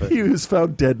laughing. He was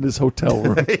found dead in his hotel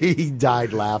room. He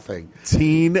died laughing.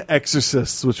 Teen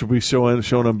Exorcists, which will be shown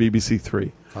on BBC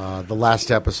 3. The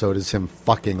last episode is him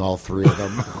fucking all 3 of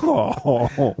them.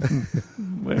 Oh,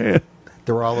 man.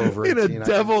 They're all over in 18, a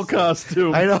devil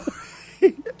costume. I know.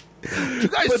 You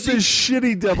guys see this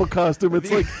shitty devil costume? It's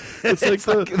like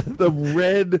the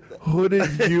red hooded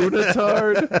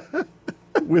unitard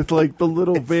with like the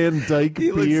little Van Dyke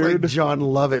He beard. looks like John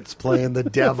Lovett's playing the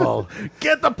devil.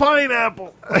 Get the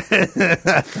pineapple.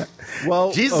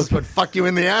 Well, Jesus would fuck you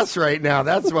in the ass right now.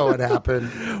 That's what would happen.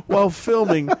 While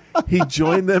filming, he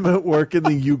joined them at work in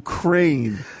the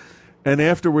Ukraine, and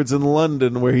afterwards in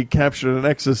London, where he captured an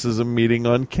exorcism meeting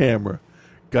on camera,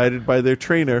 guided by their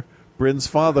trainer. Bryn's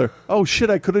father. Oh, shit,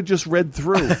 I could have just read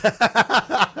through.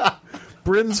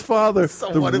 Bryn's father,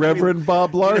 the Reverend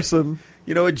Bob Larson.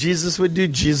 You know what Jesus would do?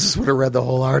 Jesus would have read the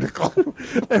whole article.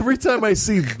 Every time I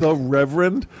see the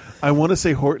Reverend, I want to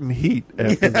say Horton Heat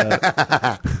after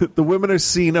that. The women are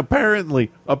seen apparently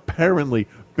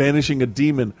banishing a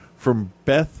demon from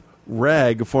Beth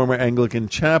Ragg, a former Anglican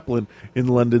chaplain in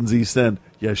London's East End.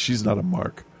 Yeah, she's not a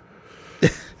mark.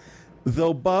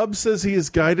 Though Bob says he is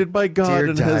guided by God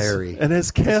and has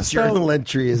cast out journal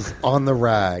entry is on the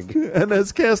rag and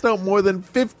has cast out more than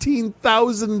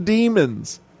 15,000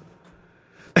 demons.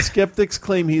 Skeptics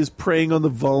claim he is preying on the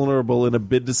vulnerable in a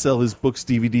bid to sell his books,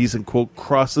 DVDs, and quote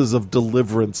crosses of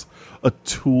deliverance, a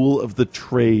tool of the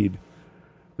trade.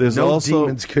 There's no also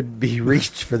demons could be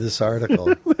reached for this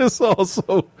article. There's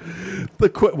also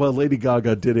Lady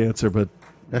Gaga did answer, but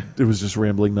it was just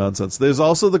rambling nonsense. There's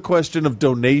also the question of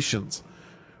donations.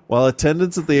 While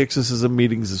attendance at the exorcism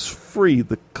meetings is free,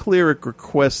 the cleric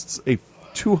requests a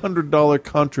 $200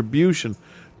 contribution,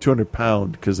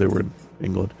 £200 because they were in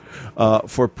England,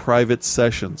 for private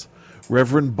sessions.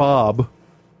 Reverend Bob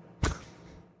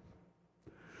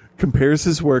compares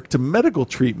his work to medical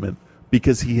treatment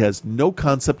because he has no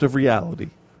concept of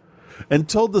reality. And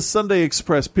told the Sunday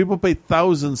Express, people pay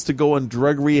thousands to go on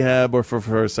drug rehab or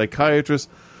for a psychiatrist,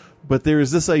 but there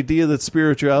is this idea that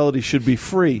spirituality should be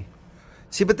free.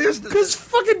 See, but there's because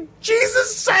fucking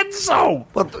Jesus said so.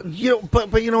 But you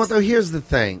know what though? Here's the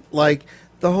thing: like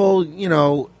the whole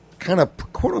kind of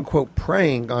quote unquote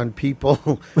preying on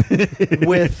people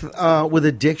with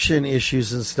addiction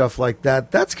issues and stuff like that.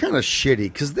 That's kind of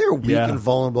shitty because they're weak and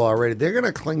vulnerable already. They're going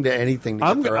to cling to anything.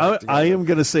 To get their act together. I am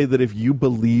going to say that if you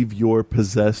believe you're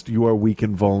possessed, you are weak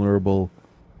and vulnerable,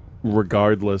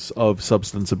 regardless of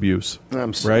substance abuse.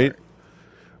 I'm sorry. Right?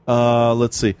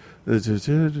 Let's see.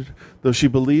 Though she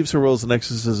believes her role as an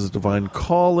exorcist is a divine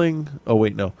calling. Oh,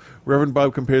 wait, no. Reverend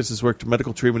Bob compares his work to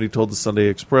medical treatment. He told the Sunday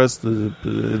Express that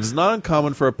it is not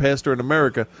uncommon for a pastor in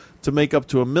America to make up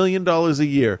to $1 million a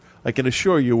year. I can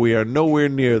assure you we are nowhere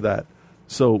near that.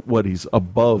 So, what, he's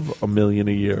above $1 million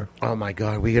a year. Oh, my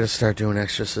God. We got to start doing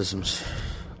exorcisms.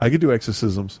 I could do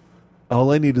exorcisms.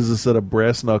 All I need is a set of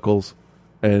brass knuckles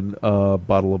and a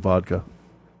bottle of vodka.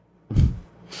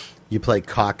 You play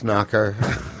cock knocker.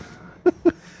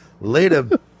 Later,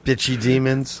 bitchy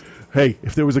demons. Hey,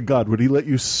 if there was a God, would he let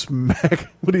me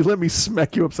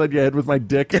smack you upside your head with my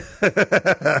dick?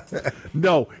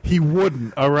 No, he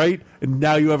wouldn't, all right? And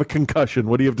now you have a concussion.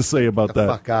 What do you have to say about that?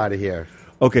 Fuck out of here.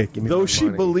 Okay, though she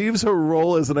believes her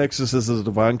role as an exorcist is a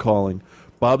divine calling,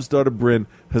 Bob's daughter, Bryn,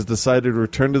 has decided to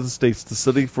return to the States to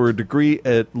study for a degree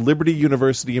at Liberty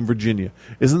University in Virginia.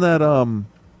 Isn't that,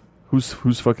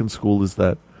 whose fucking school is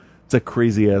that? It's a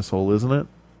crazy asshole, isn't it?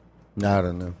 No, I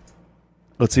don't know.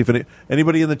 Let's see if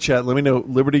anybody in the chat, let me know.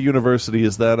 Liberty University,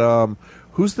 is that,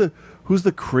 who's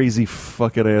the crazy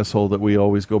fucking asshole that we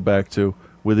always go back to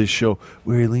with his show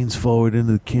where he leans forward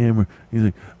into the camera? He's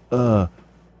like,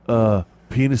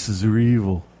 penises are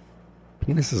evil.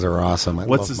 Penises are awesome.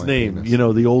 What's his name? Penis. You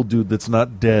know, the old dude that's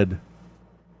not dead.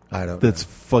 I don't know. That's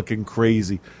fucking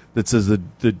crazy. That says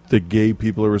the gay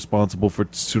people are responsible for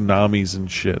tsunamis and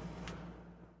shit.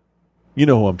 You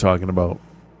know who I'm talking about.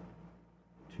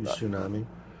 Tsunami.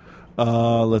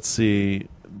 Let's see.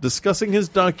 Discussing his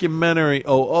documentary.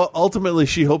 Ultimately,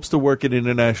 she hopes to work in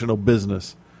international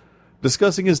business.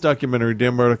 Discussing his documentary,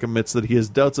 Dan Murdoch admits that he has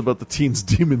doubts about the teen's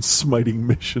demon smiting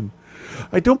mission.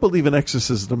 I don't believe in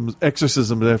exorcisms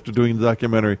after doing the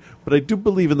documentary, but I do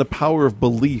believe in the power of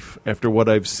belief after what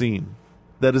I've seen.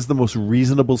 That is the most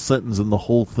reasonable sentence in the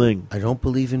whole thing. I don't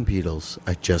believe in Beatles.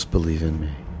 I just believe in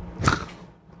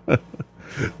me.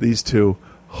 These two,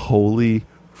 holy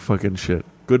fucking shit.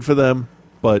 Good for them,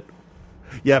 but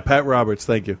yeah, Pat Roberts,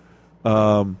 thank you.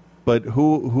 But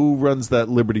who runs that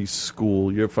Liberty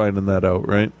School? You're finding that out,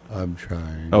 right? I'm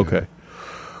trying. Okay.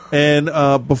 And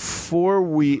before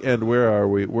we end, where are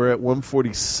we? We're at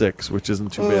 146, which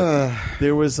isn't too bad.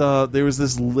 There was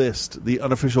this list, the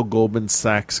unofficial Goldman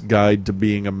Sachs guide to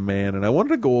being a man, and I wanted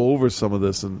to go over some of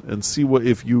this and see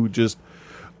if you just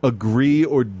agree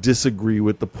or disagree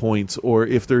with the points, or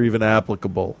if they're even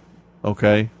applicable.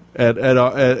 Okay, at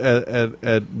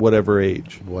whatever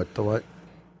age. What the what?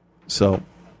 So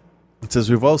it says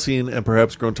we've all seen and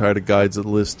perhaps grown tired of guides that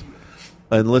list.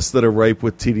 And lists that are ripe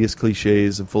with tedious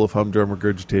cliches and full of humdrum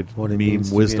regurgitated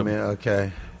meme wisdom.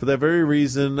 Okay. For that very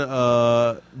reason,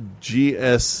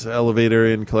 GS Elevator,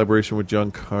 in collaboration with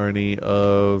John Carney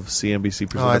of CNBC,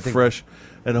 presented a fresh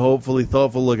and hopefully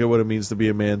thoughtful look at what it means to be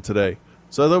a man today.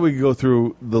 So I thought we could go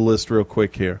through the list real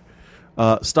quick here.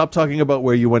 Stop talking about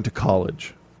where you went to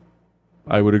college.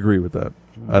 I would agree with that.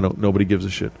 Nobody gives a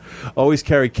shit. Always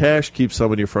carry cash. Keep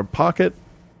some in your front pocket.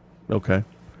 Okay.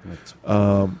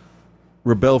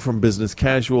 Rebel from business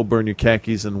casual, burn your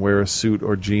khakis and wear a suit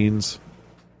or jeans.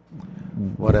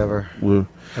 Whatever.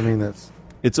 I mean,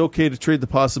 it's okay to trade the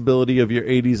possibility of your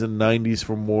 80s and 90s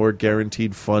for more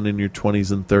guaranteed fun in your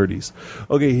 20s and 30s.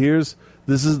 Okay,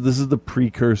 this is the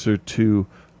precursor to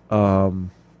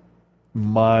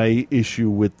my issue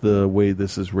with the way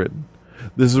this is written.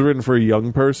 This is written for a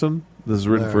young person. This is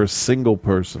written for a single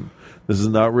person. This is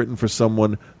not written for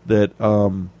someone that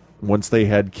once they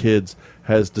had kids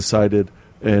has decided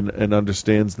and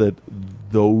understands that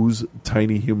those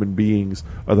tiny human beings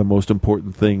are the most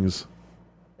important things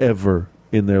ever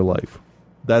in their life.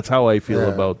 That's how I feel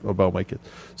about my kids.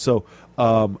 So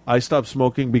I stopped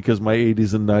smoking because my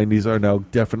 80s and 90s are now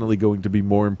definitely going to be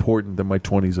more important than my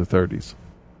 20s or 30s.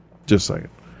 Just saying.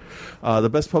 The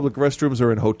best public restrooms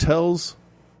are in hotels.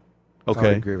 Okay,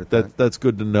 I agree with that. That's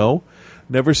good to know.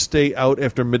 Never stay out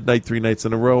after midnight 3 nights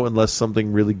in a row unless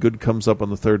something really good comes up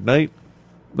on the third night.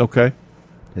 Okay.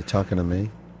 You're talking to me?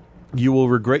 You will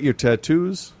regret your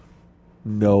tattoos.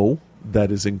 No,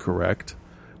 that is incorrect.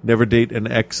 Never date an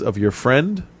ex of your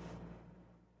friend.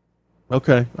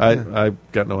 Okay, I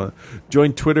got no.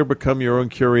 Join Twitter, become your own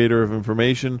curator of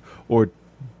information, or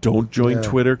don't join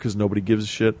Twitter because nobody gives a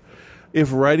shit.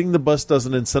 If riding the bus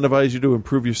doesn't incentivize you to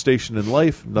improve your station in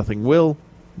life, nothing will.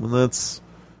 And that's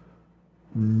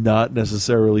not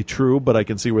necessarily true, but I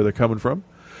can see where they're coming from.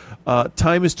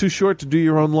 Time is too short to do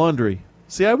your own laundry.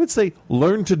 See, I would say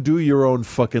learn to do your own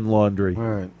fucking laundry. All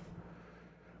right.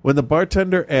 When the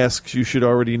bartender asks, you should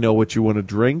already know what you want to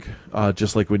drink.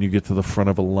 Just like when you get to the front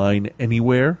of a line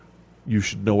anywhere, you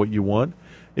should know what you want.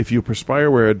 If you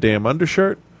perspire, wear a damn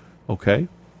undershirt. Okay.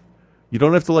 You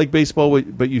don't have to like baseball,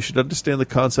 but you should understand the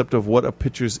concept of what a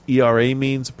pitcher's ERA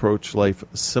means. Approach life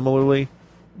similarly.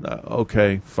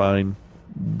 Okay, fine.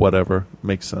 Whatever.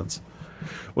 Makes sense.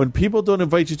 When people don't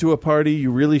invite you to a party, you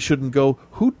really shouldn't go.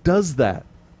 Who does that?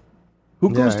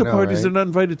 Who goes to parties they're not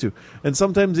invited to? And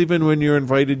sometimes even when you're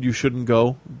invited, you shouldn't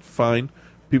go. Fine.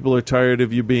 People are tired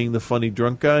of you being the funny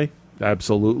drunk guy.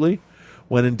 Absolutely.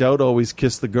 When in doubt, always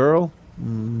kiss the girl.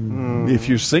 If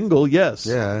you're single, yes.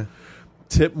 Yeah.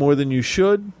 Tip more than you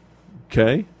should.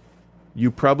 Okay.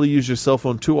 You probably use your cell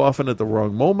phone too often at the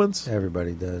wrong moments.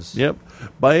 Everybody does. Yep.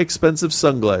 Buy expensive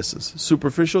sunglasses.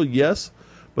 Superficial, yes,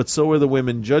 but so are the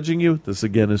women judging you. This,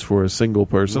 again, is for a single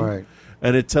person. Right.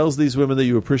 And it tells these women that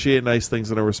you appreciate nice things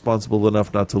and are responsible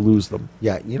enough not to lose them.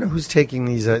 Yeah, you know who's taking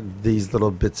these little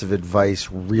bits of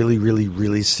advice really, really,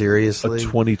 really seriously? A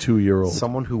 22-year-old.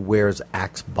 Someone who wears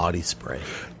Axe body spray.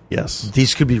 Yes.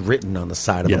 These could be written on the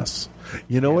side of them. Yes.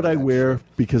 You know what I wear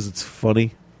because it's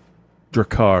funny?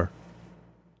 Drakkar.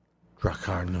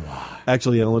 Drakkar Noir.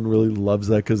 Actually, Ellen really loves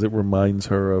that because it reminds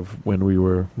her of when we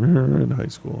were in high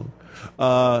school.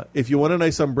 If you want a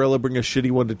nice umbrella, bring a shitty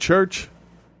one to church.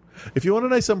 If you want a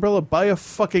nice umbrella, buy a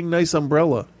fucking nice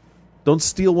umbrella. Don't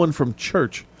steal one from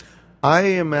church. I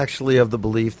am actually of the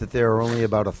belief that there are only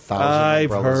about 1,000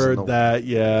 I've umbrellas. heard that,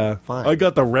 yeah. Fine. I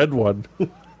got the red one.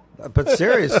 But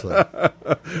seriously.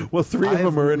 Well, 3 of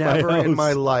them are in my house. I've never in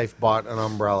my life bought an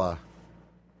umbrella.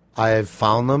 I have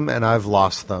found them and I've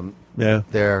lost them.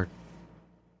 Yeah.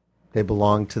 They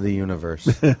belong to the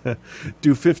universe.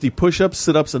 Do 50 push-ups,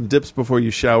 sit-ups, and dips before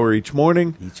you shower each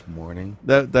morning. Each morning.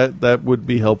 That would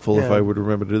be helpful if Yeah. I would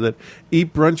remember to do that.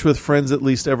 Eat brunch with friends at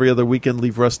least every other weekend.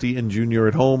 Leave Rusty and Junior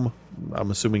at home.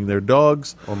 I'm assuming they're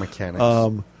dogs. Or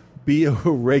mechanics. Be a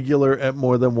regular at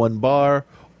more than one bar.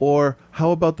 Or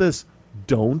how about this?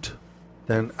 Don't.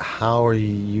 Then how are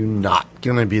you not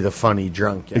going to be the funny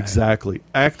drunk guy? Exactly.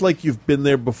 Act like you've been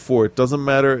there before. It doesn't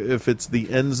matter if it's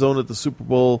the end zone at the Super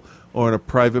Bowl or in a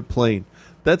private plane.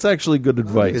 That's actually good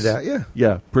advice. do that, yeah.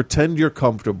 Yeah. Pretend you're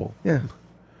comfortable. Yeah.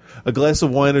 A glass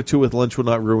of wine or two with lunch will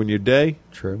not ruin your day.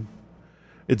 True.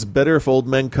 It's better if old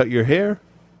men cut your hair.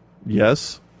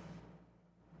 Yes.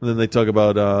 And then they talk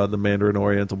about the Mandarin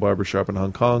Oriental Barbershop in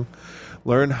Hong Kong.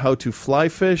 Learn how to fly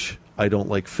fish. I don't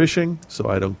like fishing, so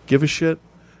I don't give a shit.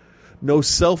 No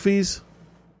selfies.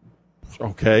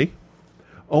 Okay.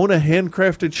 Own a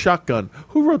handcrafted shotgun.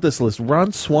 Who wrote this list?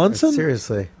 Ron Swanson?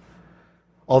 Seriously.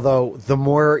 Although, the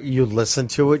more you listen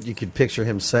to it, you could picture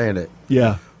him saying it.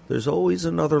 Yeah. There's always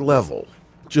another level.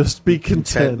 Just be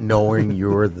content. Knowing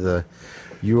you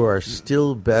are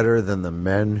still better than the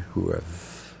men who have...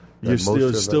 You're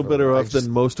still better off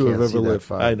than most who have ever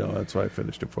lived. I know, that's why I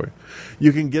finished it for you.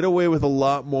 You can get away with a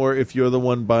lot more if you're the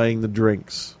one buying the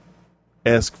drinks.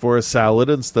 Ask for a salad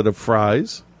instead of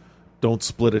fries. Don't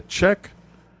split a check.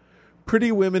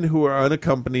 Pretty women who are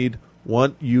unaccompanied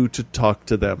want you to talk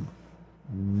to them.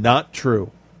 Not true.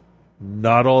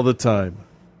 Not all the time.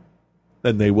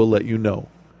 And they will let you know.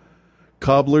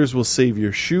 Cobblers will save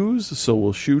your shoes, so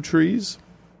will shoe trees.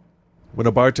 When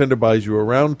a bartender buys you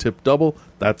around, tip double.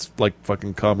 That's like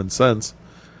fucking common sense.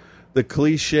 The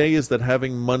cliche is that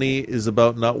having money is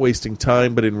about not wasting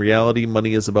time, but in reality,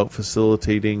 money is about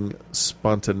facilitating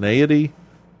spontaneity.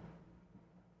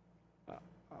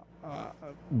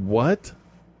 What?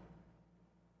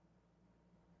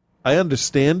 I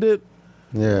understand it.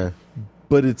 Yeah.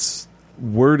 But it's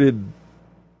worded...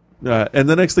 and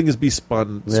the next thing is be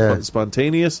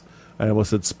spontaneous. I almost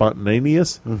said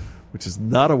spontaneous. Which is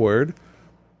not a word.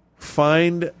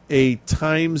 Find a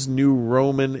Times New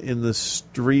Roman in the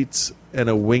streets and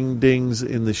a Wingdings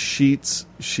in the sheets.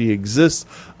 She exists.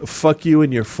 Fuck you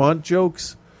and your font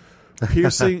jokes.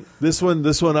 Piercing. This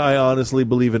one I honestly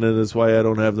believe in it. That's why I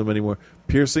don't have them anymore.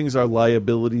 Piercings are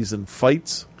liabilities in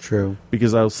fights. True.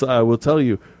 Because I will tell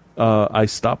you, I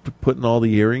stopped putting all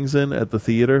the earrings in at the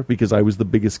theater because I was the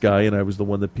biggest guy and I was the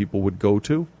one that people would go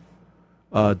to.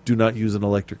 Do not use an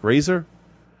electric razor.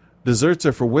 Desserts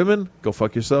are for women. Go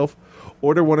fuck yourself.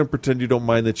 Order one and pretend you don't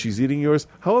mind that she's eating yours.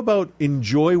 How about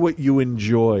enjoy what you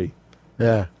enjoy?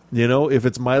 Yeah. You know, if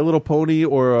it's My Little Pony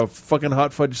or a fucking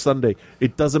hot fudge sundae,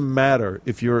 it doesn't matter.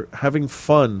 If you're having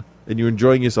fun and you're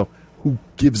enjoying yourself, who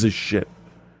gives a shit?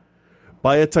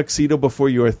 Buy a tuxedo before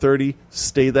you are 30.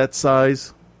 Stay that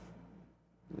size.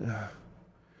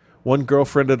 One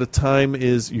girlfriend at a time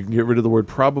is, you can get rid of the word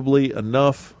probably,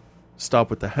 enough.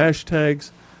 Stop with the hashtags.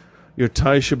 Your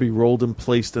tie should be rolled and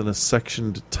placed in a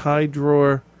sectioned tie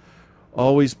drawer.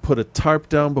 Always put a tarp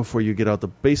down before you get out the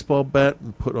baseball bat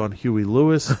and put on Huey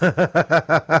Lewis. That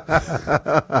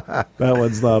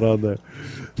one's not on there.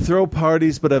 Throw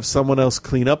parties but have someone else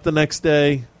clean up the next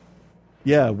day.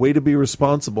 Yeah, way to be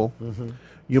responsible. Mm-hmm.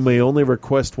 You may only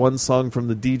request one song from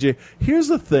the DJ. Here's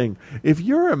the thing. If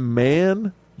you're a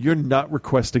man, you're not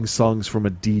requesting songs from a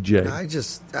DJ. I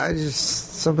just,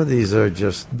 some of these are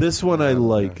just... This one I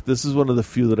like. This is one of the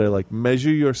few that I like.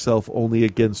 Measure yourself only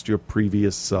against your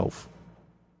previous self.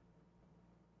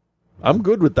 I'm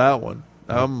good with that one.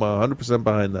 I'm 100%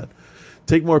 behind that.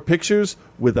 Take more pictures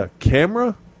with a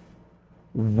camera?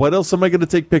 What else am I going to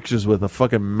take pictures with? A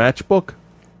fucking matchbook?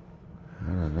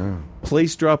 I don't know.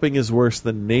 Place dropping is worse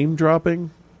than name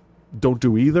dropping. Don't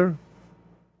do either.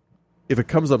 If it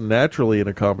comes up naturally in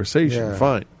a conversation,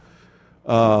 fine.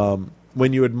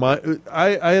 When you admire...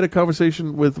 I had a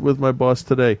conversation with my boss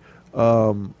today.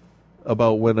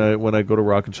 about when I go to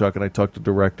Rock and Shock and I talk to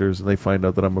directors and they find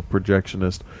out that I'm a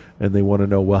projectionist and they want to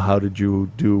know, well, how did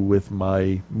you do with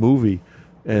my movie?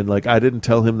 And like, I didn't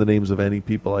tell him the names of any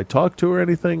people I talked to or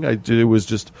anything. It was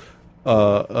just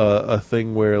a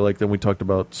thing where, like, then we talked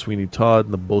about Sweeney Todd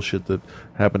and the bullshit that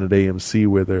happened at AMC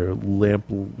where their lamp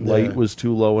light was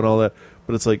too low and all that.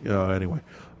 But it's like, anyway.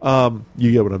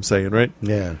 You get what I'm saying, right?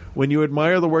 Yeah. When you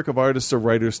admire the work of artists or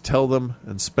writers, tell them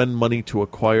and spend money to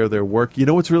acquire their work. You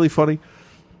know what's really funny?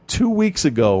 2 weeks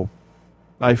ago,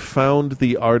 I found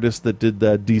the artist that did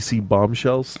that DC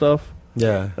Bombshell stuff.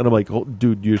 Yeah. And I'm like, oh,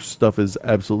 dude, your stuff is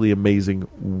absolutely amazing.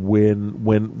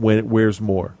 Where's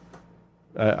more?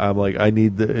 I'm like, I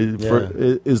need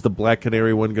is the Black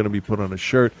Canary one going to be put on a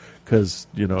shirt? Because,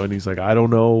 and he's like, I don't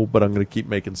know, but I'm going to keep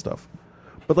making stuff.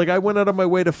 But like, I went out of my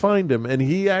way to find him, and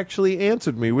he actually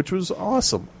answered me, which was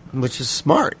awesome. Which is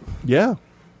smart. Yeah.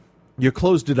 Your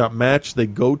clothes do not match. They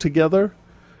go together.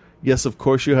 Yes, of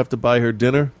course you have to buy her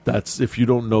dinner. If you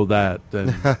don't know that,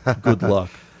 then good luck.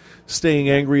 Staying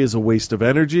angry is a waste of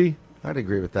energy. I'd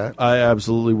agree with that. I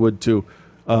absolutely would too.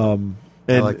 And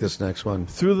I like this next one.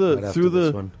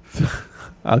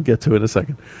 I'll get to it in a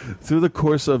second. Through the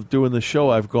course of doing the show,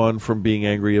 I've gone from being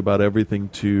angry about everything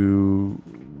to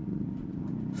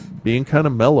being kind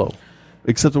of mellow,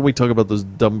 except when we talk about those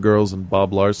dumb girls and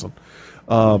Bob Larson.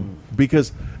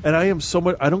 Because I am so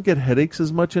much. I don't get headaches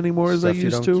as much anymore as I used you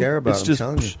to. don't care about. It's just,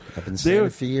 I'm telling you. I've been saying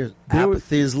it for years.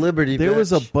 Apathy is liberty. There bitch.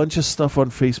 was a bunch of stuff on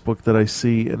Facebook that I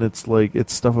see, and it's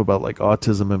stuff about like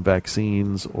autism and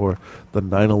vaccines or the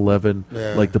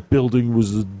 9/11, like the building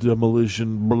was a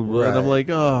demolition, blah, blah, and I'm like,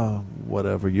 oh,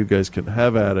 whatever. You guys can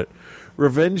have at it.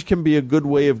 Revenge can be a good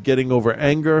way of getting over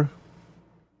anger.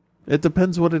 It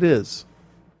depends what it is.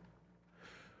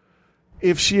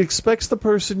 If she expects the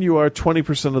person you are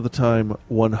 20% of the time,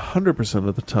 100%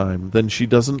 of the time, then she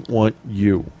doesn't want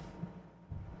you.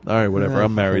 All right, whatever.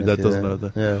 I'm married. That doesn't know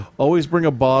that. Yeah. Always bring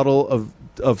a bottle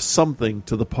of something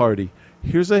to the party.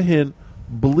 Here's a hint.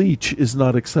 Bleach is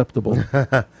not acceptable.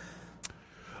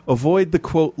 Avoid the,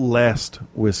 quote, last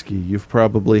whiskey. You've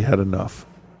probably had enough.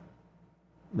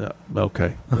 No,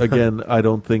 okay. Again, I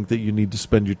don't think that you need to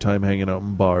spend your time hanging out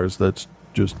in bars. That's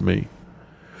just me.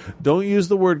 Don't use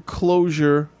the word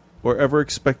closure or ever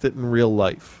expect it in real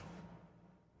life.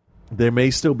 There may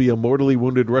still be a mortally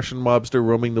wounded Russian mobster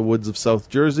roaming the woods of South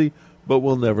Jersey, but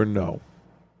we'll never know.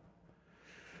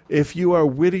 If you are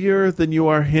wittier than you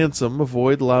are handsome,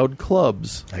 avoid loud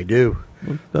clubs. I do.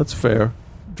 That's fair.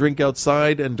 Drink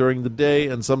outside and during the day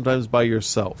and sometimes by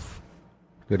yourself.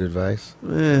 Good advice.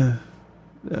 I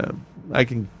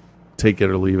can take it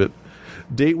or leave it.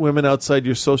 Date women outside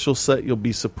your social set. You'll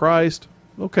be surprised.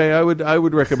 Okay, I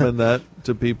would recommend that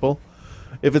to people.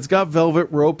 If it's got velvet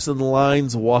ropes and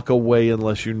lines, walk away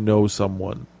unless you know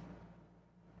someone.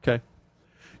 Okay.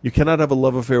 You cannot have a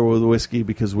love affair with whiskey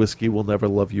because whiskey will never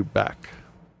love you back.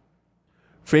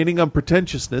 Feigning on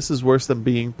pretentiousness is worse than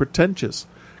being pretentious.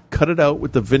 Cut it out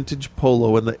with the vintage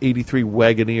Polo and the 83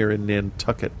 Wagoneer in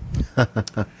Nantucket.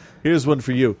 Here's one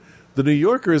for you. The New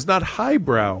Yorker is not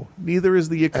highbrow. Neither is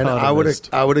the Economist.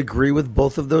 And I would agree with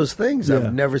both of those things. Yeah.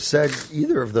 I've never said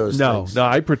either of those things. No,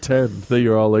 I pretend that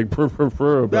you're all like,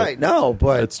 right, no,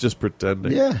 but it's just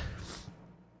pretending. Yeah.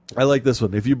 I like this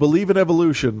one. If you believe in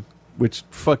evolution, which,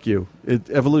 fuck you.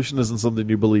 Evolution isn't something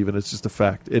you believe in. It's just a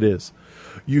fact. It is.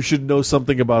 You should know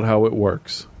something about how it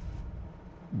works.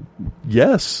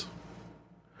 Yes.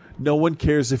 No one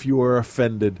cares if you are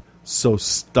offended, so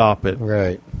stop it.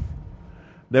 Right.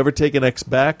 Never take an ex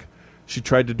back. She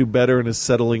tried to do better and is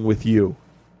settling with you.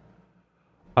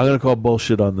 I'm going to call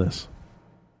bullshit on this.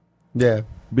 Yeah.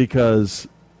 Because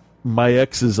my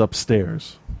ex is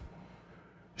upstairs.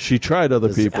 She tried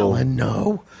other people. Ellen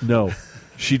know? No.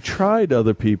 She tried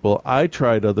other people. I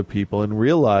tried other people and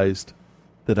realized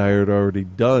that I had already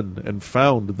done and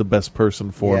found the best person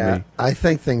for me. I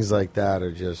think things like that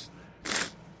are just...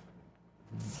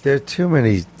 There are too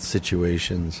many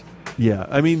situations. Yeah,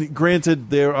 I mean, granted,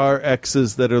 there are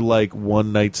exes that are like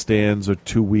one-night stands or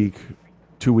two-week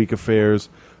affairs,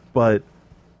 but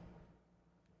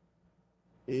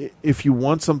if you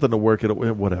want something to work it,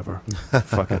 whatever.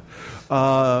 Fuck it.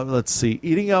 Let's see.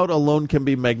 Eating out alone can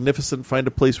be magnificent. Find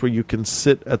a place where you can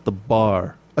sit at the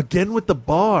bar. Again with the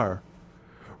bar.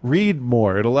 Read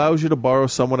more. It allows you to borrow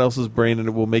someone else's brain, and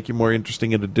it will make you more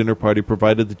interesting at a dinner party,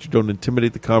 provided that you don't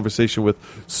intimidate the conversation with,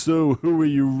 "So, who are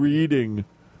you reading?"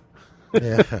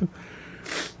 Yeah.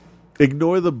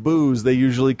 Ignore the booze. They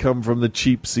usually come from the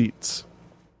cheap seats.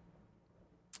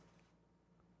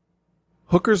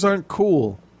 Hookers aren't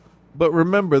cool, but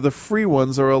remember, the free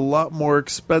ones are a lot more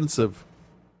expensive.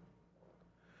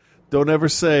 Don't ever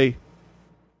say,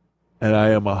 and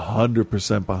I am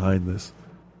 100% behind this.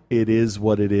 It is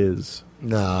what it is.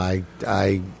 No, I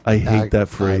hate that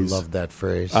phrase. I love that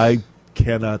phrase. I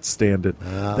cannot stand it.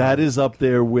 That is up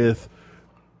there with,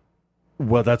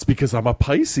 well, that's because I'm a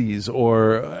Pisces,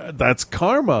 or that's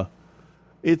karma.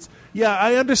 It's, yeah,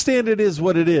 I understand it is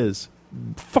what it is.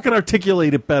 Fucking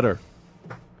articulate it better.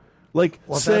 Like,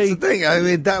 well, say, that's the thing. I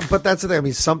mean, but that's the thing. I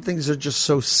mean, some things are just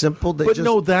so simple. But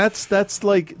no, that's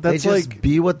like they just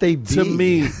be what they be. To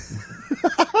me.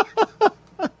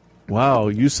 Wow,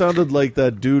 you sounded like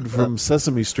that dude from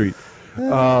Sesame Street.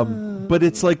 But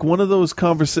it's like one of those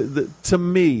conversations to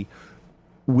me,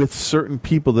 with certain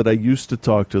people that I used to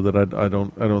talk to that I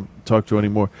don't talk to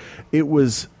anymore. It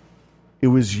was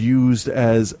used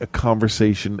as a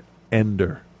conversation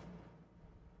ender.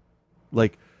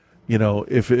 Like, you know,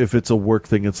 if it's a work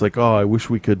thing, it's like, oh, I wish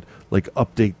we could like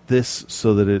update this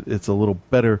so that it's a little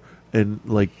better and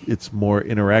like it's more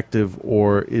interactive,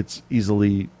 or it's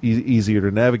easier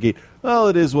to navigate. Well,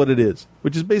 it is what it is,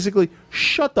 which is basically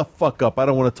shut the fuck up. I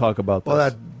don't want to talk about this.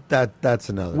 Well, that's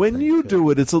another. When thing, you do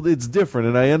it, it's different,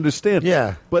 and I understand.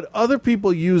 Yeah, but other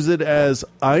people use it as,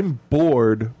 I'm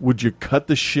bored. Would you cut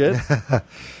the shit?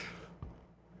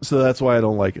 So that's why I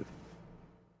don't like it.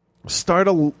 Start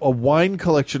a wine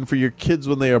collection for your kids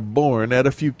when they are born. Add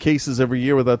a few cases every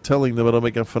year without telling them. It'll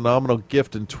make a phenomenal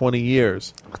gift in 20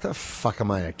 years. What the fuck am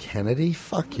I, a Kennedy?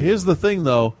 Fuck you. Here's the thing,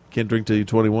 though. Can't drink till you're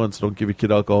 21, so don't give your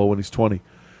kid alcohol when he's 20.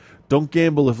 Don't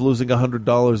gamble if losing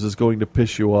 $100 is going to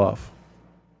piss you off.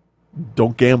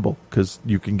 Don't gamble, because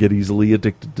you can get easily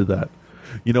addicted to that.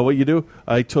 You know what you do?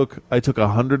 I took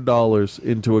 $100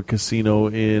 into a casino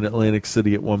in Atlantic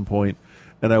City at one point,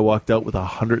 and I walked out with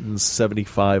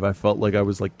 $175. I felt like I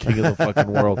was like king of the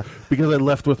fucking world because I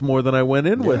left with more than I went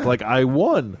in with. Like, I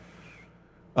won.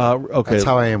 Okay, that's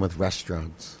how I am with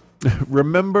restaurants.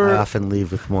 Remember, I often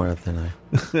leave with more than I.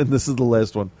 And this is the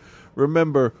last one.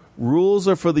 Remember, rules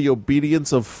are for the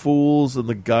obedience of fools and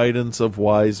the guidance of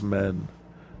wise men.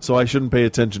 So I shouldn't pay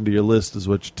attention to your list, is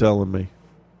what you're telling me,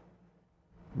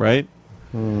 right?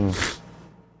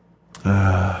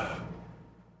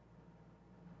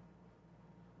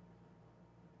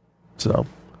 So,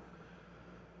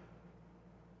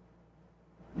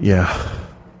 yeah.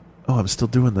 Oh, I'm still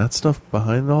doing that stuff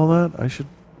behind all that? I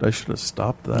should have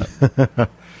stopped that.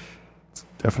 It's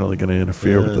definitely going to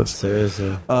interfere with this.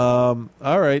 Seriously. All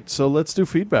right, so let's do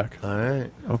feedback. All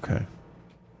right. Okay.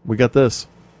 We got this.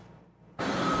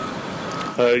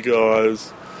 Hey,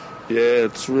 guys. Yeah,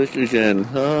 it's Rick again.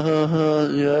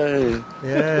 Yay.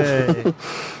 Yay.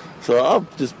 So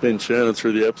I've just been churning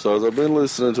through the episodes. I've been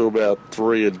listening to about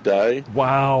 3 a day.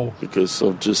 Wow. Because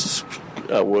I'm just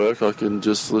at work. I can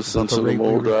just listen to them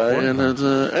all day. And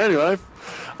anyway,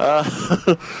 I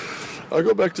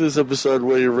got back to this episode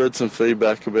where you read some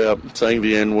feedback about saying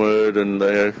the N-word, and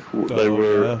they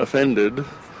were offended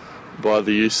by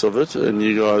the use of it. And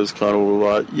you guys kind of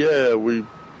were like, yeah,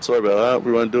 sorry about that.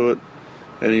 We won't do it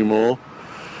anymore.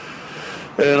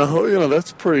 And I thought,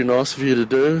 that's pretty nice of you to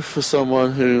do for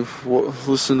someone who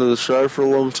listened to the show for a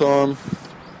long time.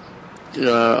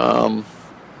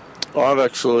 I've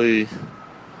actually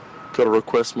got a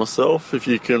request myself. If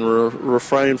you can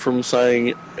refrain from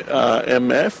saying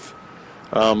MF,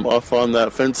 I find that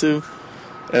offensive.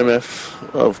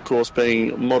 MF, of course,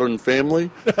 being Modern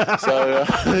Family. So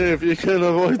if you can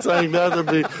avoid saying that, that'd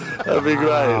be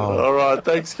great. All right,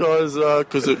 thanks, guys,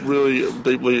 because it really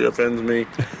deeply offends me,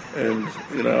 and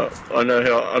I know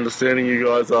how understanding you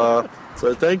guys are.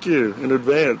 So thank you in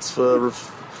advance for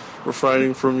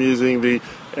refraining from using the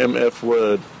MF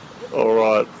word. All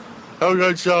right. Have a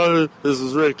great show. This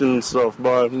is Rick and stuff.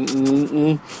 Bye.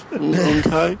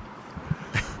 Okay.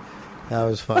 That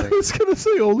was funny. I was going to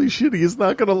say, holy shit, he is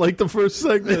not going to like the first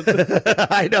segment.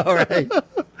 I know, right? A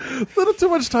little too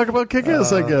much talk about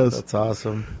Kick-Ass, I guess. That's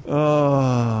awesome.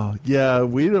 Oh, yeah,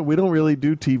 we don't really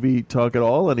do TV talk at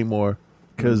all anymore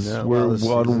because we're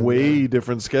on way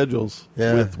different schedules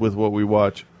with what we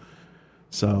watch.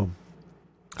 So,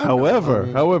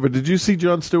 however, did you see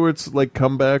Jon Stewart's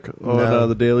comeback on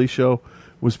The Daily Show?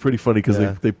 It was pretty funny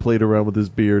because they played around with his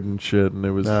beard and shit, and it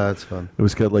was that's fun. It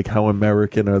was kind of like, how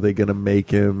American are they going to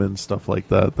make him and stuff like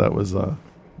that. That was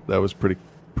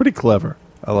pretty clever.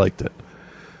 I liked it.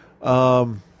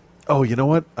 Oh, you know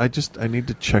what? I need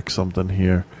to check something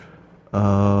here.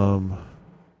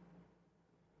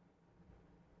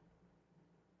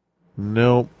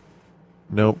 Nope.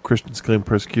 Christians claim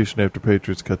persecution after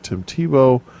Patriots cut Tim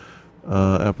Tebow.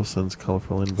 Apple sends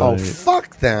colorful invite. Oh,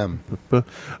 fuck them!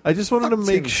 I just wanted to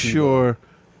make sure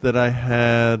that I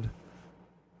had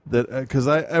that, because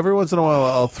every once in a while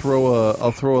I'll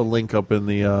throw a link up in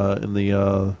the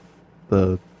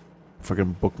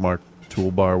fucking bookmark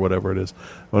toolbar, whatever it is.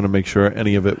 I want to make sure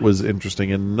any of it was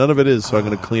interesting, and none of it is, so I'm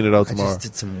going to clean it out tomorrow. I just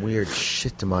did some weird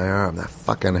shit to my arm. That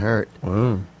fucking hurt.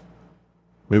 Wow.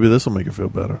 Maybe this will make it feel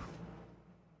better.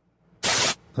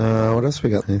 What else we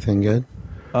got? Anything good?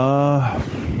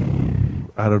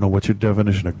 I don't know. What's your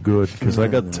definition of good? Because I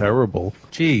got terrible.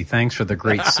 Gee, thanks for the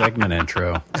great segment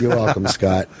intro. You're welcome,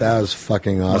 Scott. That was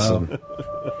fucking awesome.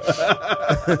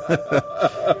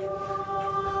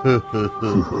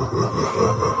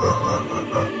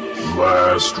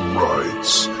 Last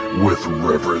Rites with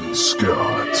Reverend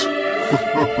Scott.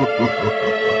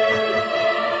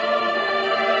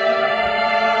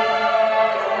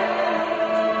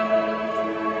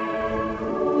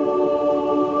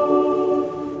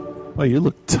 Oh, you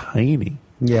look tiny.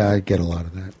 Yeah, I get a lot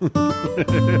of that.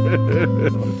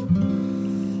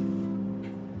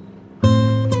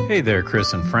 Hey there,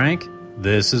 Chris and Frank.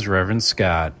 This is Reverend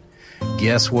Scott.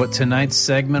 Guess what tonight's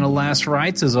segment of Last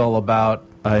Rites is all about?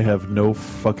 I have no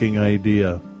fucking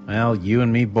idea. Well, you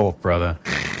and me both, brother.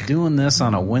 Doing this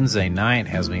on a Wednesday night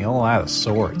has me all out of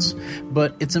sorts.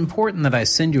 But it's important that I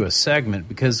send you a segment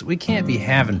because we can't be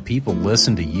having people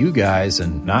listen to you guys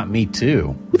and not me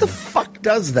too. Who the fuck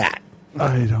does that?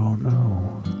 I don't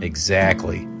know.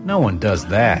 Exactly. No one does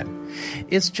that.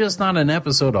 It's just not an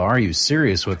episode of Are You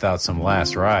Serious without some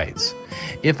Last Rites.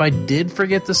 If I did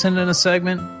forget to send in a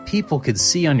segment, people could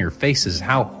see on your faces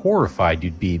how horrified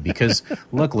you'd be because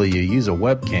luckily you use a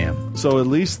webcam. So at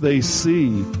least they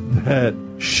see that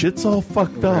shit's all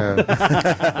fucked up.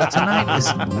 But tonight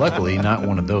is luckily not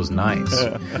one of those nights.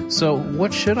 So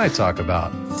what should I talk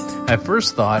about? I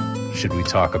first thought, should we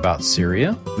talk about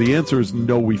Syria? The answer is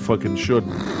no, we fucking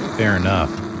shouldn't. Fair enough.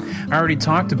 I already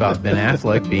talked about Ben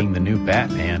Affleck being the new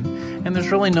Batman, and there's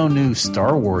really no new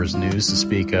Star Wars news to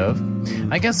speak of.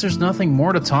 I guess there's nothing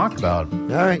more to talk about. All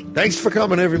right. Thanks for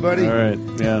coming, everybody. All right.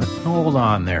 Yeah. Hold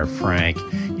on there, Frank.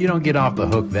 You don't get off the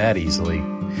hook that easily.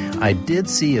 I did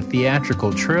see a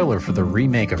theatrical trailer for the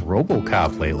remake of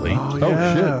RoboCop lately. Oh,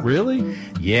 shit. Really?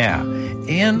 Yeah.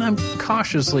 And I'm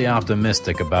cautiously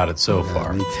optimistic about it so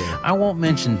far. Me too. I won't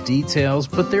mention details,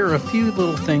 but there are a few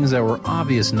little things that were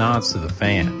obvious nods to the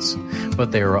fans.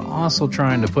 But they were also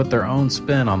trying to put their own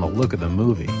spin on the look of the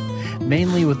movie.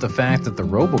 Mainly with the fact that the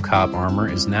RoboCop armor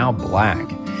is now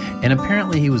black. And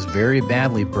apparently he was very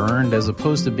badly burned as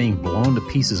opposed to being blown to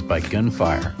pieces by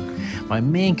gunfire. My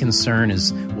main concern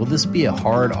is, will this be a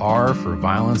hard R for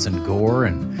violence and gore,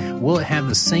 and will it have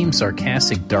the same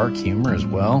sarcastic dark humor as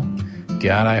well?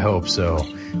 God, I hope so.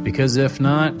 Because if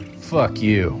not, fuck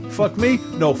you. Fuck me?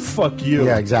 No, fuck you.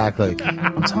 Yeah, exactly.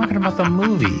 I'm talking about the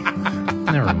movie.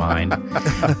 Never mind.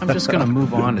 I'm just going to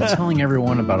move on to telling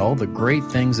everyone about all the great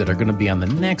things that are going to be on the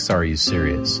next Are You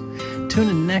Serious? Tune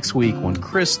in next week when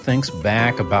Chris thinks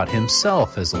back about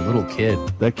himself as a little kid.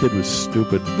 That kid was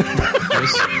stupid.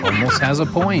 Chris almost has a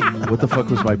point. What the fuck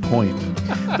was my point?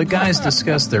 The guys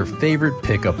discuss their favorite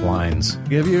pickup lines.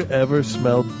 Have you ever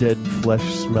smelled dead flesh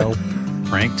smell?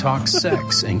 Frank talks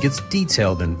sex and gets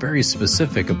detailed and very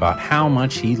specific about how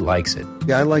much he likes it.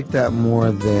 Yeah, I like that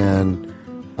more than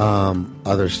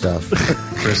other stuff.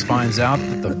 Chris finds out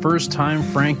that the first time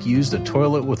Frank used a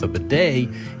toilet with a bidet,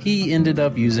 he ended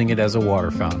up using it as a water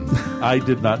fountain. I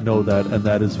did not know that, and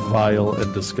that is vile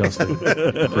and disgusting.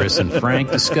 Chris and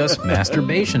Frank discuss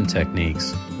masturbation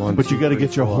techniques. But you got to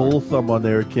get your whole thumb on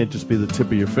there. It can't just be the tip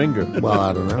of your finger. Well,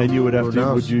 I don't know. And you would have Who to.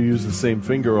 knows? Would you use the same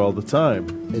finger all the time?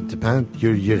 It depends.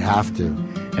 You'd have to.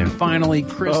 And finally,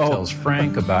 Chris tells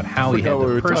Frank about how he had Forgot what we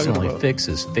to were talking personally about. fix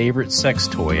his favorite sex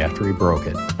toy after he broke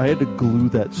it. I had to glue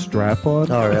that strap on.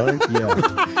 Oh, really? Yeah.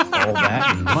 All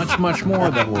that and much, much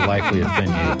more that will likely offend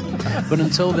you. But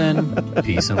until then,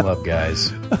 peace and love,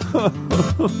 guys.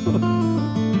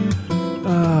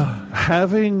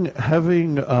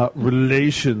 Having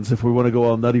relations, if we want to go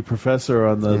all nutty professor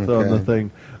on the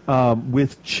thing,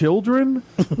 with children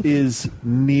is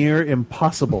near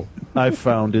impossible. I've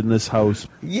found in this house.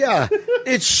 Yeah,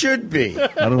 it should be.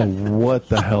 I don't know what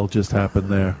the hell just happened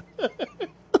there.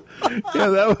 Yeah,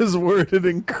 that was worded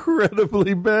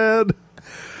incredibly bad.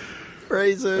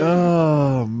 Fraser.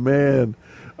 Oh, man.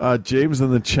 James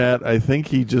in the chat, I think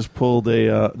he just pulled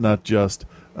a, not just,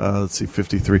 let's see,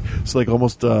 53. It's like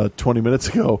almost 20 minutes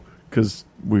ago, because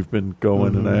we've been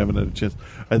going and I haven't had a chance.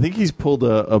 I think he's pulled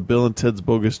a Bill and Ted's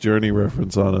Bogus Journey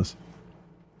reference on us.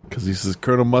 Because he says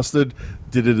Colonel Mustard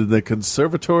did it in the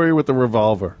conservatory with a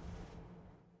revolver.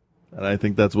 And I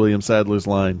think that's William Sadler's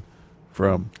line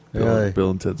from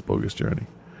Bill and Ted's Bogus Journey.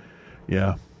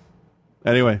 Yeah.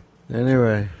 Anyway.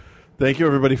 Thank you,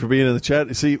 everybody, for being in the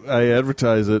chat. See, I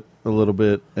advertise it a little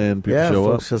bit, and people show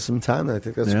folks up. have some time. I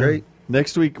think that's great.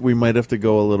 Next week we might have to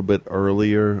go a little bit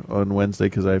earlier on Wednesday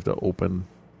because I have to open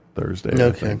Thursday. I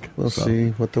Okay, think. we'll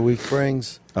see what the week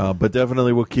brings. But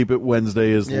definitely we'll keep it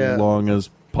Wednesday as Yeah. long as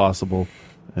possible.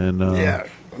 And Yeah,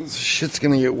 shit's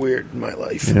gonna get weird in my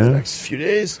life in the Yeah. next few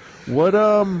days. What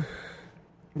are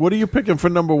you picking for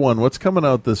number one? What's coming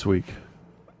out this week?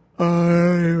 I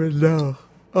don't even know.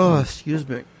 Oh, excuse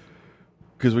me.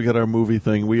 Because we got our movie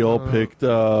thing. We all picked.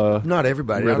 Not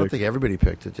everybody. I don't Riddick. think everybody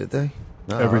picked it, did they?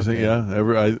 No, Everything, okay.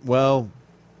 yeah. Well,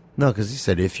 no, because he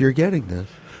said if you're getting this.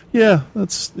 yeah,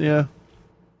 that's yeah.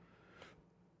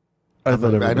 I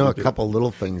thought I know a everybody did. couple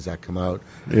little things that come out.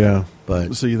 Yeah,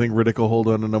 but so you think Riddick will hold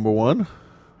on to number one?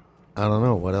 I don't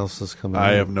know what else is coming. I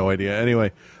out. have no idea.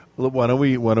 Anyway, why don't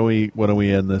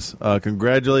we end this?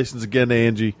 Congratulations again to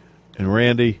Angie and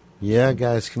Randy. Yeah,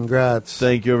 guys, congrats.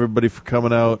 Thank you everybody for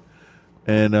coming out.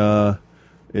 And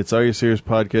it's Are You Serious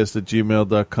Podcast at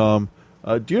gmail.com.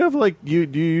 Do you have do you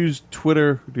use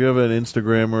Twitter? Do you have an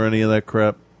Instagram or any of that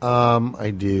crap?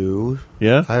 I do.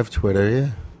 Yeah? I have Twitter, yeah.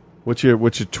 What's your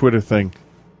Twitter thing?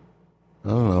 I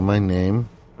don't know, my name.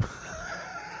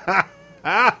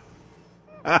 I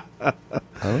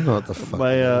don't know what the fuck.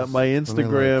 My it is. my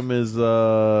Instagram is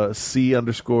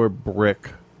C_brick.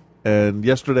 And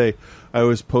yesterday I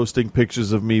was posting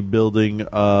pictures of me building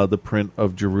the print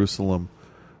of Jerusalem.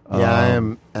 Yeah, I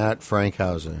am at Frank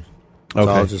Hauser. It's Okay.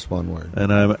 all just one word.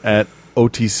 And I'm at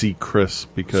OTC Chris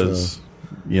because,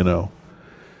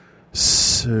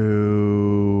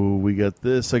 So we got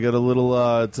this. I got a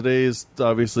little. Today is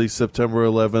obviously September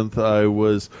 11th. I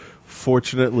was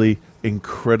fortunately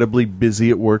incredibly busy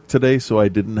at work today, so I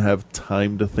didn't have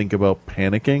time to think about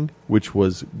panicking, which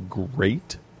was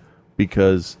great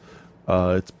because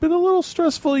it's been a little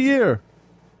stressful year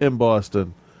in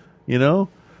Boston. You know,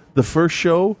 the first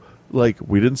show, we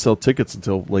didn't sell tickets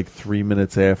until 3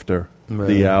 minutes after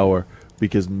the hour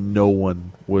because no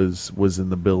one was in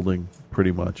the building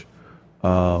pretty much.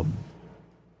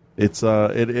 It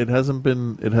hasn't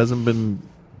been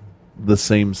the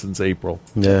same since April.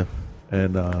 Yeah.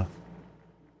 And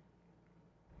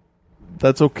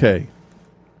that's okay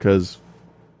because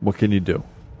what can you do?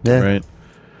 Yeah. Right?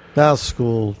 Now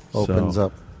school opens So-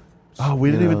 up. Oh,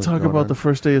 we didn't even it's talk going about on. the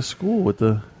first day of school with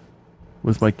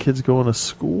my kids going to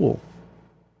school.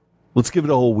 Let's give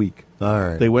it a whole week. All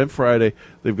right. They went Friday.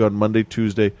 They've gone Monday,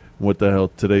 Tuesday. What the hell?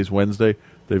 Today's Wednesday.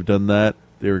 They've done that.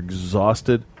 They're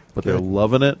exhausted, but they're Good.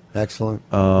 loving it. Excellent.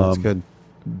 That's good.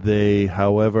 They,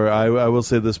 however, I will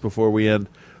say this before we end.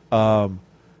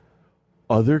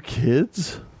 Other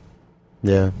kids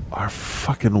are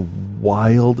fucking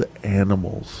wild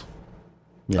animals.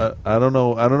 Yeah. I don't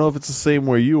know. I don't know if it's the same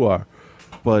where you are,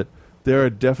 but there are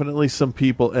definitely some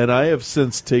people, and I have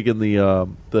since taken the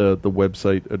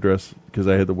website address because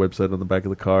I had the website on the back of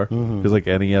the car because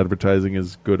any advertising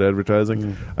is good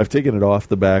advertising. I've taken it off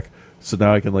the back, so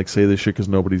now I can say this shit because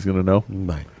nobody's gonna know.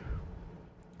 Right.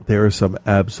 There are some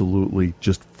absolutely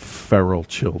just feral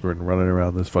children running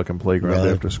around this fucking playground Really?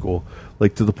 after school,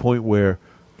 to the point where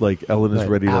Ellen is Right.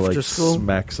 ready to After school?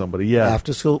 smack somebody. Yeah,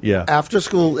 After school? Yeah, After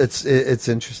school, it's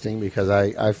interesting because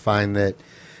I find that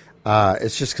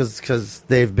it's just because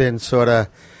they've been sort of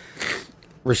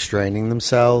restraining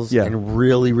themselves and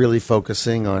really, really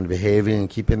focusing on behaving and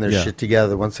keeping their Yeah. shit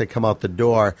together. Once they come out the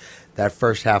door, that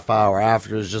first half hour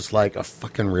after is just like a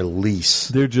fucking release.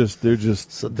 They're just I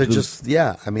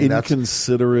mean, that's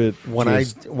inconsiderate. when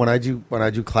I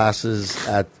do classes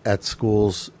at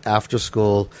schools after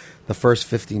school. The first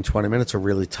 15, 20 minutes are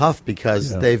really tough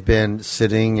because they've been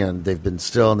sitting and they've been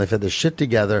still and they've had their shit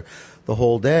together the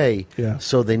whole day. Yeah.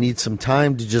 So they need some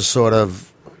time to just sort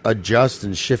of adjust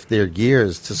and shift their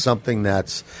gears to something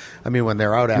that's, I mean, when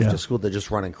they're out after school, they're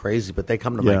just running crazy. But they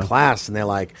come to my class and they're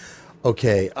like,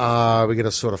 okay, we got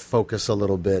to sort of focus a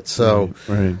little bit. So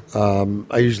Right.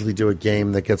 I usually do a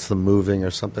game that gets them moving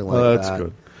or something like that. That's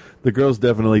good. The girls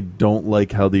definitely don't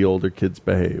like how the older kids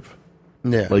behave.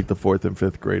 Yeah. Like the 4th and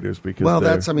 5th graders because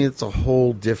it's a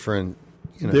whole different,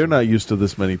 they're not used to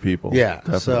this many people. Yeah,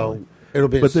 definitely. so it'll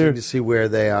be interesting to see where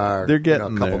they are. They're getting a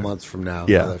couple there. months from now.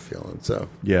 Yeah. How they're feeling. So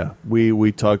Yeah,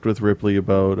 we talked with Ripley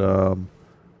about.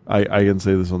 I can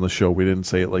say this on the show. We didn't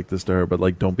say it like this to her,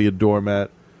 but don't be a doormat.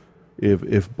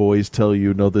 If boys tell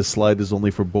you no, this slide is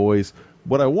only for boys.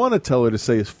 What I want to tell her to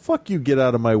say is fuck you, get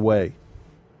out of my way.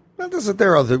 Now,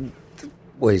 there are other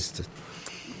ways to.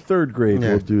 3rd grade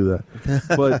will do that.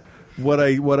 But what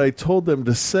I told them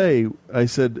to say, I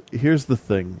said, here's the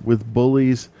thing with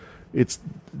bullies. It's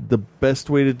the best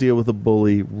way to deal with a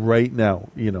bully right now.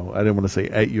 I didn't want to say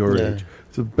at your age.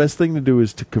 So the best thing to do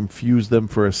is to confuse them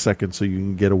for a second so you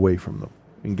can get away from them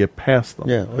and get past them.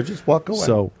 Yeah, or just walk away.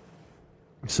 So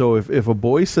So if a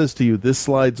boy says to you, this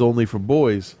slide's only for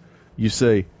boys, you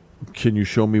say, can you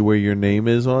show me where your name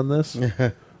is on this?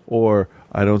 Or,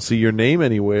 I don't see your name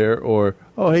anywhere. Or,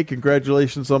 oh, hey,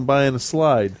 congratulations on buying a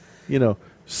slide. You know,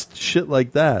 shit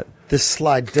like that. This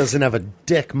slide doesn't have a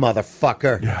dick,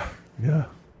 motherfucker. Yeah.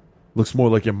 Looks more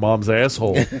like your mom's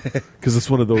asshole. Because it's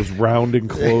one of those round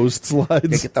enclosed slides.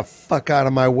 Hey, get the fuck out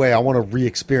of my way. I want to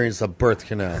re-experience the birth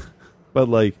canal. But,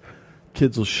 like,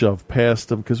 kids will shove past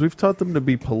them because we've taught them to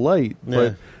be polite. Yeah.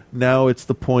 But now it's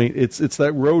the point. It's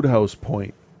that Roadhouse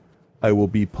point. I will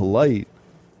be polite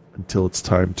until it's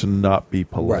time to not be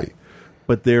polite. Right.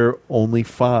 But they're only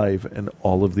 5, and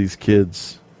all of these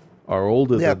kids are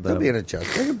older than them. They'll be an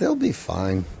adjustment. They'll be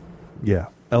fine. Yeah.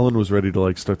 Ellen was ready to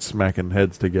like start smacking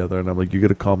heads together, and I'm like, you got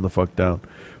to calm the fuck down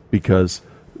because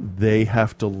they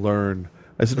have to learn.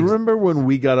 I said, remember when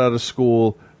we got out of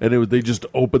school and they just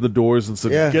opened the doors and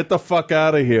said, get the fuck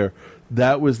out of here.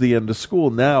 That was the end of school.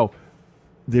 Now,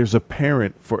 there's a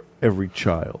parent for every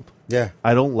child. Yeah.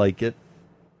 I don't like it,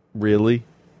 really,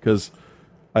 because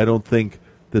I don't think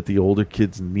that the older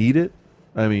kids need it.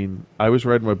 I mean, I was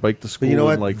riding my bike to school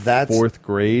in like 4th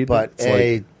grade. But it's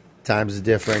A, like, times are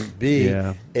different. B,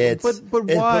 yeah. it's... But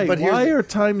why? Why are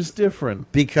times different?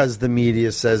 Because the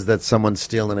media says that someone's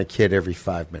stealing a kid every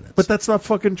 5 minutes. But that's not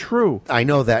fucking true. I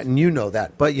know that, and you know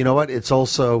that. But you know what? It's not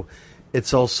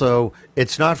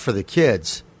for the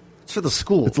kids. It's for the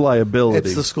school. It's liability.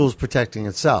 It's the school's protecting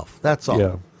itself. That's all.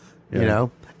 Yeah. You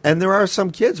know? And there are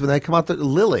some kids, when they come out,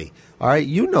 Lily, all right?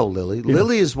 You know Lily. Yeah.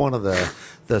 Lily is one of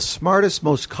the smartest,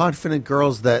 most confident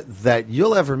girls that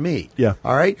you'll ever meet. Yeah.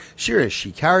 All right? She is.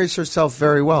 She carries herself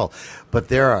very well. But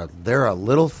there are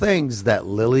little things that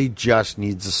Lily just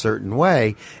needs a certain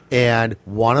way, and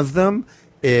one of them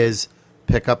is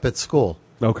pick up at school.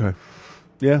 Okay.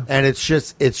 Yeah. And it's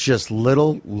just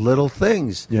little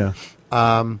things. Yeah.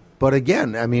 But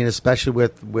again, I mean, especially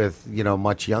with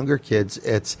much younger kids,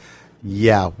 it's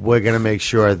we're going to make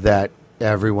sure that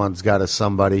everyone's got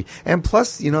somebody. And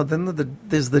plus, then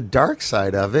there's the dark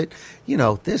side of it.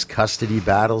 There's custody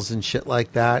battles and shit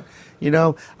like that.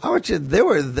 I want you. There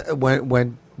were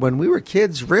when we were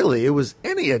kids. Really, it was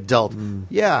any adult.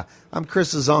 Yeah, I'm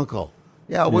Chris's uncle.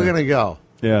 Yeah, we're gonna go.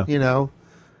 Yeah,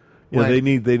 they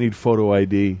need photo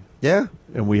ID. Yeah,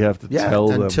 and we have to tell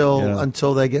them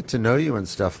until they get to know you and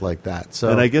stuff like that. So,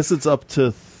 and I guess it's up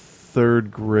to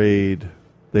 3rd grade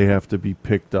they have to be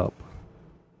picked up.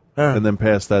 And then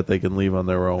past that, they can leave on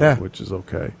their own, which is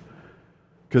okay.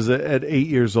 Because at 8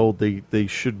 years old, they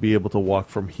should be able to walk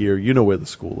from here. You know where the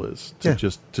school is to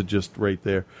just right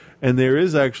there. And there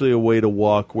is actually a way to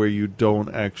walk where you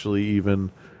don't actually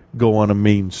even go on a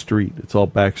main street. It's all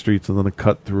back streets and then a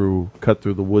cut through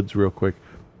the woods real quick.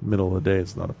 Middle of the day,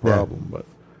 it's not a problem. But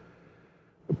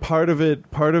part of the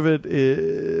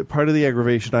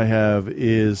aggravation I have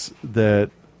is that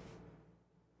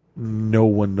no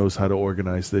one knows how to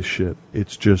organize this shit.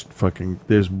 It's just fucking...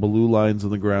 There's blue lines on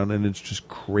the ground, and it's just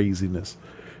craziness.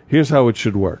 Here's how it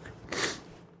should work.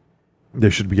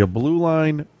 There should be a blue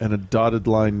line and a dotted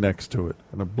line next to it,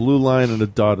 and a blue line and a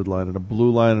dotted line, and a blue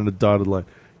line and a dotted line.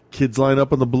 Kids line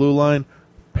up on the blue line.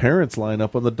 Parents line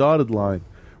up on the dotted line.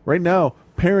 Right now,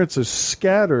 parents are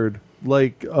scattered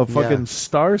like a fucking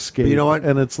starscape. But you know what?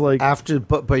 And it's like...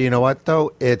 But you know what,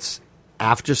 though? It's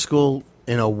after school,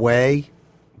 in a way...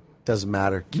 Doesn't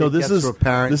matter. No, this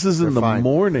is in the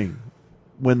morning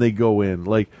when they go in.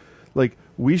 Like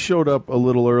we showed up a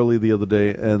little early the other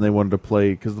day, and they wanted to play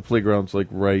because the playground's like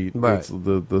right. It's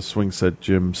the swing set,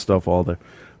 gym stuff, all there.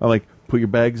 I'm like, put your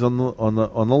bags on the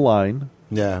line.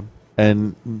 Yeah.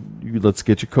 And let's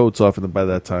get your coats off. And by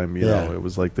that time, you know, it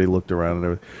was like they looked around and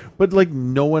everything. But like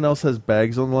no one else has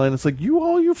bags on the line. It's like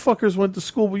all you fuckers went to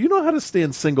school, but you know how to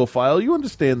stand single file. You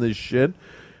understand this shit.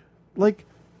 Like.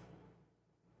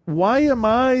 Why am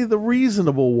I the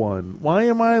reasonable one? Why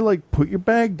am I like, put your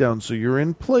bag down so you're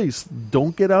in place?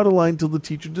 Don't get out of line till the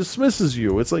teacher dismisses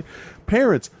you. It's like,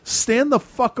 parents, stand the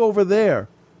fuck over there.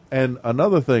 And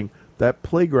another thing, that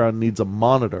playground needs a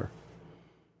monitor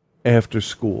after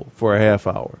school for a half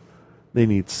hour. They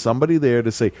need somebody there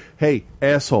to say, hey,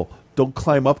 asshole, don't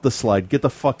climb up the slide. Get the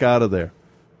fuck out of there.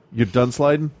 You're done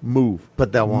sliding? Move.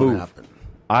 But that won't happen.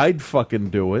 I'd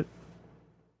fucking do it.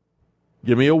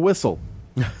 Give me a whistle.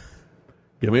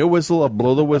 Give me a whistle. I'll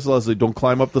blow the whistle. I'll say, don't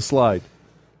climb up the slide.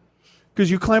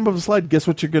 Because you climb up the slide, guess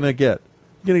what you're going to get?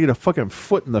 You're going to get a fucking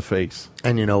foot in the face.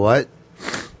 And you know what?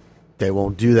 They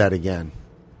won't do that again.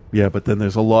 Yeah, but then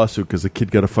there's a lawsuit because the kid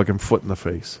got a fucking foot in the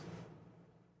face.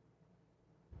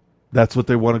 That's what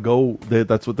they want to go.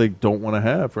 That's what they don't want to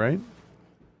have, right?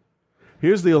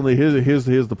 Here's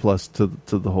the plus to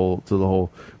the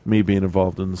whole me being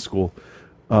involved in the school.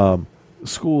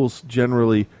 schools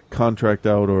generally contract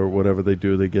out or whatever they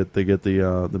do. They get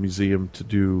the museum to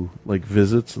do like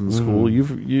visits in the school.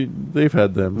 They've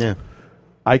had them. Yeah.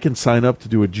 I can sign up to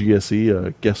do a GSE,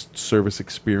 a guest service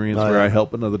experience, where I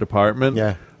help another department.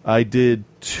 Yeah. I did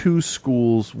 2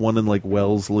 schools, one in like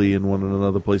Wellesley and one in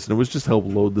another place, and it was just help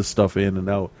load the stuff in and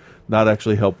out, not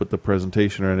actually help with the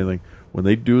presentation or anything. When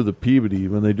they do the Peabody,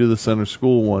 when they do the center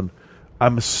school one,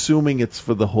 I'm assuming it's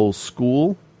for the whole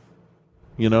school,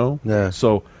 you know? Yeah.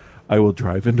 So I will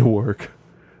drive into work.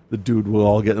 The dude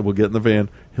will get in the van.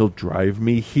 He'll drive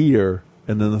me here.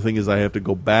 And then the thing is, I have to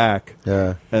go back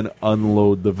and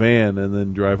unload the van and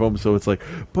then drive home. So it's like,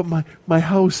 but my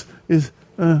house is...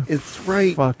 it's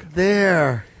right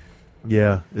there.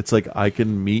 Yeah, it's like I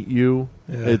can meet you.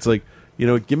 Yeah. It's like,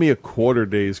 give me a quarter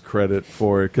day's credit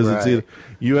for it. Because it's either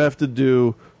you have to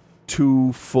do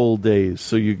 2 full days.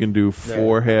 So you can do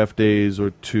 4 half days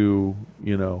or 2,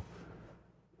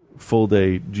 full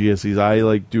day GSEs. I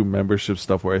like do membership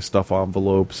stuff where I stuff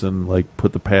envelopes and like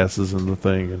put the passes in the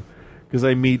thing, and because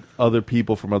I meet other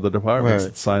people from other departments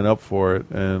that sign up for it,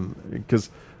 and because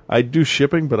I do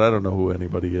shipping, but I don't know who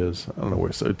anybody is. I don't know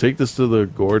where. So take this to the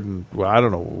Gordon. Well, I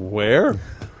don't know where.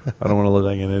 I don't want to look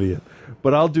like an idiot,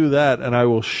 but I'll do that, and I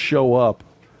will show up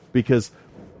because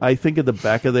I think at the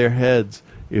back of their heads,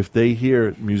 if they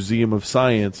hear Museum of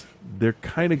Science, they're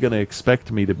kind of going to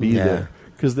expect me to be there.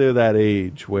 Because they're that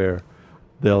age where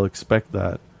they'll expect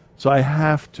that. So I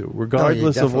have to,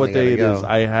 regardless of what day it is,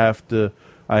 I have to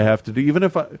do. Even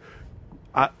if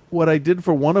what I did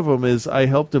for one of them is I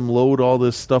helped him load all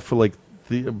this stuff for like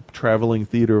the traveling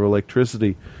theater of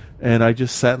electricity, and I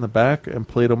just sat in the back and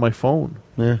played on my phone.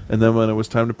 Yeah. And then when it was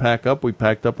time to pack up, we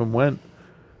packed up and went.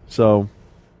 So,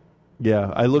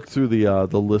 yeah, I looked through the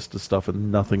list of stuff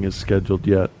and nothing is scheduled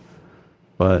yet,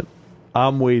 but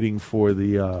I'm waiting for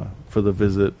the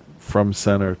visit from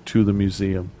center to the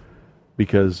museum,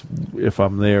 because if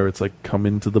I'm there, it's like, come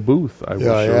into the booth. I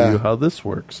will show you how this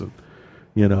works, and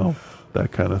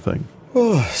that kind of thing.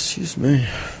 Oh, excuse me.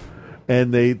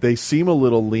 And they seem a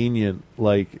little lenient.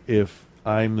 Like if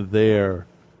I'm there,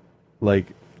 like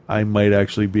I might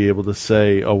actually be able to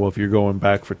say, oh, well, if you're going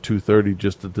back for 2:30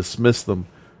 just to dismiss them,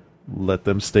 let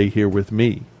them stay here with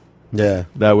me. Yeah,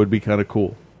 that would be kind of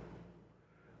cool.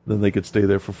 Then they could stay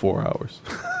there for 4 hours.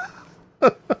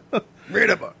 Read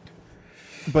a book.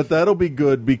 But that'll be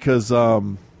good because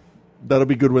that'll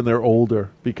be good when they're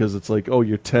older, because it's like, oh,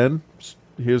 you're 10.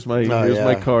 Here's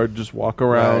my card. Just walk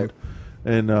around,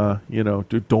 and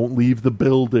don't leave the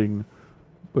building,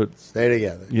 but stay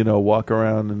together. Walk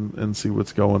around and see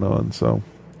what's going on. So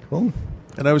cool.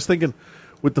 And I was thinking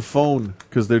with the phone,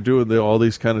 because they're doing all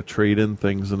these kind of trade-in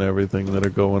things and everything that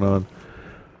are going on.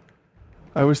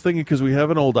 I was thinking, because we have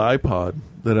an old iPod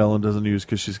that Ellen doesn't use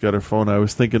because she's got her phone, I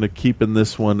was thinking of keeping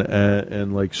this one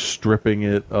and like stripping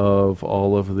it of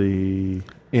all of the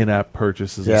in-app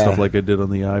purchases and stuff like I did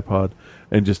on the iPod,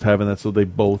 and just having that so they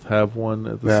both have one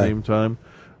at the same time.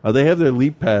 They have their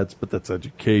Leap Pads, but that's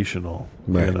educational.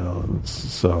 Right.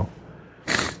 So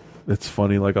it's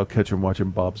funny. Like I'll catch them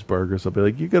watching Bob's Burgers. I'll be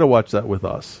like, "You got to watch that with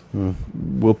us.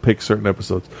 We'll pick certain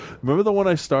episodes." Remember the one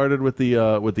I started with the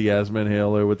asthma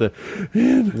inhaler with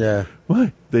the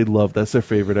What? They love that's their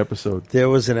favorite episode. There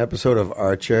was an episode of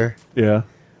Archer. Yeah.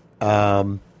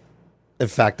 In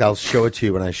fact, I'll show it to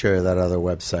you when I show you that other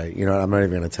website. I'm not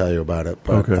even going to tell you about it,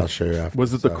 but I'll show you after.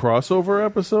 Was it the crossover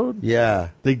episode? Yeah,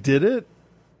 they did it.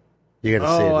 You got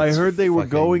to see it. I heard they were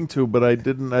going to, but I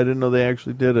didn't know they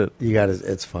actually did it. You got to.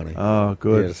 It's funny. Oh,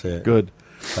 good. You got to see it. Good.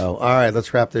 So, all right,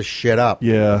 let's wrap this shit up.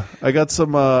 Yeah, I got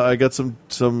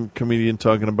some comedian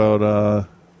talking about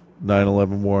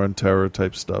 9/11 war on terror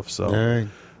type stuff. So, all right.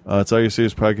 It's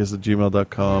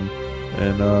allyourseriousPodcast@gmail.com.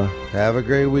 And have a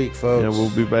great week, folks. Yeah,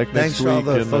 we'll be back next week. Thanks to all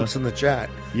the folks in the chat.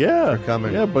 Yeah, for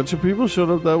coming. Yeah, a bunch of people showed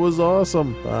up. That was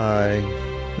awesome. Bye.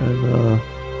 And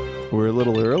we're a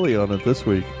little early on it this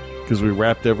week because we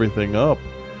wrapped everything up.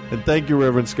 And thank you,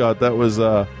 Reverend Scott. That was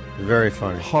very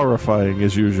funny, horrifying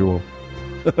as usual.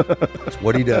 That's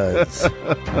what he does.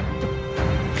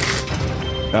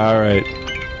 All right,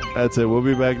 that's it. We'll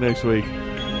be back next week.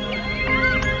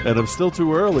 And I'm still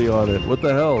too early on it. What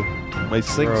the hell? My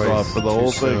sync's off for the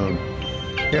whole thing.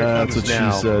 That's what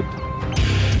she said.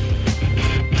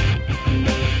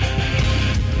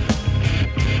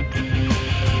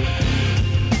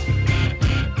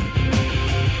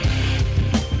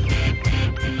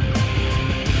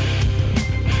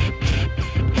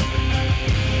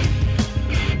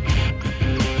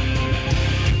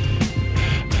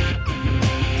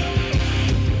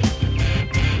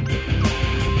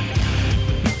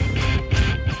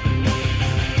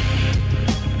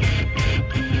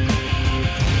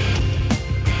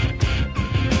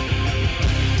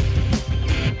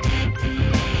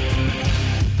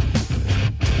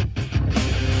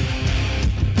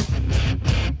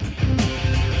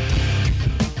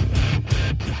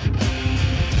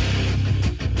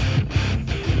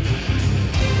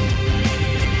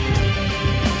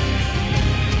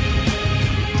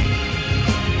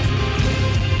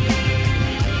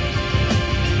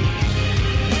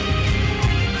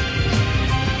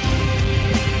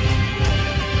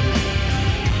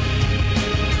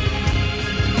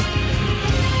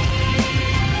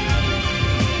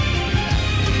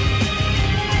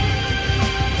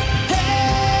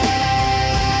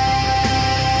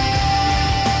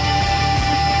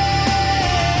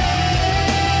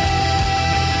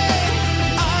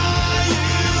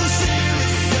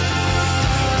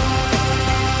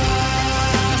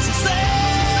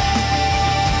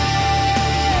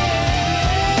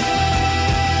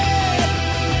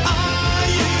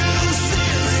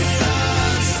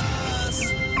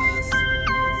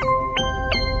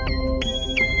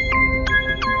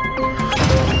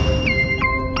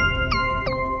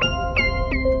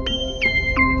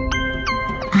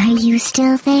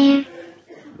 still there?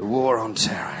 The war on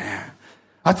terror, yeah.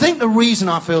 I think the reason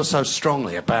I feel so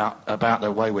strongly about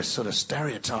the way we're sort of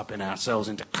stereotyping ourselves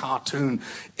into cartoon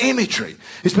imagery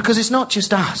is because it's not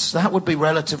just us. That would be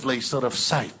relatively sort of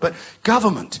safe. But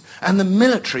government and the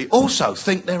military also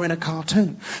think they're in a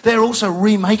cartoon. They're also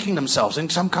remaking themselves in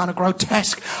some kind of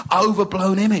grotesque,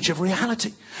 overblown image of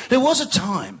reality. There was a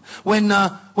time when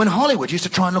Hollywood used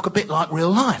to try and look a bit like real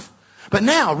life. But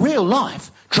now real life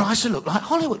tries to look like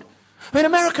Hollywood. I mean,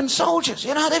 American soldiers,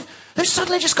 you know, they've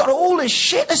suddenly just got all this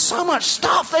shit. There's so much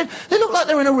stuff. They look like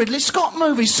they're in a Ridley Scott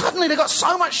movie. Suddenly they've got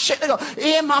so much shit. They've got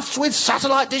earmuffs with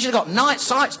satellite dishes. They've got night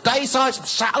sights, day sights,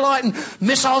 satellite and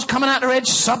missiles coming out their edge,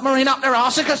 submarine up their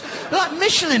arse. They're like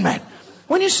Michelin men.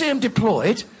 When you see them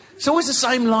deployed, it's always the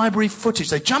same library footage.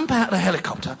 They jump out of the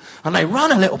helicopter and they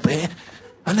run a little bit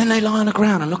and then they lie on the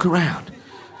ground and look around.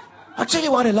 I tell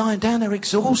you why they're lying down. They're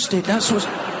exhausted.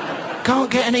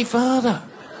 Can't get any further.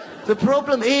 The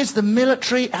problem is the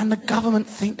military and the government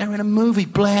think they're in a movie.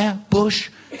 Blair, Bush,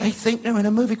 they think they're in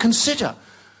a movie. Consider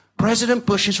President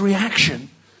Bush's reaction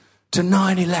to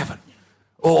 9/11,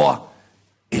 or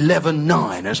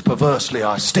 11/9, as perversely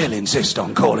I still insist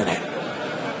on calling it.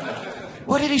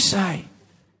 What did he say?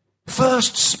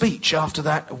 First speech after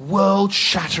that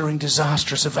world-shattering,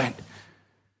 disastrous event.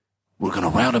 We're going to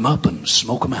round them up and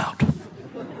smoke them out.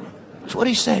 That's what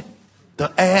he said.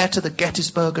 The heir to the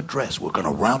Gettysburg Address. We're going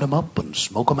to round him up and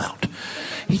smoke him out.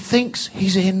 He thinks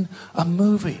he's in a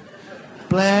movie.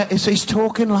 Blair, he's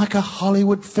talking like a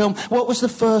Hollywood film. What was the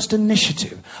first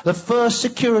initiative? The first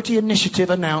security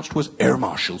initiative announced was air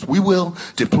marshals. We will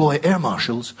deploy air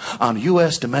marshals on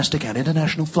U.S. domestic and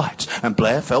international flights. And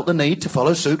Blair felt the need to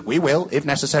follow suit. We will, if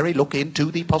necessary, look into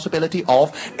the possibility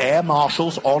of air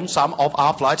marshals on some of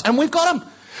our flights. And we've got them.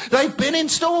 They've been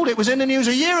installed. It was in the news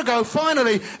a year ago.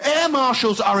 Finally, air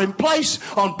marshals are in place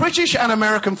on British and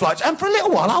American flights. And for a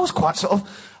little while, I was quite sort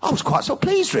of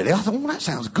pleased, really. I thought, well, that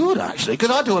sounds good, actually,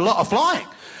 because I do a lot of flying.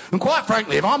 And quite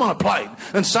frankly, if I'm on a plane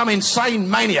and some insane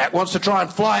maniac wants to try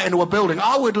and fly it into a building,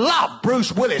 I would love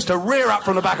Bruce Willis to rear up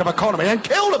from the back of Economy and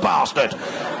kill the bastard.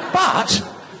 But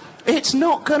it's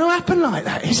not going to happen like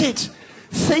that, is it?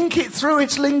 Think it through.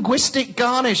 Its linguistic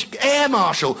garnish. Air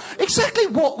marshal. Exactly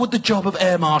what would the job of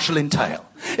air marshal entail?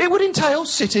 It would entail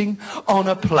sitting on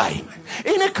a plane.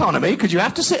 In economy, because you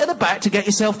have to sit at the back to get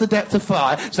yourself the depth of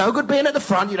fire. It's no good being at the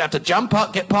front. You'd have to jump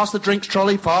up, get past the drinks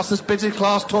trolley, past the business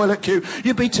class toilet queue.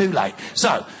 You'd be too late.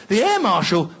 So, the air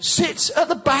marshal sits at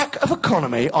the back of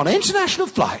economy on international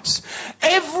flights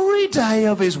every day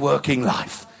of his working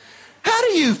life. How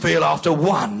do you feel after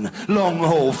one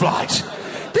long-haul flight?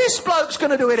 This bloke's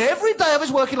going to do it every day of his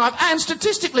working life, and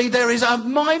statistically there is a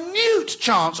minute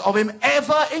chance of him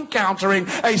ever encountering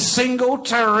a single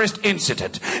terrorist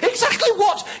incident. Exactly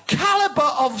what calibre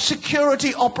of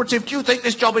security operative do you think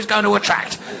this job is going to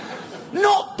attract?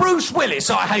 Not Bruce Willis,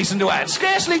 I hasten to add.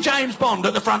 Scarcely James Bond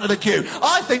at the front of the queue.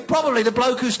 I think probably the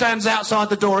bloke who stands outside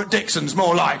the door at Dixon's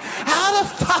more like. How the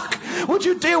fuck would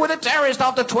you deal with a terrorist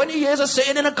after 20 years of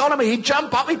sitting in economy? He'd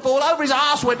jump up, he'd fall over, his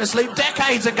arse went to sleep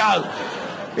decades ago.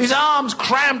 His arms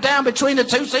crammed down between the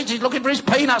two seats. He's looking for his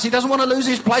peanuts. He doesn't want to lose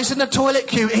his place in the toilet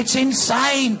queue. It's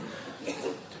insane.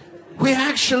 We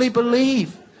actually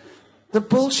believe the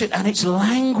bullshit, and it's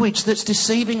language that's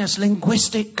deceiving us.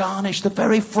 Linguistic garnish, the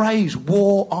very phrase,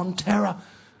 war on terror.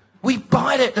 We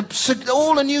bite it.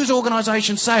 All the news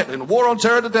organisations say it. In the war on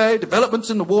terror today, developments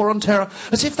in the war on terror,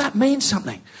 as if that means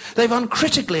something. They've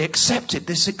uncritically accepted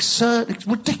this absurd,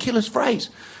 ridiculous phrase.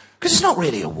 Because it's not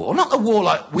really a war. Not the war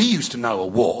like we used to know a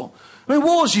war. I mean,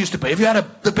 wars used to be, if you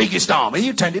had the biggest army,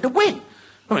 you tended to win.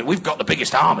 I mean, we've got the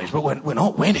biggest armies, but we're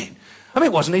not winning. I mean,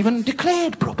 it wasn't even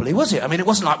declared properly, was it? I mean, it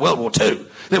wasn't like World War II.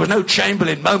 There was no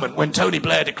Chamberlain moment when Tony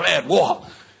Blair declared war.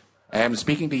 I am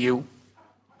speaking to you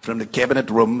from the cabinet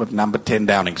room of number 10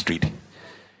 Downing Street.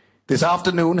 This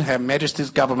afternoon, Her Majesty's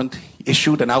government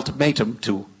issued an ultimatum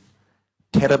to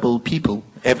terrible people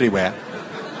everywhere,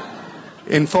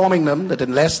 informing them that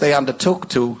unless they undertook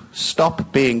to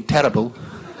stop being terrible,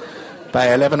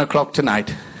 by 11 o'clock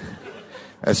tonight,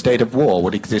 a state of war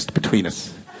would exist between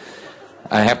us.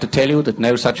 I have to tell you that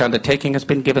no such undertaking has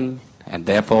been given, and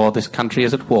therefore this country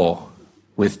is at war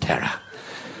with terror.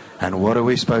 And what are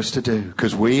we supposed to do?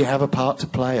 Because we have a part to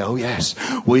play. Oh, yes.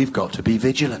 We've got to be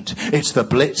vigilant. It's the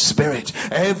Blitz spirit.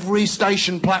 Every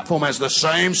station platform has the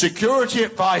same security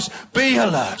advice. Be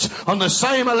alert. On the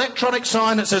same electronic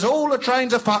sign that says all the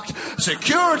trains are fucked.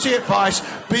 Security advice.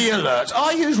 Be alert.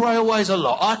 I use railways a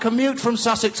lot. I commute from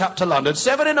Sussex up to London.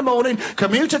 7 in the morning.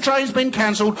 Commuter train's been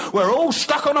cancelled. We're all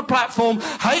stuck on a platform.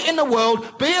 Hating the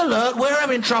world. Be alert. We're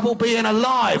having trouble being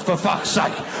alive, for fuck's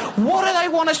sake. What do they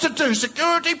want us to do?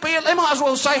 Security people they might as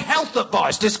well say health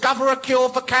advice. Discover a cure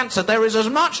for cancer. There is as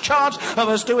much chance of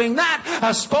us doing that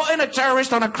as spotting a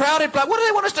terrorist on a crowded block. What do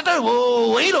they want us to do?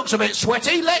 Oh, he looks a bit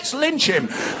sweaty. Let's lynch him.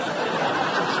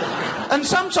 And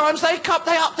sometimes they up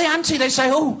the ante. They say,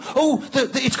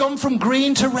 it's gone from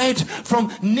green to red,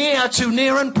 from near to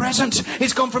near and present.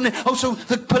 It's gone from near. Oh, so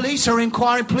the police are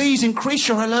inquiring. Please increase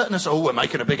your alertness. Oh, we're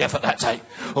making a big effort that day.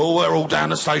 Oh, we're all down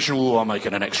the station. Oh, I'm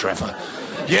making an extra effort.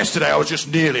 Yesterday I was just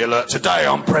nearly alert. Today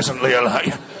I'm presently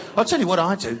alert. I'll tell you what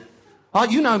I do.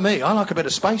 You know me, I like a bit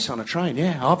of space on a train,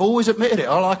 yeah. I've always admitted it.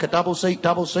 I like a double seat,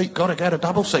 gotta get a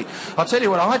double seat. I'll tell you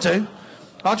what I do.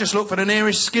 I just look for the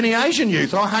nearest skinny Asian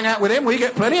youth. I hang out with him, we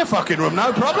get plenty of fucking room,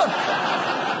 no problem.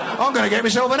 I'm going to get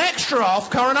myself an extra off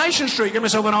Coronation Street, get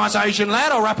myself a nice Asian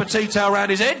lad, I'll wrap a tea towel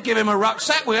around his head, give him a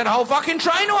rucksack, we had a whole fucking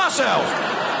train to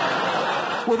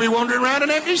ourselves. We'll be wandering around an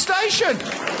empty station.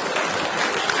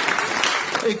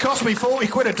 It cost me 40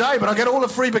 quid a day, but I get all the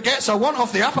free baguettes I want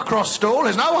off the upper cross stall.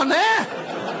 There's no one there.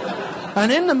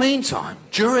 And in the meantime,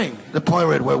 during the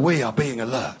period where we are being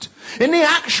alert, in the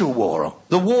actual war,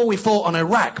 the war we fought on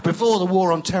Iraq before the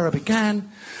war on terror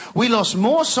began, we lost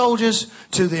more soldiers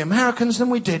to the Americans than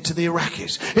we did to the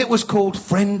Iraqis. It was called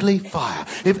friendly fire.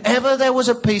 If ever there was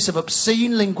a piece of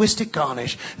obscene linguistic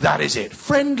garnish, that is it.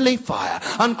 Friendly fire.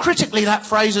 Uncritically, that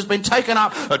phrase has been taken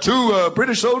up. Two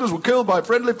British soldiers were killed by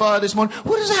friendly fire this morning.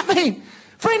 What does that mean?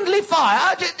 Friendly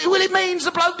fire? Well, it means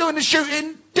the bloke doing the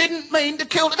shooting didn't mean to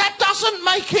kill. That doesn't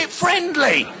make it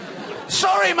friendly.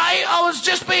 Sorry, mate, I was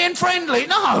just being friendly.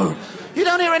 No. You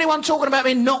don't hear anyone talking about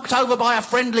being knocked over by a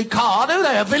friendly car, do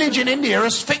they? A village in India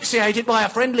asphyxiated by a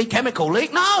friendly chemical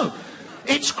leak? No.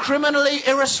 It's criminally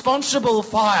irresponsible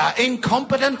fire,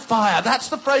 incompetent fire. That's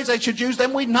the phrase they should use,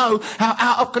 then we know how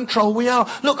out of control we are.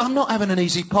 Look, I'm not having an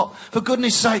easy pop. For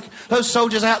goodness sake, those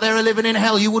soldiers out there are living in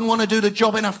hell. You wouldn't want to do the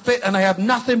job in a fit, and they have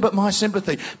nothing but my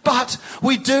sympathy. But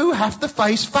we do have to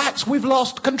face facts. We've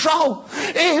lost control.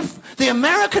 If the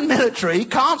American military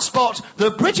can't spot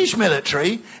the British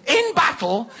military in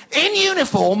battle, in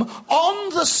uniform,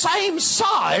 on the same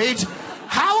side,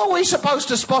 how are we supposed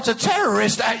to spot a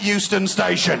terrorist at Euston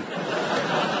Station?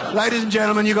 Ladies and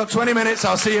gentlemen, you've got 20 minutes.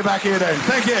 I'll see you back here then.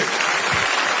 Thank you.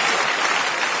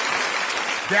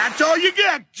 That's all you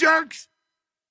get, jerks.